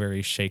seems to be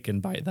very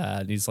shaken by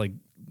that. He's like,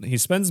 he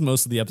spends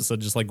most of the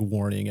episode just like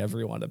warning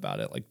everyone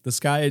about it. Like, this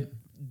guy,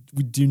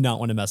 we do not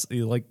want to mess.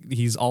 Like,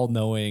 he's all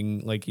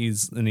knowing. Like,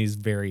 he's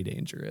very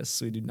dangerous.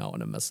 So we do not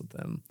want to mess with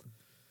him.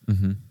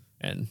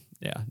 And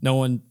yeah, no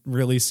one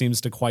really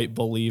seems to quite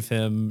believe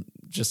him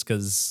just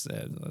because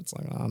it's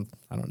like,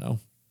 I don't know.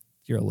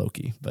 You're a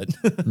Loki, but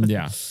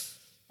yeah.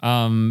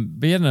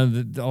 But yeah,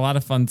 no, a lot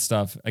of fun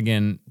stuff.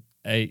 Again,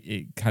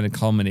 it kind of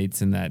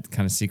culminates in that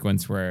kind of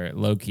sequence where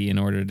Loki, in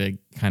order to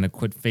kind of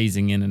quit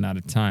phasing in and out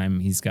of time,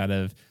 he's got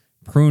to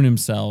prune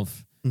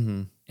himself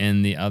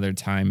in the other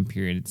time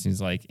period, it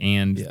seems like.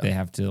 And they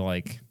have to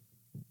like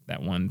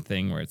that one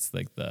thing where it's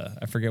like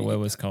I forget what it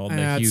was called.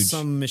 The huge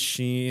some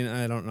machine.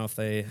 I don't know if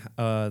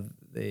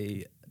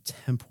they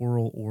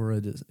temporal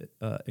aura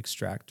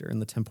extractor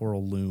and the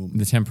temporal loom.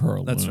 The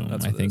temporal that's loom,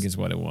 what I think, is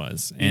what it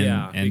was.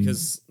 And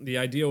because the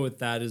idea with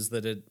that is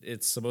that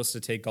it's supposed to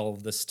take all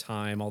of this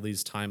time, all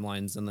these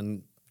timelines, and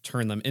then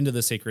turn them into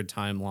the sacred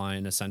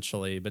timeline,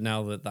 essentially. But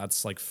now that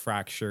that's like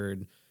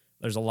fractured,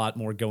 there's a lot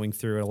more going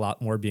through it, a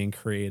lot more being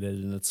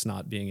created, and it's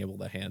not being able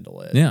to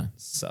handle it. Yeah.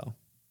 So,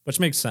 which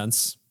makes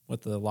sense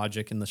with the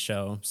logic in the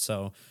show.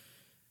 So,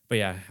 but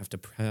yeah,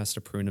 has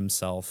to prune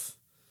himself.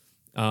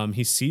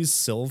 He sees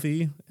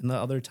Sylvie in the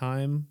other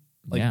time,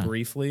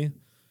 briefly.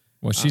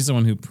 Well, she's the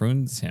one who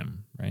prunes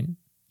him, right?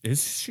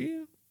 Is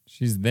she?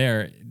 She's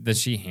there. Does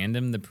she hand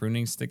him the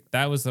pruning stick?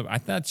 I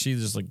thought she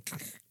just like.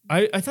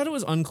 I thought it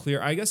was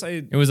unclear. I guess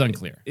It was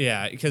unclear.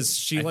 Yeah, because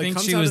she think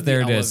comes she out was of the there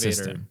to elevator.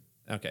 assist him.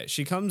 Okay,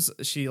 she comes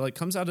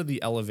out of the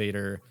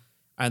elevator,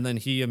 and then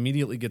he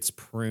immediately gets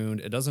pruned.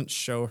 It doesn't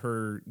show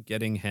her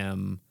getting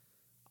him.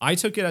 I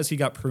took it as he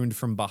got pruned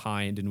from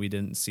behind, and we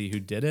didn't see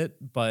who did it,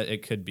 but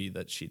it could be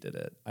that she did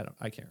it.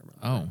 I can't remember.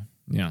 Oh,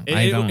 yeah.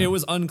 It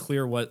was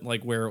unclear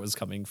where it was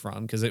coming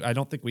from, because I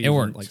don't think we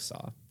even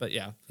saw. But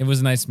yeah, it was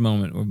a nice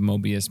moment with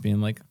Mobius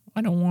being like, I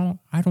don't want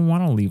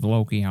to leave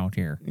Loki out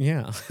here.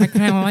 Yeah, I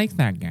kind of like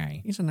that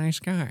guy. he's a nice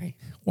guy.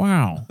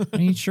 Wow,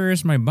 he sure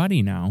is my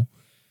buddy now.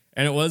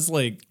 And it was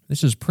like,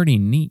 this is pretty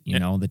neat, the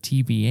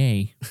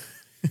TVA.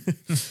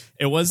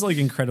 it was like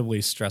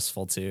incredibly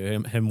stressful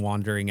too. Him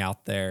wandering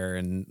out there,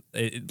 and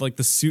like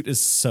the suit is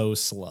so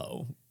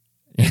slow.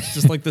 It's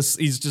just like this.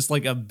 He's just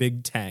like a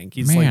big tank.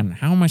 He's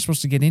how am I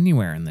supposed to get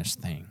anywhere in this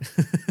thing?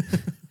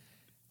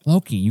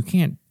 Loki, you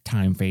can't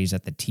time phase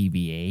at the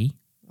TVA.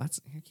 I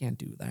can't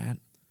do that.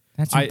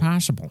 That's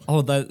impossible.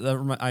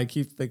 I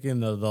keep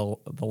thinking of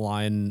the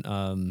line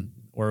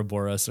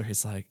Ouroboros, where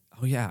he's like,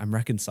 "Oh yeah, I'm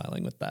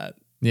reconciling with that."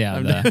 Yeah,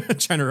 I'm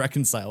trying to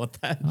reconcile with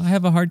that. I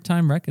have a hard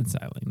time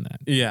reconciling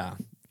that. Yeah,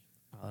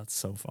 that's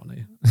so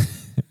funny.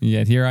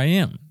 Yet here I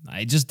am.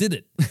 I just did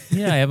it.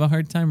 Yeah, I have a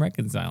hard time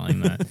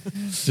reconciling that.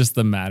 Just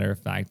the matter of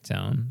fact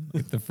tone.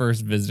 Like the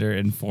first visitor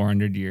in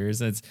 400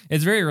 years. It's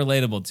very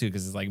relatable too,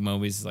 because it's like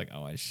Mobius is like,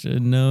 oh, I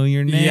should know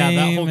your name. Yeah,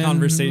 that whole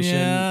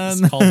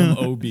conversation calls him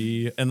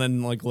OB, and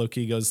then like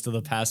Loki goes to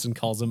the past and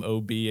calls him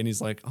OB, and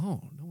he's like,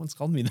 oh, no one's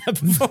called me that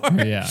before.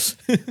 Yeah.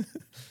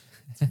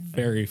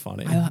 very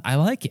funny. I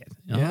like it.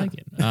 I like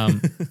it.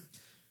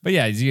 But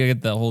yeah, you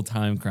get the whole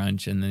time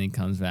crunch, and then he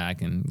comes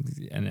back, and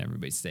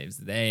everybody saves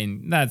the day,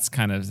 and that's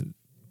kind of,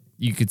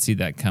 you could see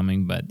that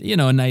coming. But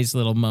a nice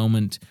little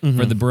moment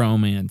for the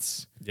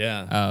bromance.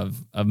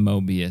 Of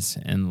Mobius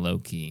and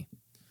Loki.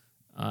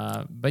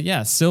 But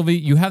yeah, Sylvie,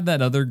 you have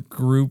that other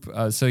group.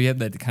 So you have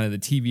that kind of the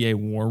TVA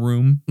war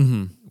room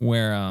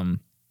where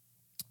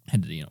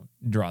had to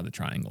draw the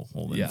triangle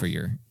Holden for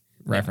your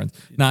reference.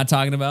 Not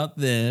talking about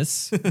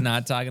this.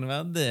 Not talking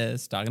about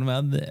this. Talking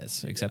about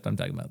this. Except I'm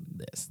talking about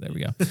this. There we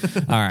go.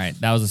 All right,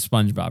 that was a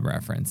SpongeBob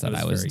reference that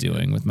I was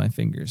doing with my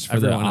fingers for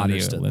Everyone the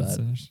audio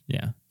listeners.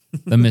 Yeah.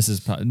 The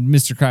Mrs. Puff,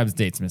 Mr. Krabs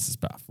dates Mrs.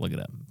 Puff. Look at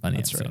that. Funny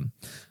episode.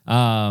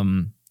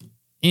 Right.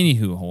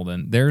 Anywho,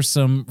 Holden, there's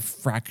some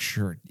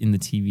fracture in the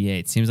TVA.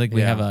 It seems like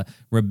we have a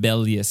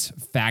rebellious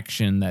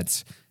faction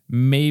that's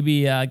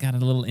maybe got a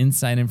little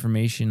inside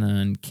information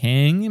on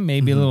Kang,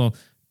 maybe a little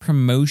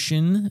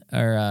promotion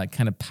or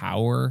kind of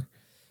power.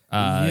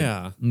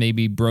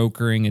 Maybe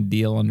brokering a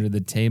deal under the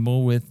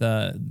table with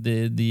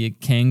the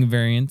Kang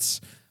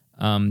variants.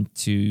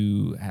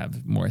 To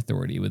have more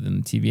authority within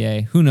the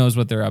TVA. Who knows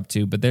what they're up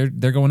to, but they're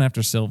going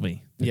after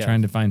Sylvie. They're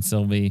trying to find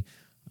Sylvie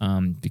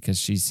because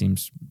she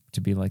seems to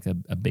be like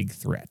a big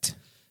threat.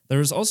 There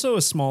was also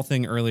a small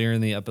thing earlier in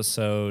the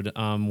episode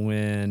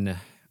when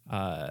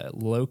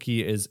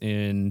Loki is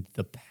in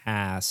the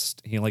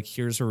past. He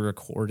hears a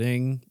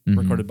recording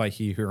recorded by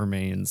He Who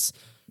Remains,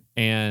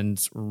 and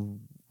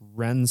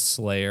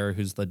Renslayer,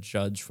 who's the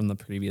judge from the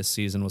previous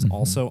season, was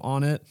also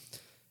on it.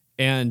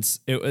 And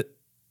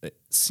it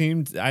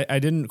seemed, I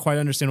didn't quite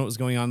understand what was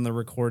going on in the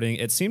recording.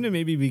 It seemed to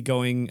maybe be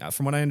going,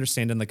 from what I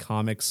understand in the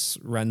comics,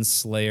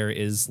 Renslayer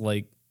is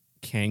like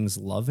Kang's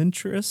love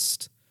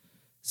interest.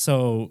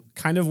 So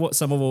kind of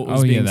some of what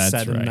was being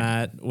said in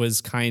that was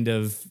kind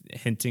of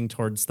hinting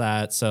towards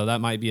that. So that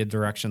might be a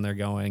direction they're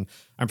going.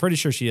 I'm pretty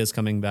sure she is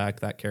coming back,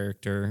 that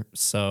character.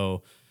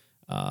 So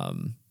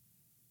we'll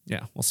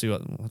see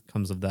what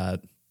comes of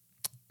that.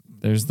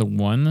 There's the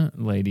one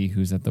lady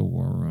who's at the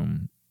war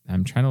room.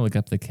 I'm trying to look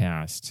up the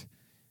cast.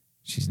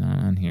 She's not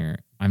on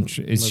here.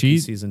 Is she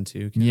season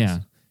 2?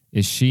 Yeah.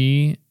 Is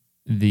she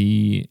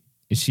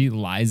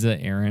Liza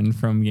Aaron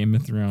from Game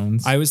of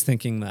Thrones? I was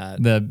thinking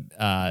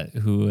that.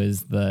 Who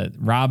is the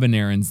Robin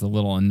Aaron's the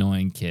little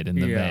annoying kid in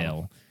the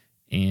veil.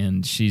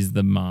 And she's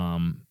the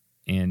mom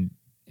and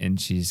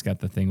she's got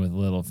the thing with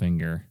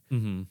Littlefinger.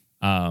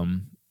 I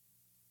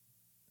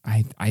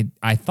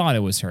thought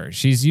it was her.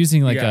 She's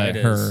using her. It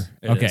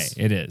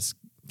is.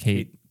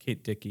 Kate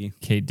Dickey.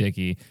 Kate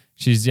Dickey.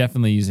 She's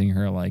definitely using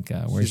her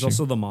she's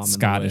also the mom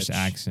Scottish in the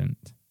Witch. accent.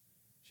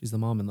 She's the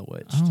mom in The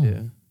Witch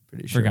too.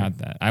 Pretty sure. Forgot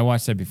that. I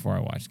watched that before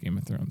I watched Game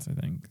of Thrones, I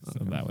think.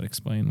 So that would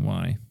explain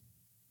why.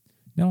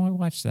 No, I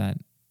watched that.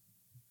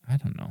 I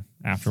don't know.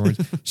 Afterwards.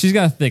 She's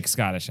got a thick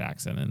Scottish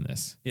accent in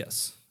this.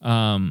 Yes.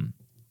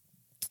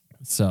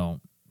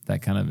 So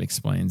that kind of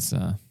explains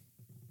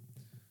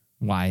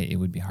why it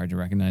would be hard to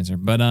recognize her.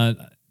 But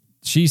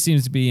she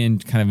seems to be in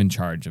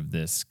charge of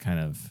this kind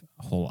of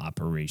whole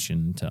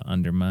operation to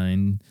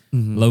undermine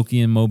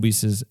Loki and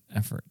Mobius's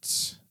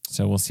efforts.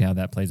 So we'll see how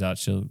that plays out.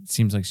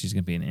 Seems like she's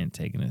going to be an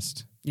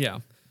antagonist. Yeah.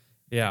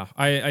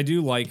 I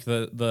do like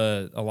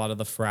a lot of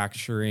the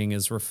fracturing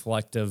is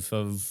reflective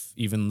of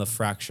even the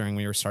fracturing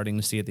we were starting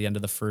to see at the end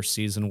of the first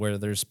season, where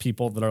there's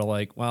people that are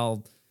like,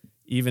 well,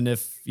 even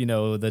if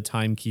the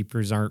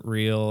timekeepers aren't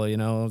real,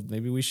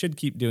 maybe we should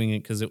keep doing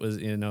it because it was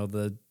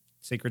the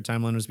sacred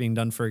timeline was being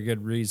done for a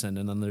good reason.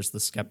 And then there's the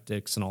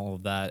skeptics and all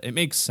of that. It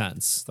makes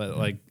sense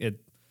that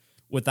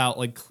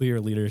without clear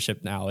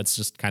leadership now, it's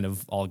just kind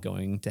of all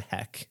going to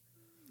heck.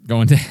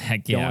 Going to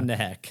heck, yeah. Going to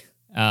heck.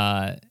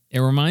 It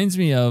reminds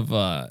me of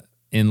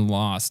in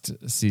Lost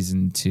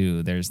season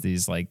 2. There's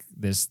these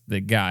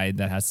the guy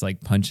that has to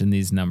punch in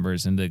these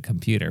numbers into the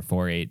computer: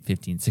 4, 8,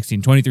 15,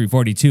 16, 23,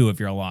 42. If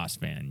you're a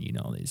Lost fan, you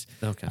know these.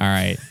 Okay. All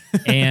right.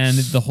 And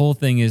the whole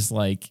thing is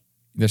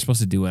they're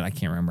supposed to do it. I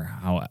can't remember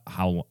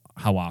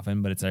how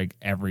often, but it's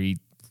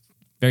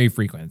very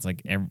frequent.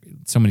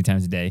 It's so many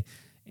times a day.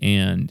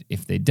 And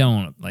if they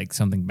don't,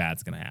 something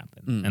bad's going to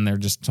happen. And they're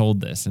just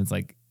told this. And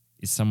it's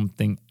is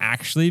something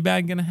actually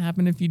bad going to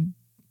happen if you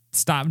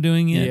stop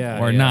doing it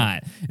or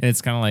not? And it's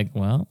kind of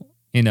well,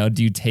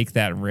 do you take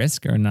that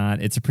risk or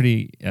not? It's a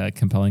pretty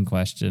compelling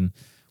question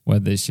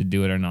whether they should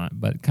do it or not.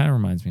 But it kind of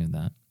reminds me of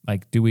that.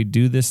 Do we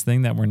do this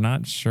thing that we're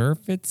not sure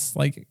if it's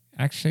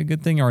actually a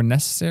good thing or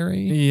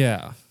necessary?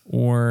 Yeah.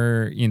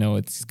 Or,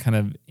 it's kind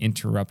of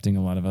interrupting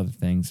a lot of other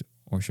things,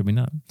 or should we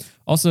not?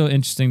 Also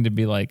interesting to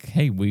be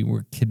hey, we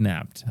were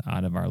kidnapped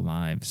out of our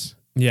lives.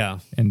 Yeah.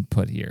 And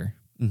put here.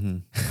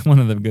 Mm-hmm. One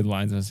of the good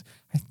lines was,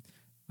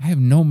 I have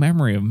no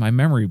memory of my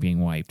memory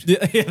being wiped.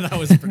 Yeah, that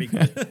was pretty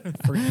good.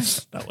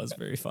 That was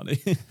very funny.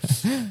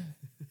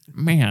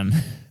 Man.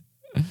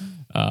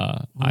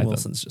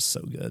 Wilson's just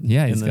so good.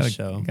 Yeah, he's got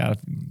a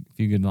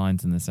few good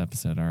lines in this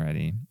episode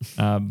already.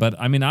 But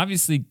I mean,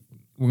 obviously,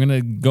 we're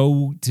gonna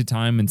go through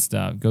time and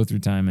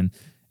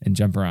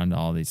jump around to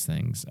all these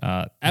things.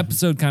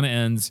 Episode kind of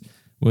ends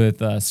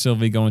with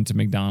Sylvie going to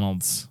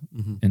McDonald's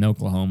in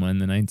Oklahoma in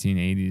the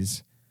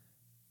 1980s.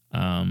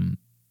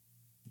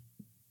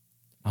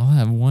 I'll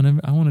have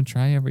one. I want to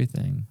try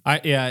everything.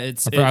 I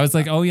was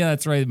like, oh yeah,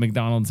 that's right.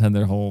 McDonald's had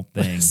their whole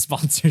thing.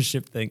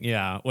 Sponsorship thing.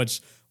 Yeah.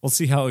 Which we'll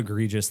see how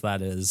egregious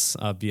that is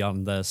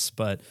beyond this.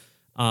 But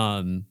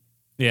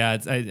yeah,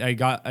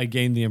 I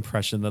gained the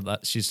impression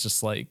that she's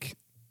just like,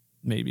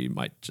 maybe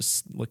might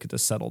just look to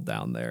settle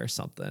down there or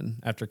something.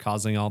 After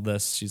causing all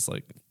this, she's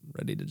like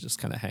ready to just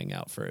kind of hang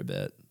out for a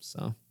bit.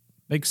 So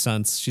makes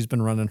sense. She's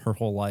been running her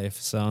whole life.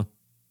 So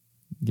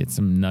get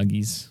some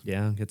nuggies.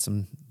 Yeah, get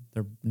some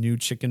their new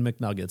chicken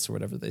McNuggets or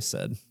whatever they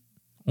said.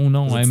 Oh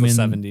no, I'm in the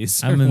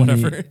 70s or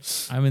whatever.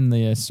 I'm in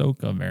the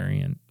Ahsoka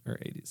variant or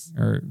 80s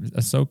or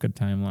Ahsoka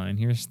timeline.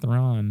 Here's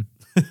Thrawn.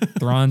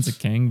 Thrawn's a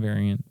Kang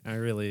variant. I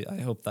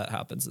hope that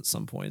happens at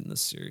some point in this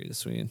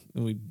series.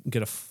 We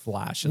get a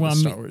flash in the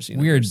Star Wars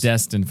universe. We are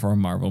destined for a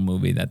Marvel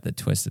movie that the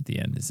twist at the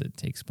end is it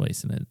takes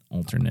place in an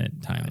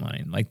alternate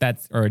timeline, like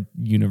that's or a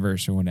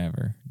universe or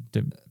whatever.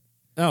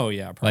 Oh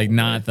yeah, probably. Like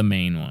not the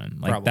main one.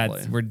 Like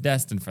probably. we're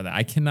destined for that.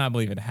 I cannot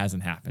believe it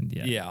hasn't happened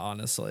yet. Yeah,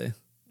 honestly.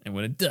 And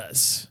when it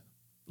does,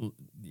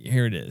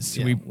 here it is.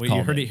 Yeah,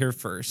 you heard it here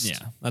first. Yeah,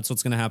 that's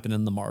what's going to happen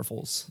in the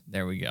Marvels.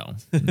 There we go.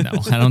 No,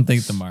 I don't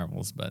think the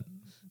Marvels, but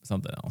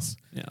something else.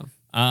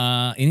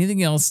 Yeah.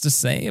 Anything else to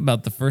say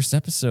about the first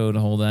episode,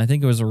 Holden? I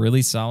think it was a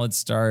really solid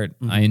start.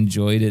 I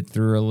enjoyed it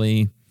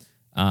thoroughly.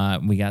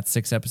 We got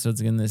 6 episodes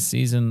again this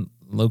season.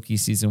 Loki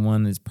season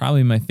 1 is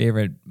probably my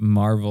favorite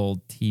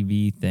Marvel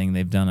TV thing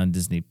they've done on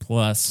Disney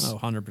Plus. Oh,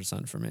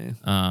 100% for me.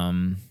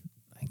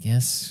 I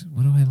guess,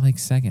 what do I like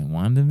second?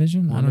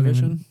 WandaVision? I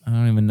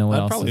don't even know what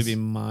That'd else. Probably be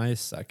my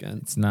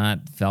second. It's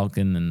not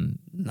Falcon and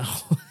no,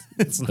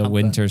 it's the not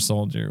Winter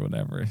Soldier,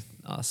 whatever.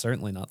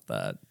 Certainly not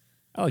that.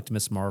 I liked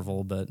Miss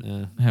Marvel, but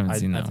I haven't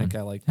seen that. I think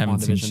I like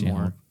WandaVision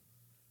more.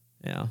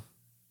 Yeah.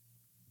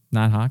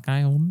 Not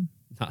Hawkeye, Holden?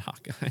 Not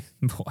Hawkeye.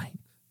 Boy.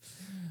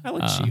 I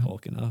like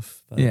She-Hulk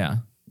enough. But. Yeah.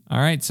 All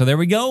right. So there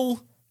we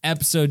go.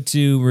 Episode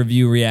 2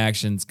 review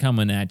reactions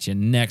coming at you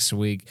next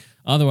week.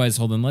 Otherwise,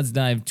 Holden, let's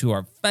dive to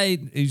our fight.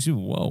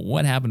 Whoa,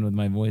 what happened with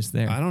my voice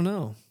there? I don't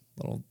know.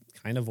 Little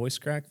kind of voice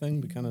crack thing,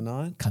 but kind of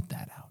not. Cut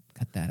that out.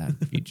 Cut that out in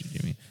the future,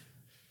 Jimmy.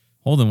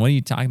 Holden, what are you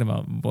talking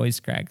about?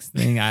 Voice cracks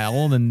thing?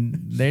 Holden,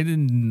 they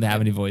didn't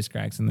have any voice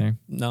cracks in there.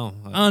 No.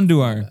 On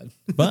to our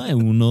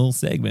final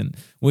segment,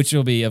 which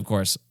will be, of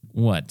course,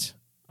 what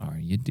are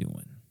you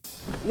doing?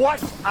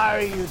 What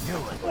are you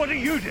doing? What are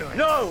you doing?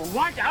 No,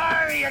 what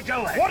are you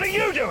doing? What are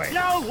you doing?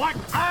 No, what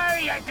are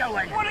you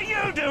doing? What are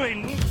you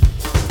doing?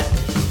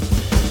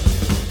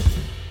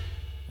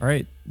 All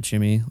right,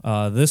 Jimmy.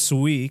 This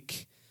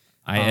week,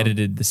 I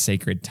edited the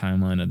sacred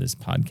timeline of this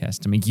podcast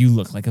to make you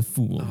look like a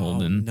fool,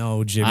 Holden.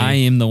 No, Jimmy. I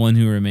am the one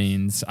who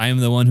remains. I am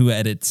the one who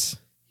edits.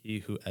 He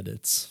who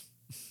edits.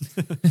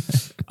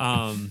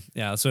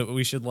 Yeah, so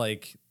we should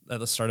at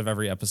the start of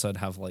every episode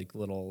have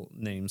little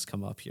names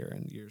come up here,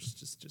 and yours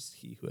just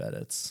he who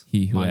edits.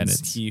 He who Mine's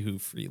edits. He who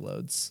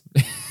freeloads.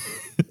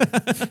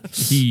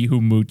 He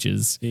who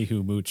mooches. He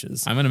who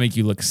mooches. I'm gonna make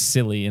you look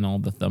silly in all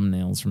the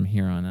thumbnails from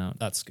here on out.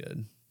 That's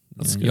good.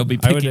 That's good. Good. You'll be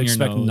I would picking your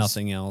expect nose.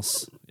 nothing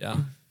else. Yeah.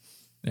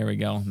 There we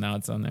go. Now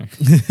it's on there.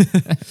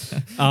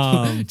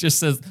 Just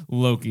says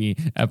Loki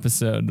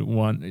episode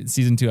 1,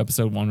 season 2,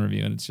 episode 1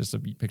 review, and it's just a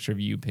picture of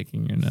you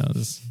picking your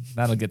nose.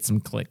 That'll get some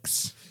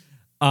clicks.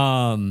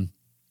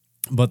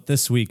 But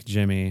this week,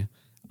 Jimmy,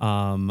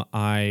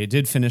 I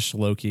did finish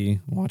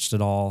Loki, watched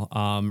it all.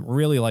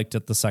 Really liked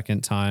it the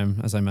second time,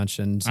 as I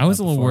mentioned. I was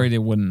a little before. worried it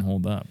wouldn't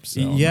hold up. So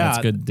Yeah. that's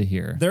good to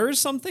hear. There are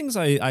some things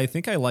I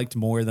think I liked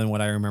more than what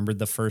I remembered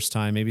the first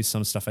time. Maybe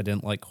some stuff I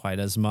didn't like quite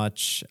as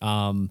much.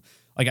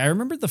 I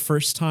remembered the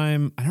first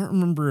time. I don't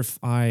remember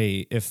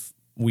if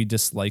we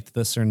disliked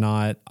this or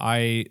not.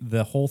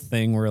 The whole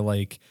thing where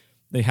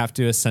they have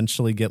to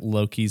essentially get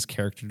Loki's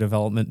character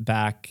development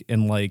back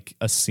in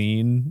a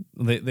scene.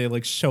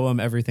 They show him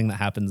everything that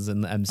happens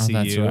in the MCU.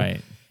 Oh, that's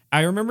right.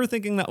 I remember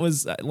thinking that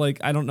was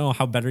I don't know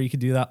how better you could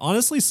do that.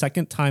 Honestly,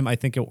 second time I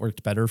think it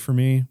worked better for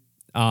me.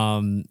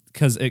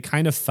 Because it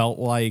kind of felt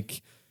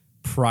like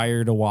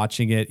prior to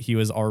watching it, he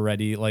was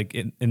already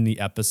in the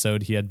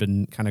episode he had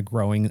been kind of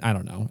growing. I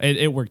don't know.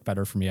 It worked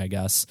better for me, I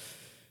guess.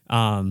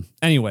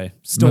 Anyway,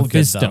 still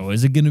Mephisto. good though.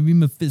 Is it going to be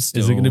Mephisto?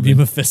 Is it going to be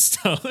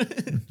Mephisto?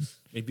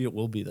 Maybe it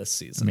will be this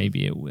season.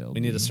 Maybe it will.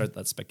 We need to start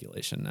that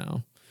speculation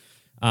now.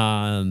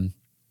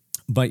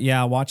 But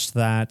yeah, I watched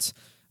that.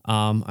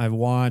 I've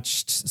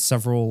watched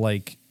several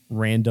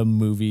random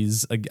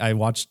movies. I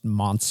watched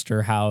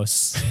Monster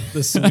House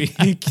this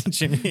week,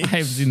 Jimmy.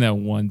 I've seen that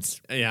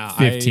once. Yeah,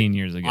 15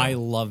 years ago. I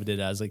loved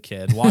it as a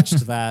kid.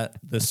 Watched that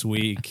this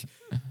week.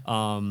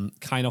 Kind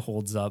of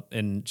holds up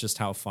in just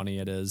how funny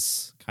it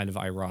is, kind of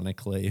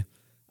ironically.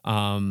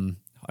 I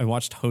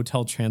watched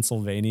Hotel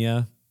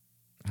Transylvania.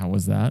 How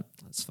was that?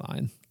 That's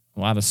fine. A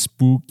lot of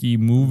spooky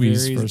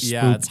movies for It's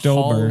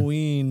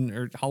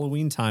Spooktober.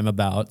 Halloween time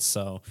about.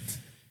 So,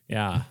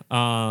 yeah.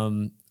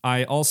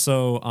 I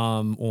also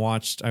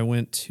I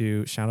went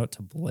to, shout out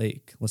to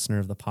Blake, listener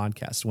of the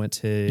podcast. Went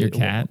to Your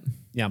cat?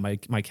 Yeah, my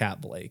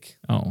cat Blake.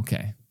 Oh,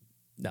 okay.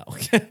 No,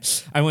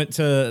 I went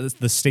to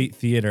the State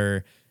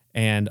Theater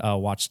and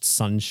watched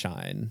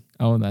Sunshine.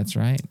 Oh, that's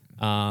right.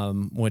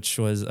 Which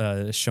was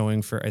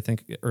showing for, I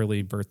think,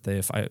 early birthday,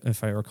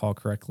 if I recall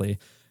correctly.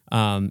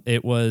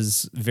 It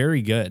was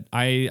very good.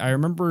 I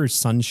remember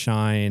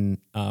Sunshine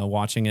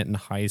watching it in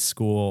high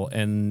school,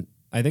 and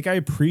I think I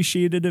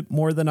appreciated it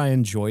more than I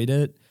enjoyed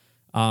it.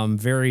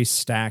 Very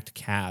stacked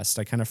cast.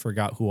 I kind of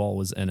forgot who all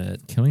was in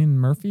it. Cillian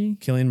Murphy?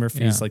 Cillian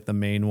Murphy's like the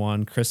main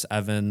one. Chris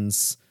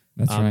Evans.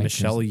 That's right.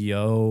 Michelle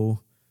Yeoh.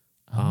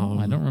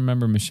 I don't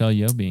remember Michelle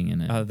Yeoh being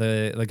in it.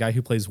 The guy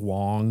who plays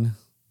Wong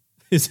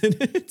is in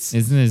it.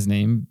 Isn't his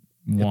name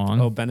Wong?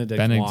 Oh, Benedict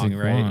Wong,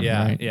 right? Wong,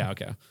 Yeah, right? yeah,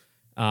 okay.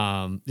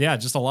 Yeah,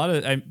 just a lot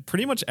of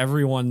pretty much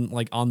everyone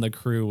like on the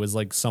crew was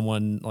like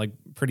someone like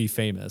pretty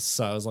famous.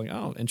 So I was like,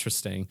 oh,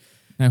 interesting.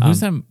 Now, who's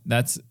that?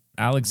 That's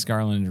Alex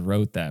Garland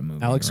wrote that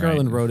movie. Alex right?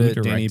 Garland wrote Who it.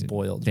 Danny directed?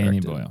 Boyle Danny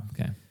directed. Boyle.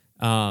 Okay.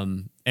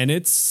 And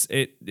it's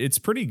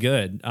pretty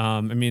good.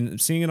 I mean,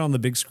 seeing it on the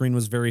big screen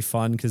was very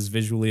fun because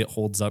visually it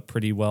holds up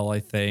pretty well, I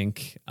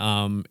think.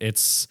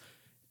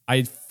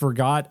 I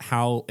forgot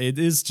how it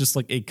is just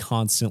like a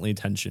constantly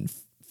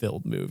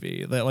tension-filled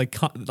movie. That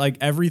like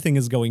everything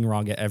is going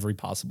wrong at every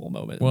possible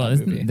moment. Well, in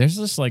that movie. there's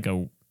just like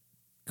a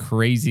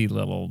crazy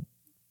little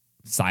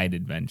side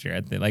adventure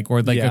at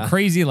a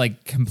crazy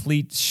like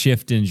complete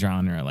shift in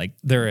genre, like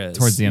there is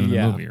towards the end of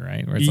the movie,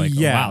 right? Where it's like,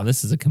 Yeah. oh, wow,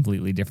 this is a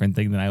completely different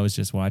thing than I was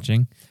just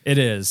watching. It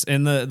is.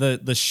 And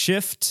the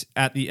shift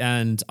at the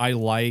end,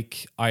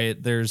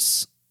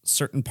 there's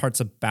certain parts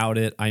about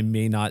it I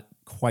may not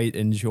quite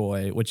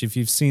enjoy, which if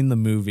you've seen the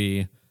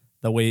movie,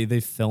 the way they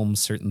film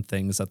certain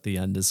things at the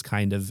end is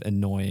kind of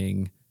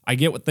annoying. I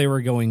get what they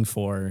were going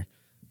for,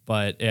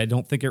 but I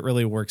don't think it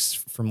really works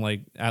from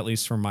like, at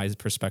least from my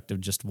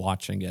perspective, just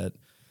watching it.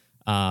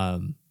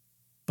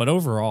 But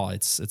overall,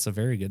 it's a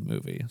very good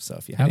movie. So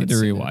if you Have haven't to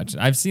seen rewatch it.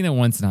 I've seen it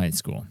once in high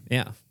school.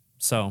 yeah.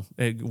 So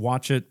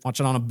watch it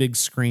on a big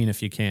screen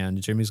if you can.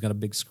 Jimmy's got a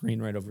big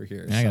screen right over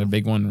here. Yeah, I got a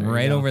big one there you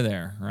right go. over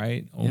there,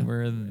 right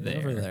over there,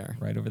 over there.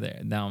 right over there.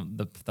 Now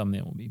the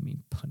thumbnail will be me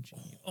punching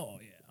you. Oh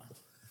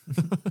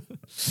yeah.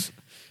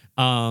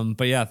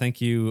 But yeah, thank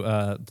you,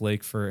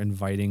 Blake, for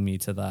inviting me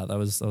to that. That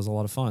was a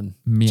lot of fun.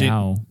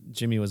 Meow.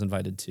 Jimmy was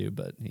invited too,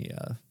 but he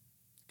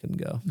couldn't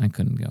go. I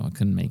couldn't go. I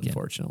couldn't make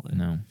Unfortunately. it.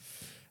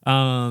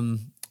 No.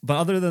 But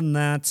other than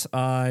that,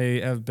 I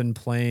have been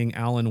playing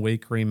Alan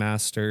Wake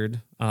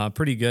Remastered.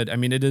 Pretty good. I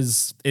mean, it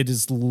is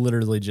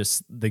literally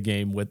just the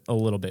game with a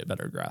little bit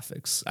better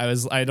graphics.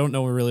 I don't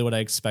know really what I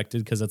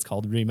expected because it's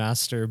called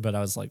remaster, but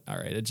I was like, all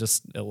right, it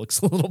looks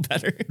a little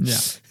better. Yeah.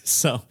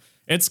 So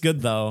it's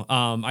good though.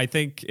 I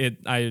think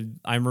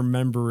I'm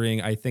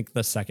remembering, I think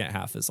the second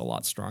half is a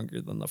lot stronger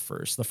than the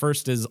first. The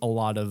first is a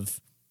lot of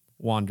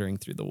wandering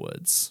through the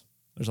woods.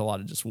 There's a lot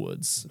of just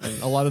woods.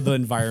 And a lot of the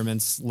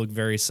environments look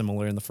very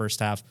similar in the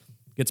first half.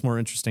 Gets more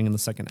interesting in the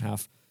second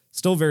half.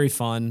 Still very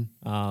fun.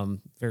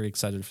 Very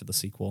excited for the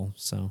sequel.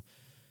 So,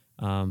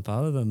 but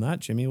other than that,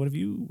 Jimmy, what have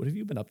you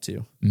been up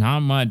to?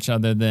 Not much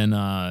other than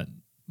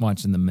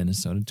watching the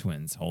Minnesota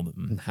Twins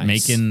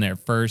making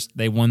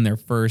they won their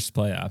first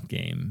playoff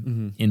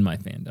game in my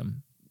fandom.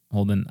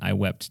 Holden, I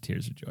wept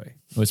tears of joy.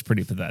 It was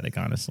pretty pathetic,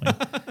 honestly.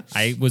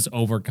 I was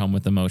overcome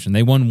with emotion.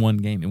 They won one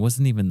game. It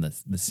wasn't even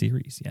the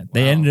series yet.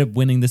 They ended up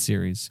winning the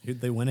series.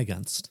 Who'd they win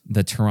against?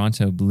 The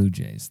Toronto Blue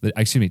Jays.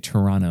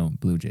 Toronto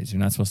Blue Jays.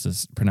 You're not supposed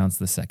to pronounce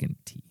the second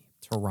T.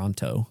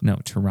 Toronto. No,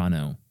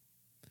 Toronto.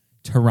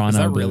 Toronto Is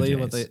that Blue really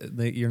Jays.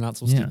 what you're not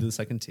supposed to do the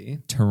second T?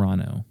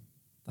 Toronto.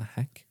 The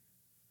heck?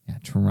 Yeah,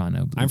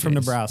 Toronto Blue I'm from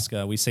Jays.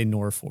 Nebraska. We say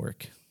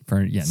Norfolk.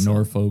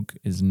 Norfolk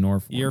is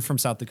Norfolk. You're from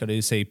South Dakota.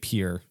 You say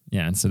Pierre.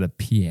 Yeah, instead of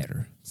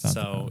Pierre. South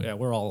So Dakota. yeah,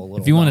 we're all a little.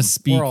 If you want dumb. to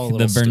speak We're all a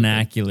little the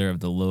vernacular of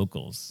the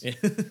locals,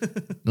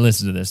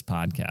 listen to this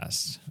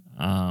podcast.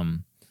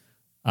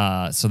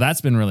 So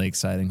that's been really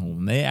exciting,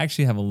 Holden. They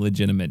actually have a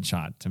legitimate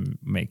shot to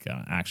make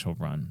an actual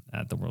run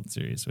at the World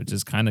Series, which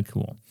is kind of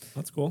cool.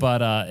 That's cool.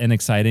 But an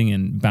exciting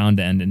and bound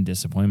to end in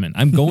disappointment.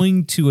 I'm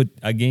going to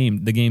the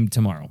game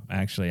tomorrow,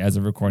 actually, as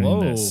of recording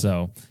this.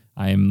 So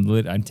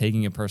I'm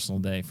taking a personal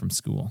day from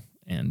school,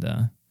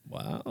 and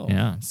wow,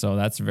 yeah, so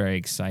that's very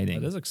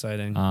exciting. That is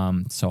exciting.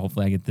 So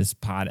hopefully I get this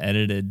pod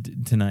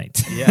edited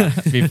tonight, Yeah.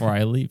 before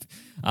I leave.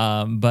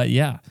 But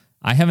yeah,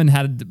 I haven't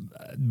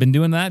been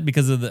doing that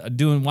because of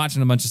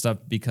watching a bunch of stuff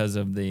because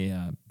of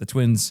the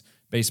Twins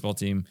baseball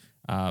team.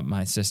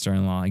 My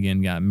sister-in-law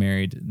again got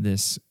married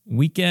this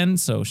weekend,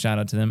 so shout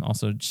out to them.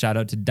 Also shout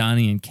out to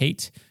Donnie and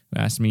Kate, who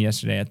asked me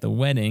yesterday at the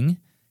wedding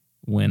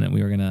when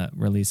we were gonna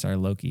release our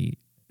Loki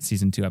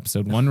season 2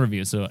 episode 1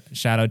 review. So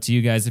shout out to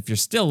you guys if you're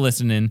still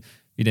listening.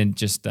 You didn't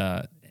just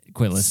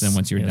quit listening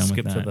once you were done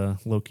with that. Skip to the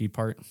Loki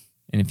part.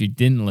 And if you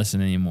didn't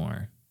listen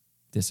anymore,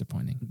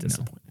 disappointing.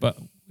 Disappointing. No. But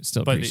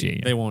still But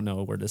appreciate they you. won't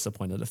know we're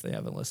disappointed if they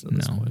haven't listened to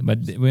this No, point. but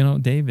we know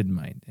David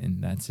might,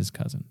 and that's his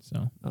cousin.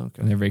 So Okay.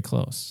 and they're very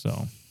close.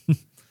 So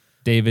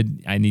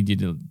David, I need you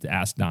to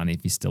ask Donnie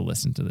if he still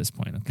listened to this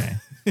point. Okay.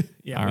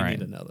 Yeah, All we right.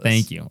 need to know this.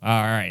 Thank you.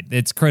 All right.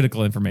 It's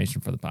critical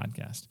information for the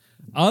podcast.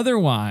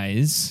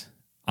 Otherwise,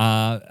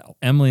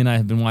 Emily and I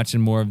have been watching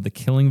more of The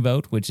Killing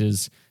Vote, which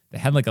is they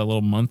had like a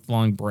little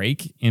month-long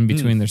break in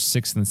between their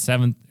 6th and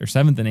 7th or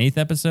 7th and 8th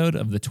episode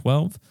of the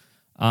 12.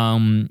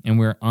 And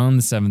we're on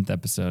the 7th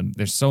episode.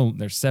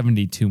 They're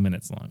 72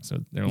 minutes long, so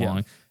they're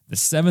long. The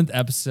 7th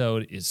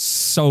episode is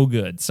so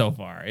good so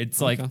far. It's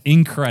like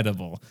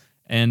incredible.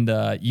 And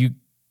you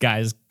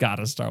guys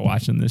gotta start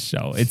watching this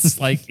show. It's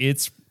like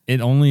it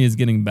only is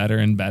getting better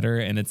and better,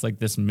 and it's like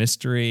this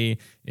mystery.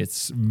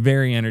 It's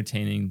very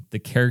entertaining. The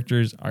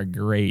characters are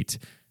great.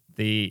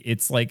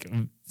 It's like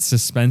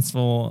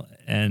suspenseful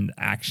and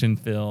action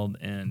filled,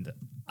 and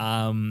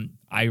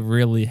I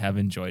really have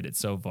enjoyed it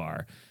so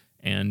far.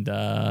 And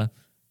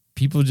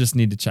people just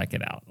need to check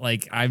it out.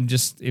 Like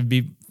it'd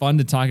be fun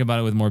to talk about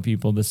it with more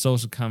people. The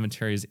social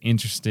commentary is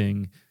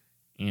interesting,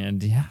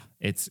 and yeah,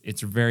 it's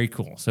very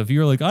cool. So if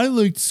you're like, I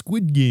liked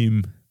Squid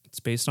Game. It's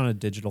based on a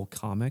digital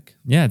comic.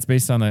 Yeah, it's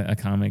based on a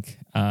comic.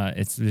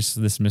 It's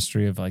just this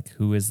mystery of like,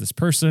 who is this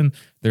person?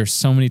 There's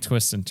so many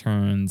twists and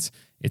turns.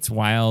 It's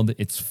wild.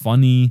 It's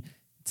funny.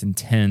 It's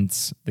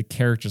intense. The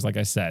characters, like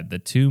I said, the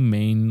two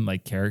main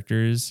like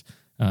characters,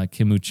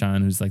 Kim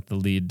Woo-chan, who's like the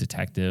lead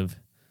detective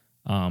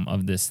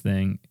of this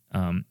thing,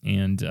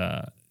 and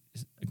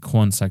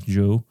Kwon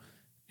Sak-jo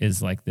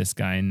is like this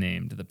guy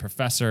named the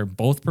Professor.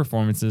 Both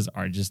performances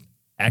are just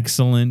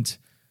excellent.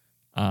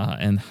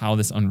 And how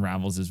this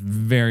unravels is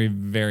very,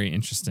 very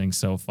interesting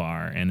so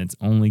far, and it's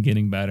only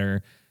getting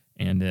better.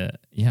 And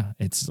yeah,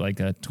 it's like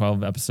a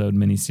 12-episode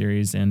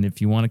miniseries, and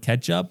if you want to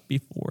catch up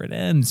before it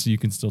ends, you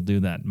can still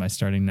do that by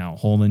starting now.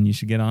 Holden, you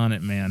should get on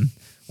it, man.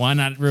 Why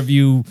not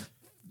review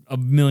a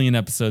million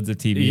episodes of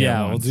TV?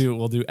 Yeah,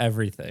 we'll do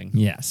everything.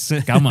 Yes,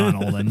 come on,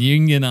 Holden, you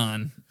can get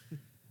on.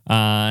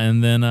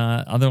 And then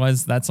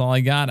otherwise, that's all I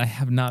got. I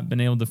have not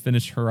been able to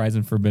finish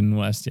Horizon Forbidden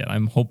West yet.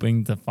 I'm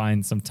hoping to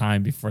find some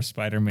time before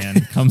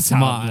Spider-Man comes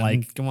out.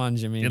 Come on,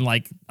 Jimmy. In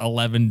like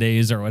 11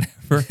 days or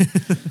whatever.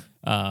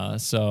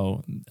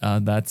 So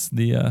that's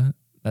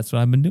what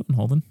I've been doing,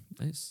 Holden.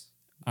 Nice.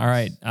 All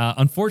right.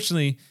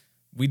 Unfortunately,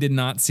 we did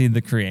not see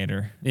The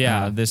Creator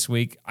this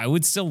week. I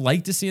would still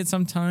like to see it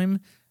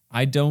sometime.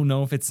 I don't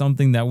know if it's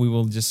something that we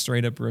will just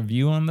straight up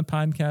review on the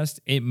podcast.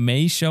 It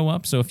may show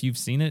up. So if you've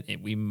seen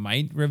it, we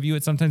might review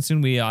it sometime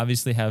soon. We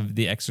obviously have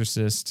The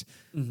Exorcist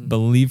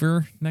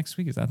Believer next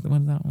week. Is that the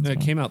one that one's It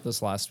called? came out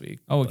this last week.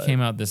 Oh, it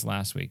came out this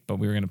last week, but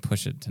we were going to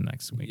push it to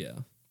next week. Yeah.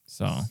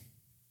 So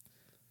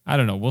I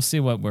don't know. We'll see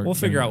what We'll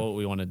figure out what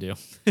we want to do.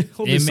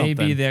 It may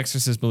be The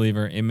Exorcist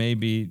Believer. It may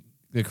be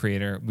The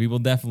Creator. We will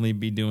definitely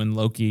be doing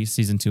Loki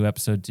season 2,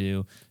 episode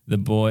 2.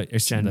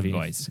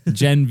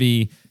 Gen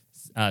V.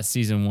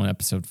 Season 1,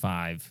 episode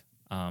 5.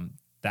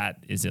 That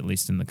is at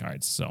least in the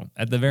cards. So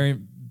at the very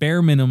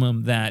bare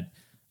minimum, that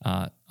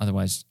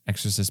otherwise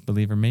Exorcist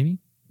Believer, maybe.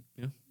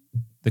 Yeah.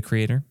 The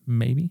Creator,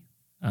 maybe.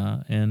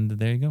 And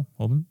there you go.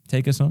 Holden,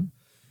 take us home.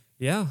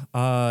 Yeah.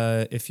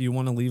 If you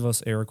want to leave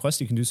us a request,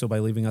 you can do so by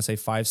leaving us a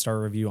 5-star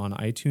review on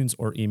iTunes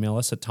or email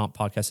us at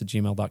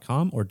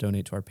tomppodcast@gmail.com or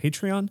donate to our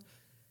Patreon.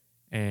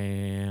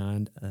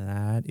 And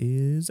that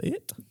is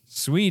it.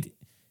 Sweet.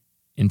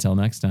 Until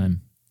next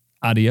time.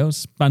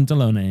 Adios,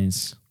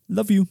 pantalones.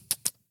 Love you.